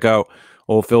check out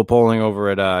old Phil Poling over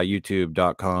at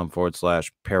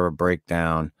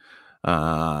youtube.com/Parabreakdown.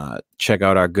 Check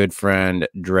out our good friend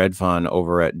Dreadfun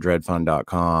over at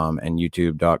dreadfun.com and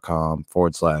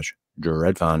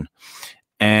youtube.com/Dreadfun.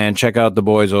 And check out the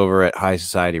boys over at High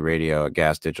Society Radio at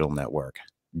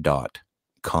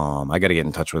gasdigitalnetwork.com. I got to get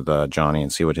in touch with Johnny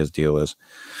and see what his deal is,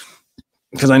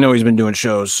 because I know he's been doing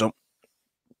shows, so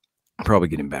I'll probably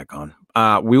get him back on.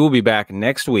 We will be back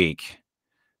next week,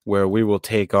 where we will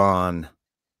take on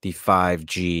the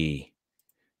 5G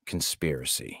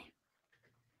conspiracy.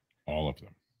 All of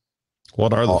them.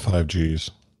 What are the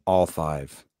 5Gs? All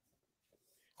 5.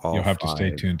 You'll have to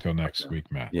stay tuned till next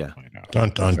week, Matt. Yeah.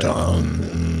 Dun, dun,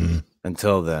 dun.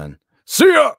 Until then, see ya!